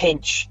in a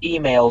pinch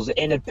emails,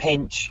 in a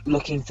pinch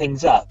looking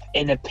things up,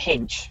 in a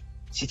pinch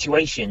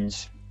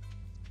situations.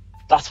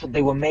 That's what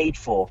they were made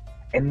for.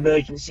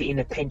 Emergency in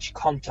a pinch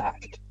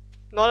contact.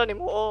 Not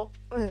anymore.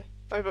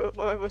 My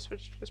voice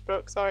just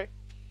broke, sorry.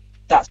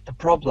 That's the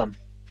problem.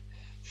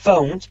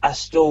 Phones are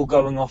still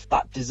going off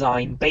that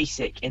design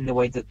basic in the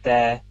way that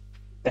they're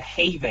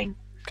behaving.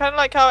 Kind of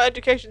like how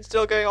education's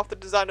still going off the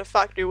design of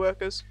factory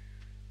workers.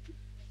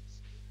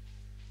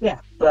 Yeah,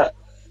 but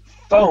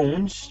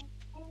phones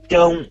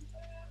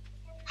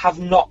have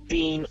not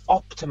been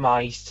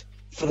optimized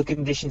for the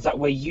conditions that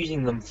we're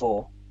using them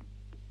for.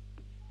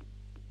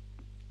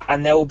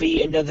 And there will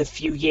be another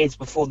few years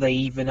before they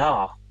even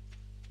are.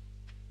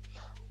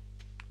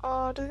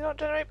 Oh, does it not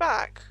generate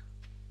back?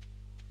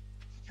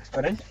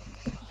 Pardon?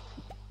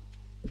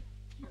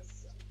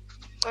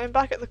 I'm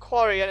back at the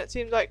quarry and it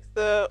seems like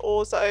the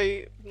ores that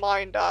I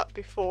mined at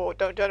before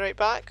don't generate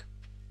back.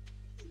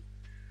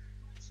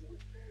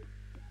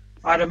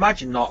 I'd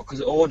imagine not, because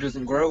ore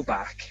doesn't grow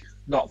back.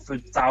 Not for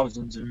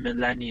thousands of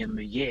millennium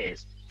of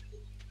years.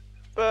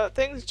 But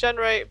things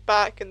generate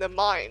back in the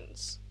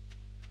mines.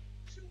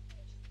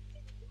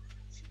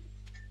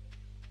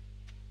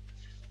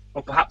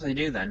 Or perhaps they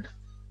do then.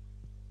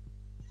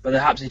 But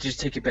perhaps they just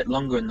take a bit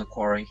longer in the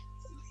quarry.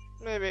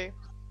 Maybe.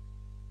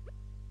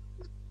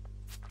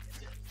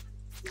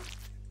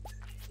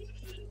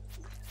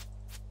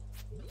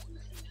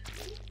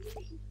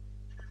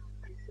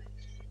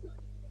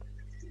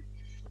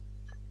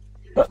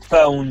 But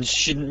phones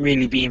shouldn't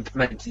really be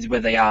implemented where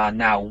they are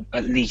now,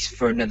 at least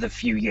for another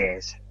few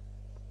years.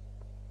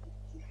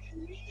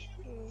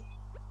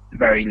 At the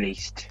very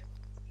least.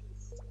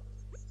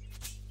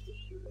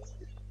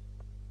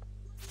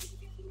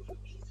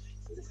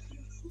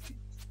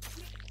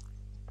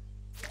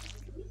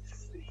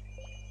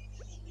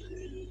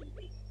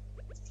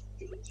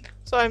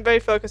 So I'm very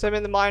focused. I'm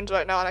in the mines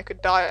right now and I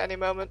could die at any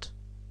moment.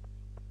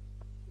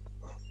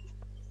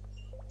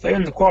 So you're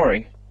in the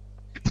quarry?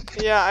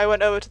 Yeah, I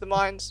went over to the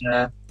mines.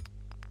 Yeah.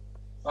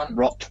 One.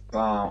 Rot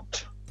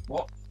Bart.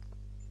 What?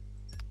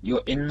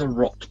 You're in the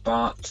Rot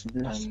Bart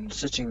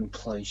sitting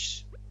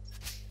place.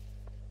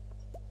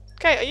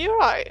 Okay, are you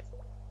alright?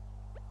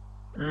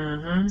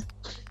 Mm-hmm.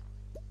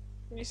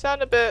 You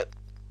sound a bit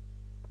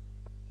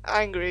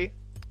angry.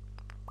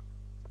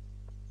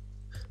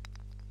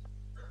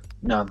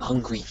 No, I'm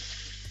hungry.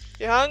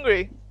 You're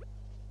hungry.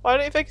 Why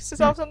don't you fix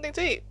yourself something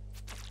to eat?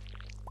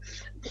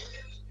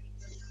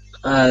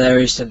 There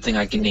is something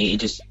I can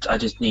eat. I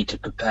just need to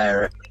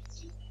prepare it,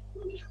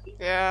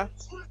 Yeah,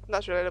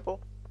 that's relatable.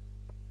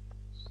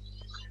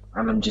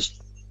 and I'm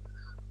just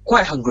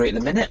quite hungry at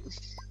the minute,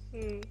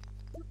 Hmm.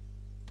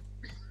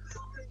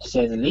 to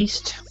say the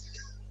least.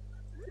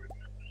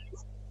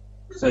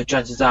 So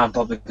chances are I'm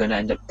probably going to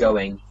end up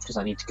going because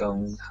I need to go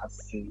and have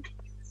food.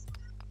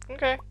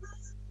 Okay.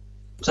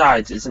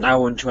 Besides, it's an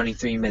hour and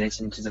 23 minutes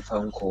into the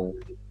phone call.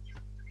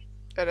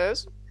 It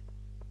is.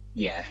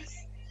 Yeah.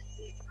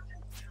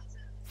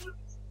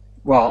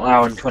 Well, an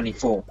hour and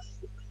 24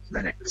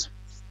 minutes.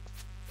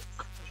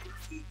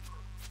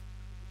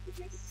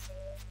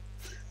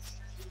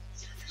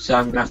 So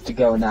I'm going to have to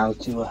go now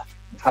to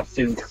have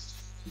food.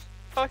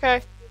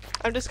 Okay.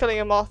 I'm just killing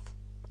a moth.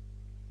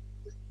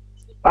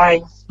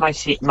 Bye.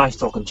 Nice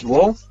talking to you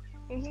all.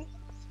 Mhm.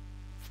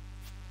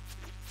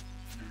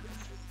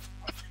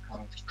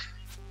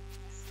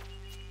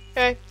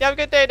 Okay. You have a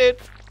good day, dude.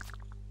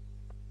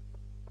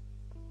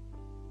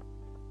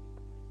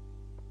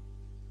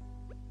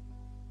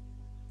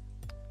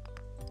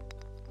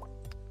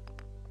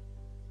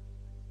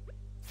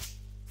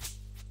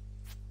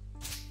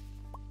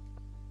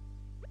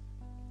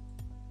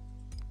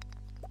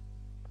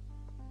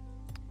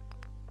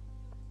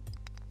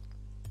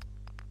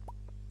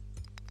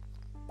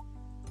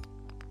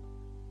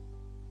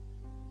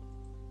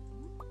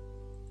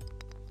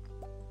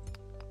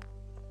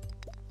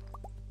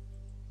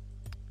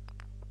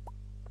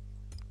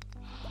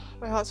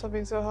 My heart's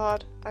pumping so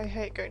hard. I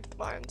hate going to the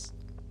mines.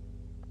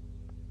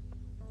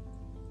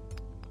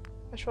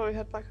 I should probably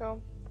head back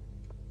home.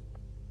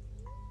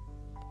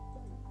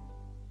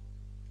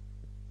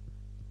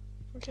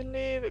 We can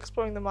leave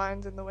exploring the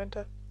mines in the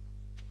winter.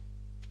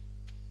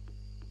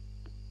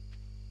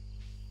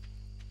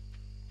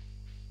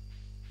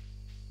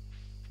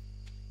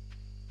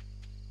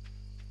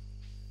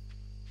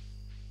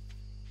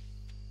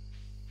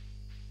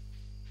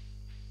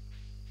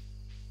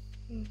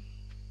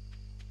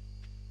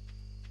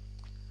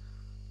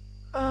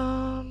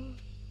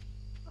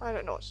 I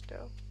don't know what to do.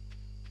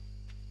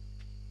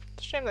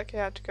 It's a shame that Kay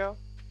had to go,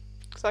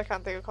 because I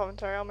can't think of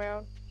commentary on my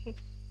own. Well,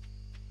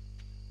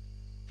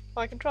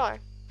 I can try.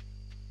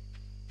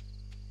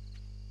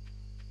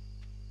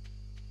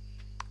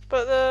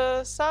 But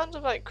the sounds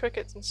of like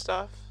crickets and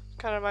stuff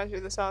kind of reminds me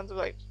of the sounds of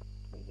like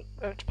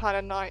Japan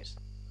at night,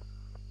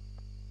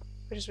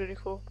 which is really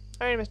cool.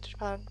 I really miss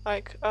Japan.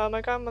 Like,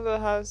 my grandmother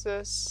has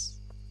this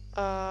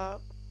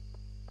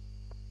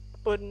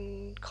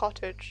wooden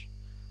cottage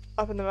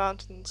up in the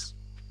mountains,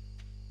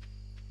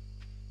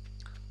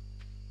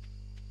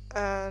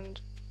 and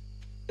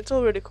it's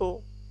all really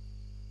cool.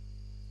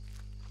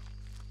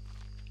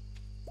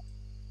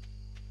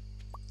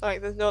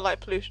 Like, there's no light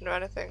pollution or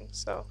anything,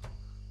 so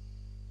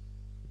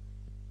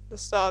the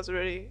stars are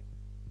really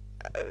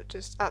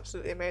just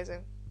absolutely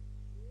amazing.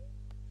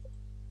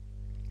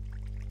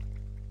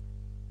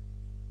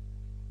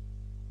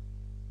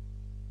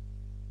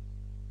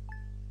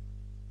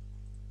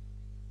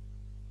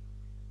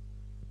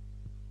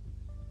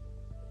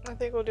 I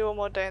think we'll do one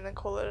more day and then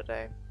call it a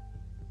day.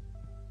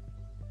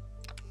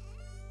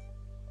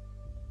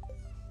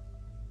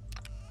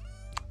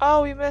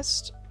 Oh, we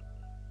missed.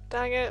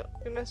 Dang it,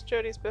 we missed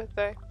Jodie's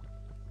birthday.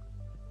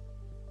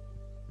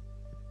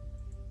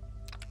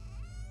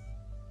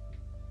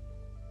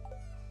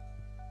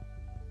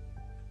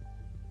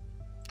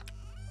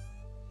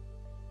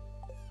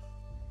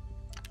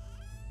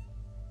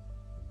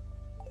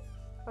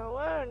 Oh,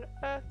 where on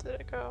earth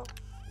did it go?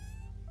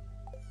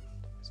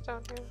 It's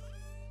down here.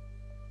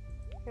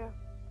 Yeah.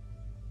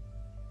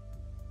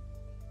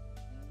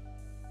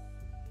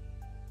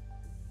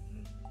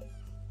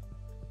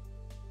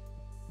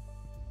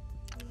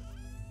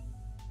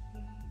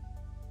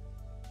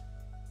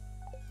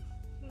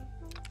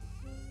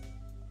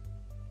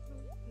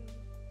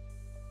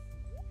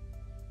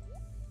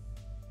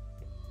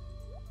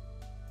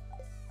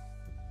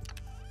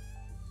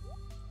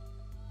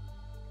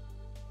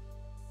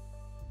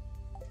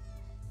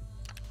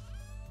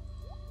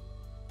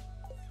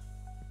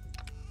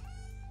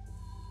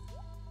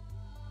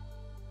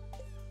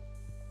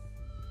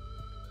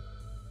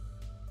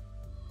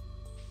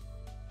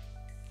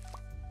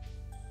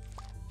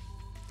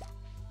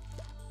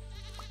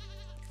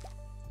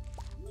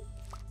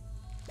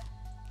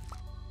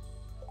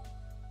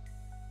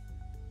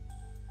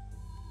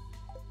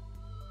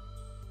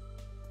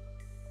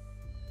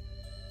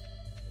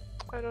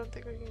 I don't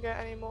think we can get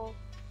any more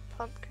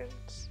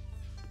pumpkins.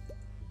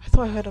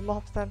 thought I heard a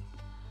mob then.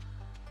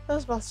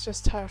 Those mobs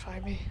just terrify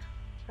me,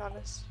 to be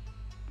honest.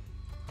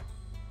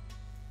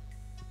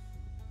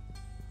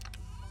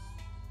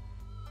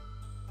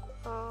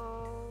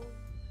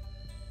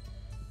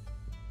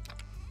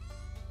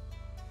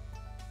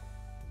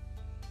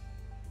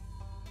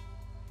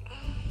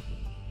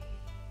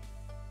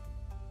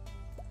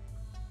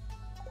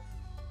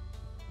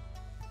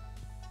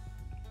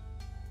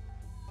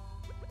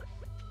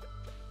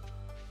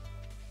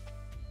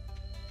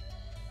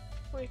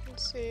 We can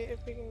see if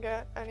we can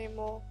get any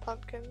more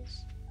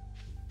pumpkins.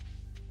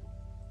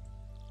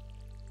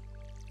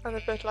 And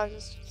the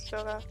fertilizer's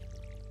still there.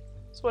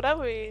 So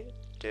whatever we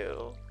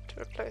do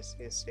to replace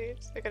these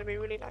seeds, they're going to be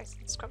really nice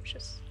and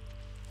scrumptious.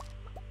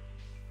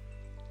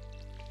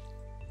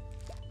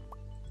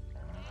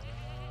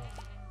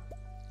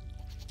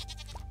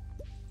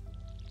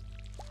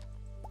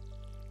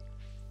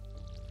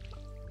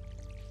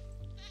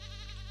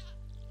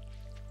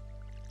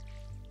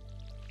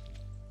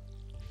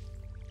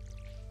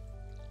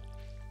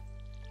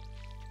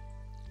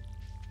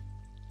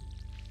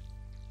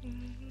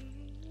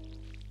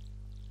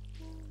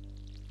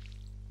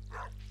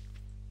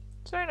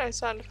 It's very nice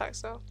sound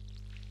effects though.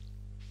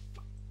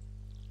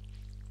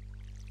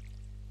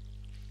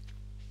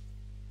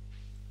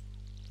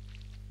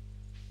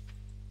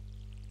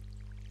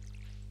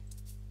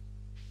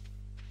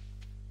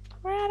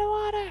 We're out of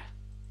water!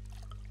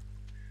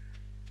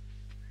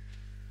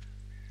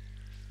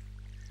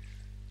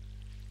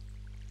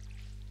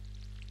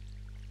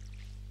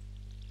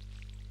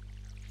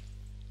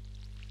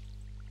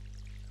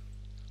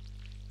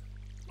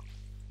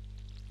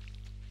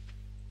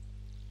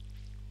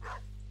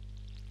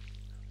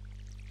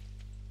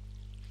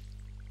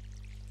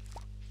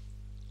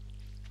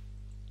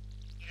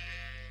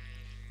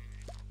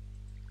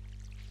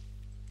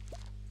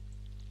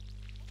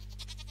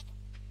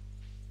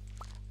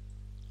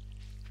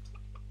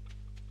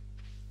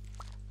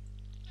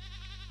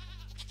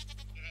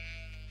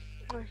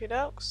 Okie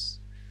dokes.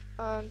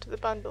 And to the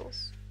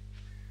bundles.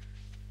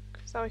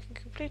 Because now we can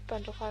complete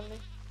bundle finally.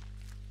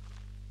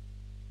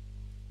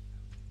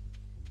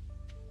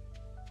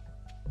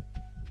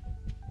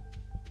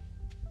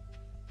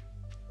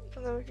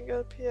 And then we can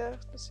go up here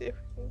to see if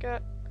we can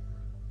get...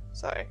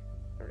 Sorry,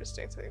 I'm just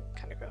doing something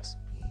kind of gross.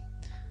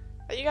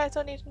 But you guys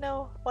don't need to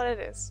know what it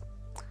is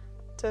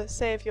to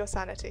save your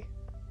sanity.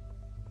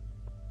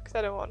 Because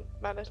I don't want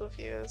my little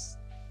viewers...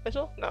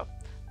 Little? No.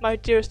 My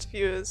dearest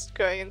viewers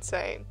going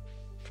insane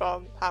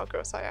from how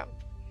gross I am.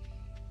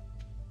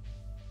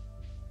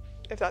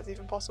 If that's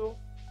even possible.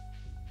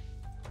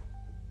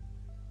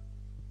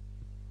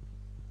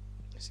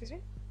 Excuse me?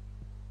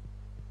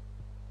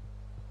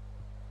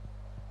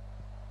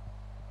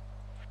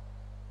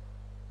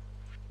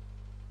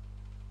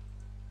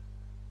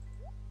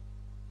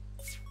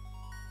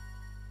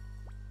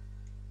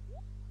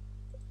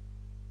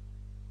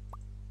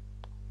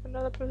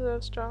 Another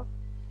preserve straw.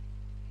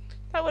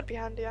 That would be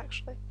handy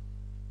actually.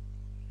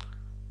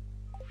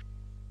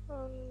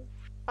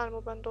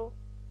 Animal bundle,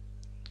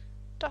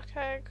 duck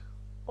egg,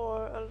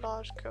 or a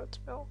large goat's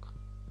milk.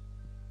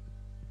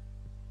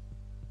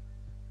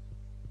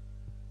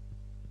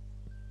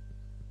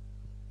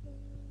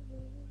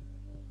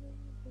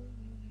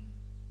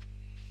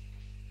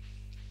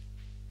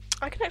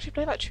 I can actually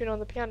play that tune on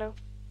the piano.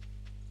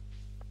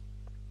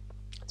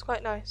 It's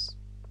quite nice.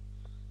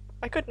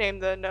 I could name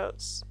the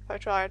notes if I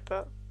tried,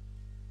 but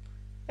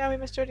yeah, we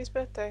missed Jodie's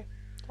birthday.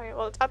 Dang it.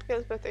 Well, it's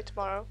Abigail's birthday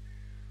tomorrow,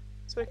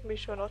 so we can be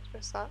sure not to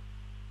miss that.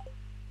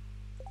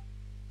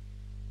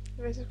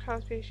 Invasive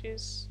crown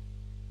species.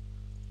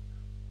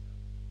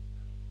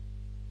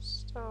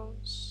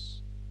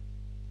 Stones.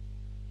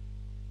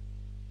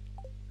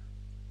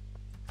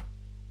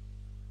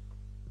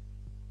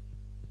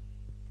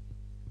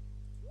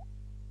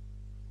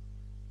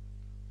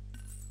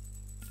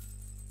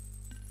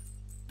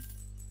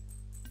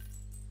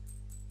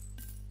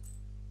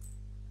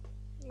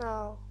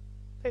 No.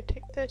 They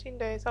take 13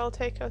 days. That'll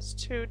take us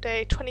to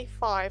day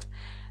 25.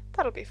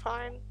 That'll be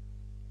fine.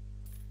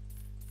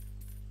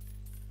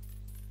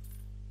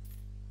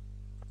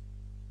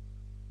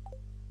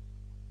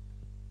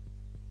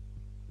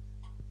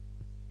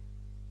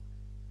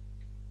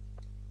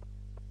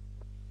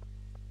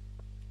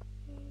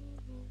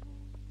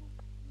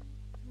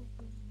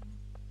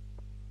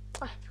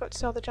 I forgot to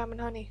sell the jam and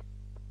honey.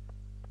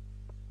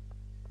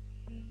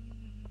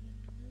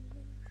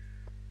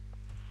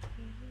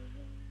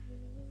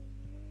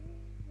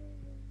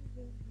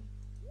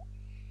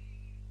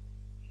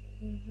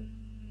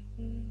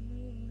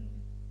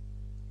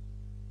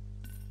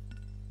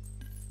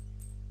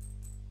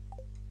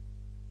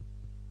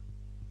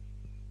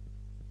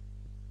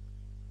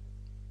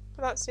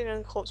 But that scene in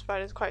the corpse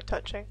bride is quite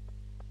touching.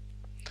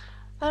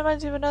 That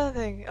reminds me of another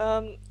thing.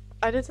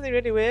 I did something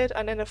really weird,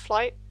 and in a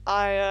flight,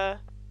 I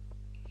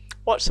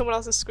watched someone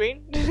else's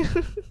screen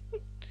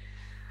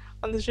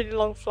on this really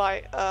long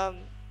flight.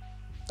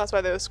 That's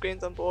why there were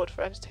screens on board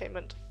for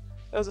entertainment.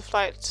 There was a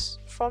flight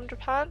from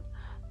Japan,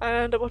 and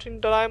I ended up watching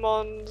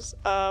Doraemon's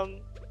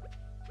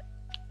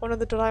one of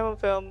the Doraemon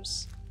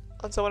films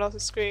on someone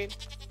else's screen,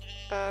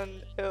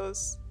 and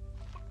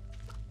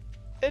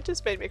it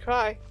just made me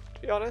cry,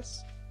 to be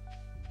honest.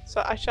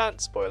 So I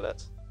shan't spoil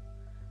it,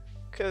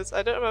 because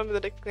I don't remember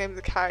the names of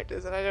the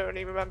characters, and I don't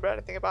really remember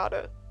anything about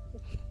it.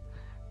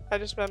 I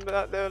just remember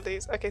that there were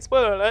these. Okay,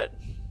 spoiler alert.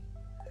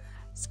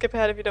 Skip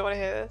ahead if you don't want to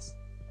hear this.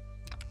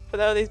 But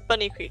there were these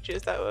bunny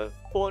creatures that were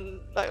born,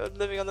 like, were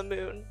living on the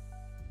moon.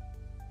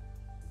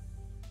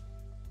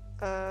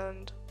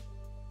 And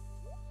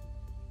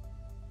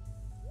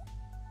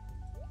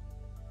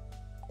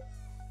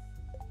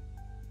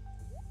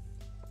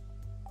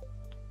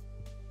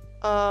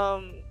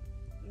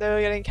they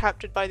were getting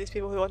captured by these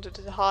people who wanted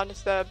to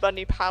harness their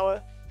bunny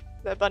power,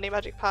 their bunny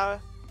magic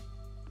power.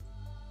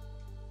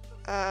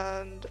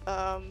 And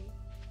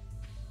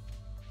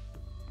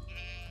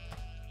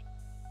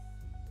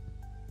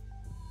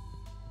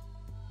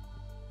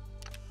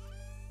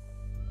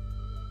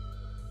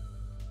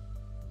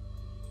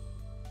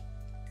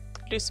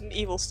do some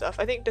evil stuff.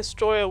 I think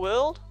destroy a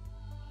world.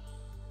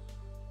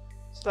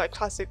 It's like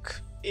classic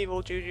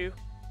evil juju.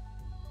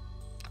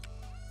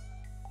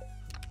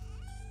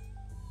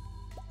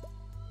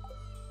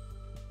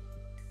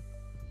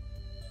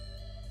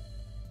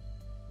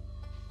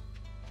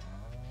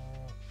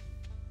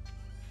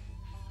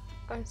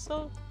 I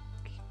still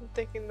keep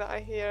thinking that I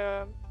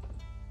hear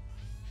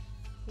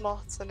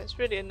moths, and it's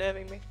really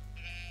unnerving me.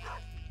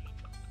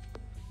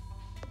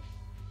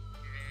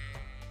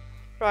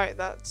 Right,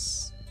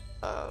 that's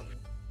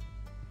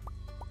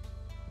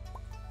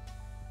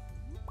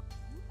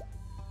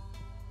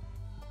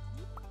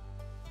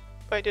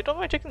wait, did all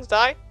my chickens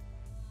die?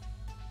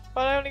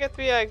 Why did I only get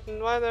 3 eggs,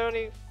 and why are there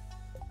only...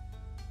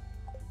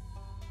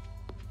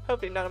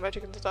 Hopefully none of my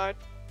chickens died.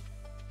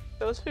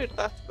 There was food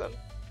left for them.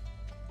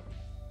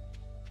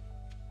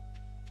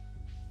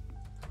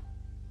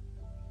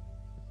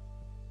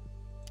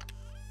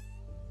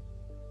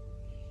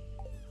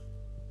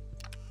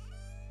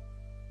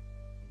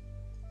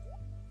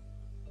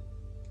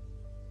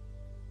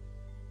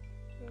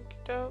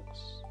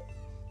 Okey-dokes.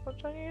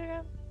 What do I need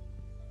again?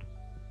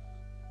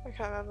 I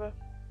can't remember.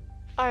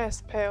 Ah, yes,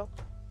 the pail.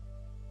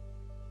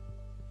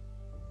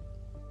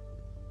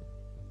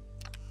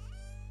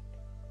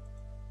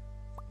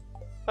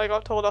 I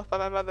got told off by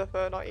my mother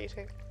for not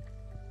eating.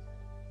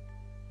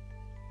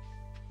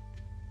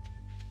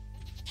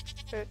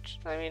 Which,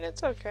 I mean,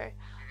 it's okay.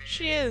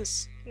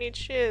 Shears! Need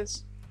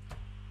shears.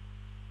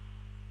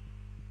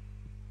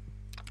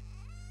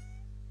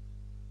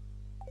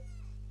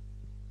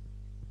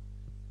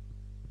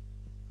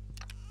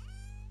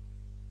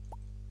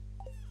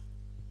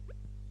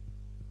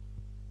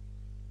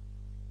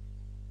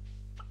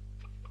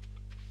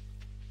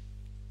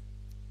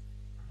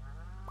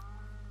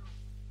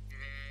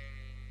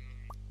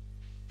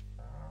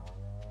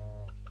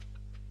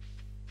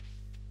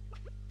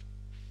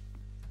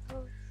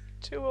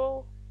 Two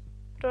all,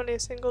 but only a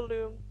single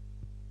loom.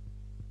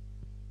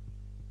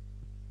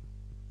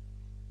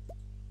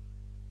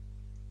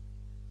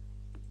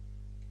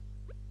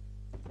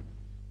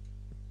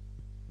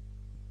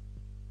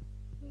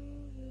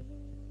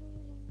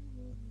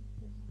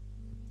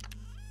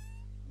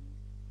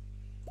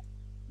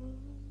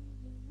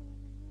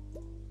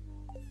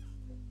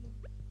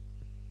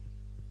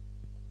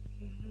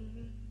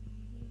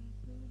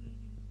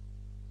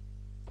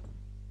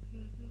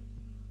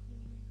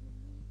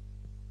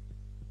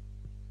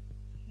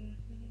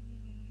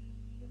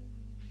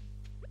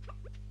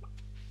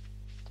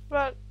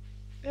 But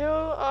who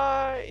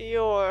are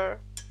your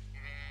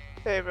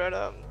favorite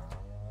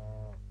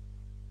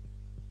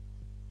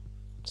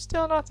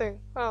Still nothing.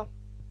 Oh.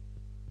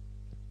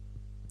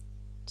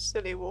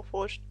 Silly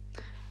Warforged.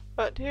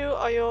 But who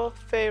are your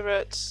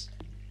favorite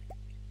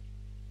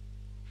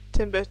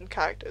Tim Burton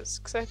characters?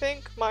 Because I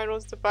think mine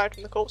was the Bride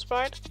from the Corpse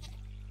Bride.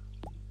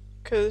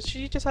 Because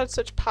she just had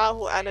such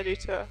powerful energy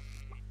to her.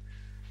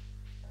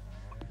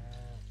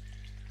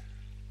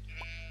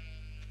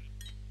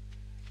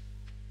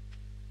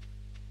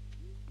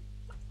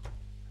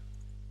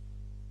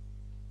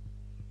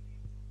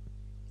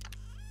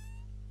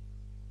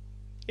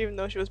 Even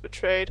though she was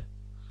betrayed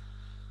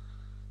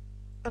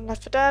and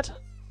left for dead.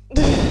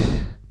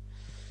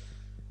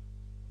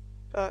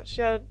 But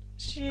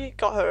she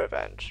got her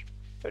revenge,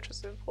 which was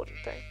the important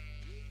thing.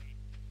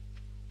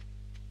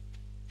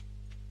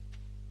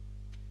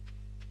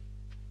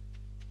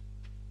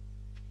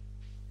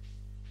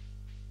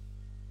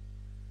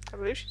 I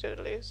believe she did,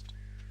 at least.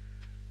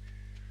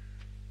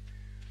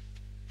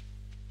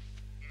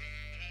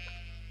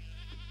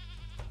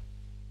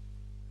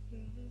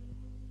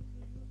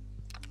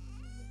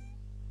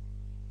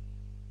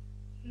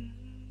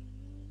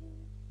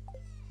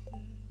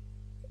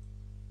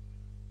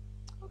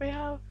 We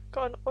have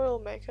got an oil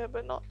maker,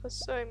 but not the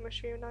sewing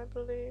machine, I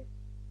believe.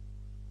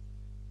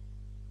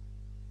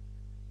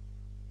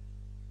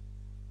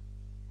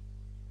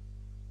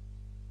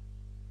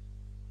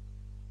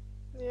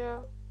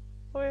 Yeah.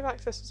 Well, we have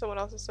access to someone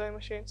else's sewing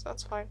machine, so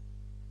that's fine.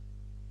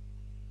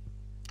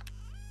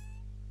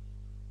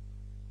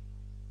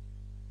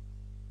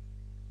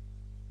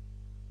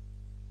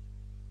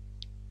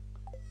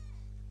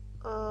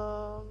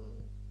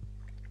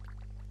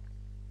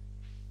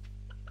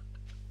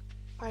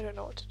 I don't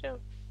know what to do.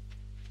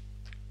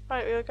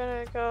 Right, we were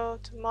gonna go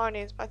to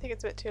Marnie's, but I think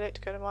it's a bit too late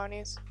to go to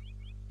Marnie's.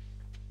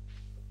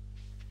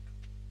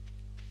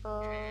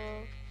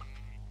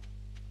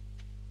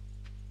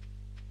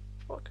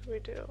 What could we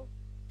do?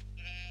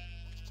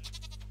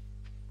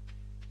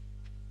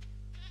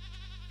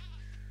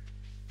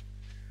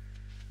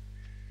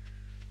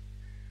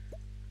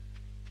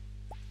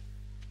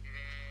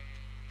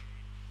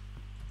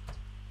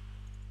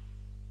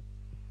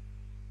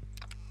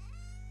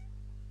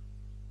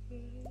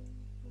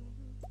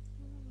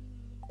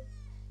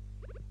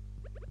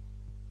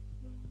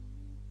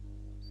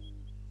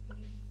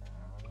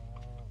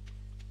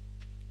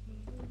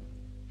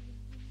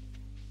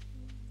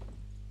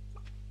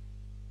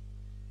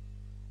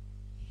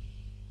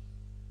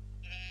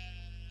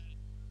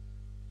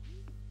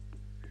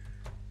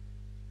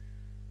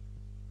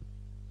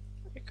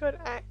 We could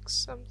axe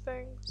some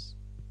things.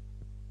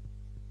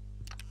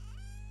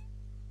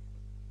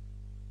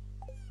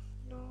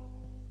 No.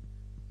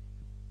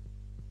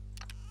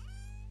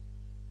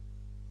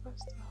 Where's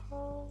the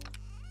hole?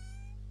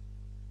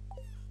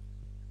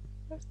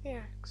 Where's the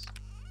axe?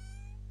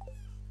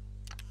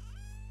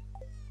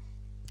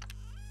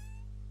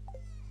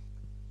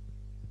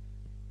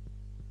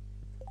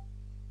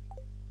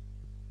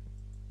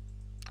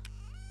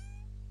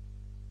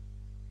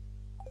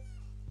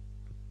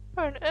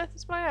 Where on earth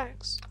is my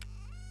axe?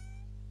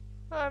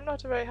 I'm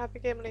not a very happy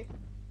Gimli.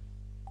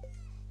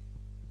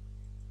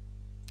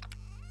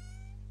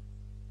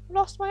 I've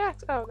lost my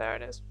axe. Oh, there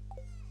it is.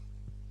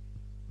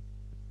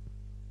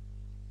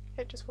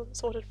 It just wasn't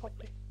sorted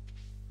properly.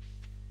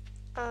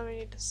 And we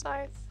need a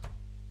scythe.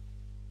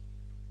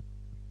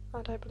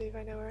 And I believe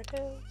I know where it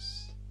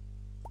is.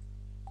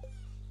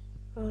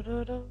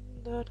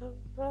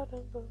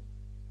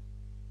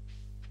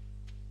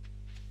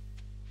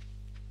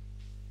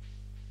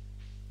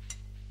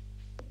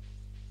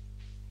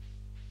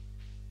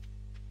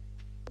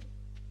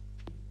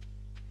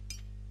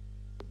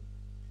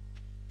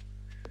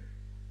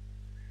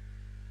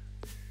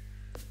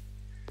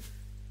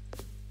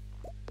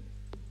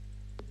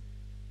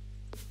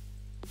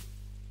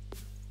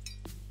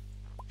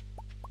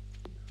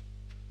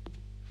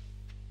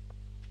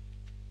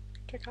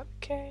 Check out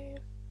the cave.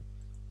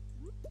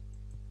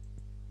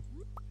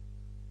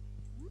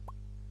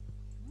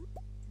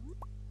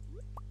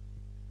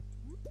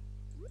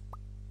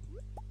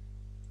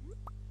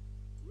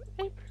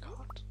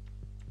 Apricot.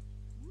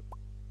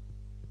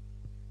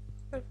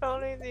 If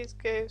only these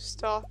gave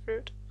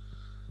starfruit.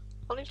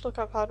 I'll need to look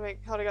up how to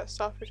get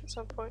starfruit at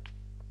some point.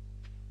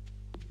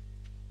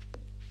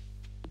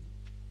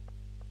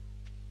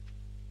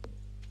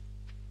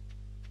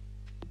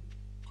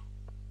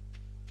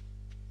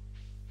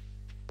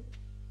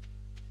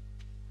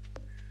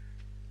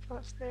 Oh,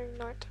 it's nearing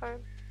night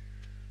time.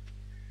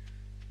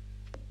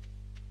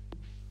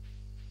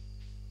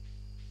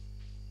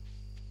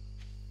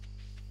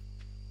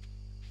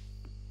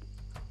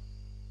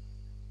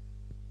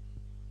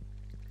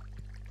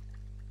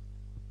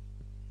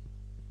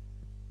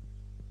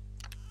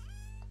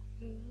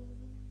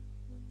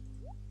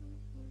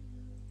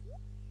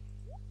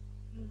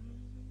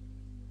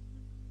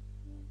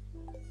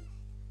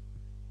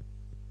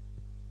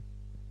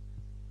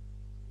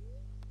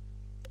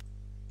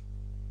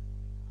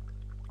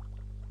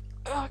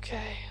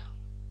 Okay.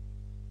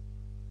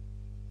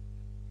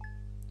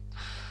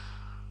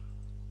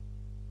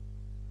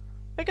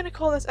 We're gonna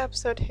call this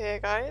episode here,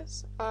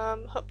 guys.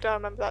 Hope I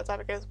remember that's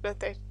Abigail's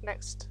birthday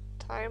next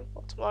time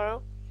or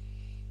tomorrow.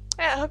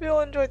 Yeah, I hope you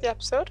all enjoyed the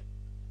episode.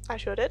 I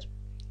sure did.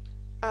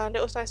 And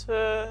it was nice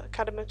for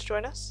Karemu to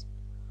join us.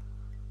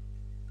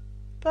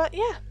 But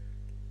yeah,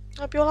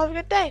 hope you all have a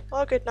good day,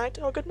 or a good night,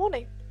 or a good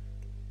morning.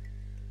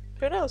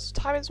 Who knows?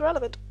 Time is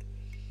relevant.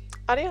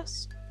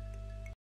 Adios.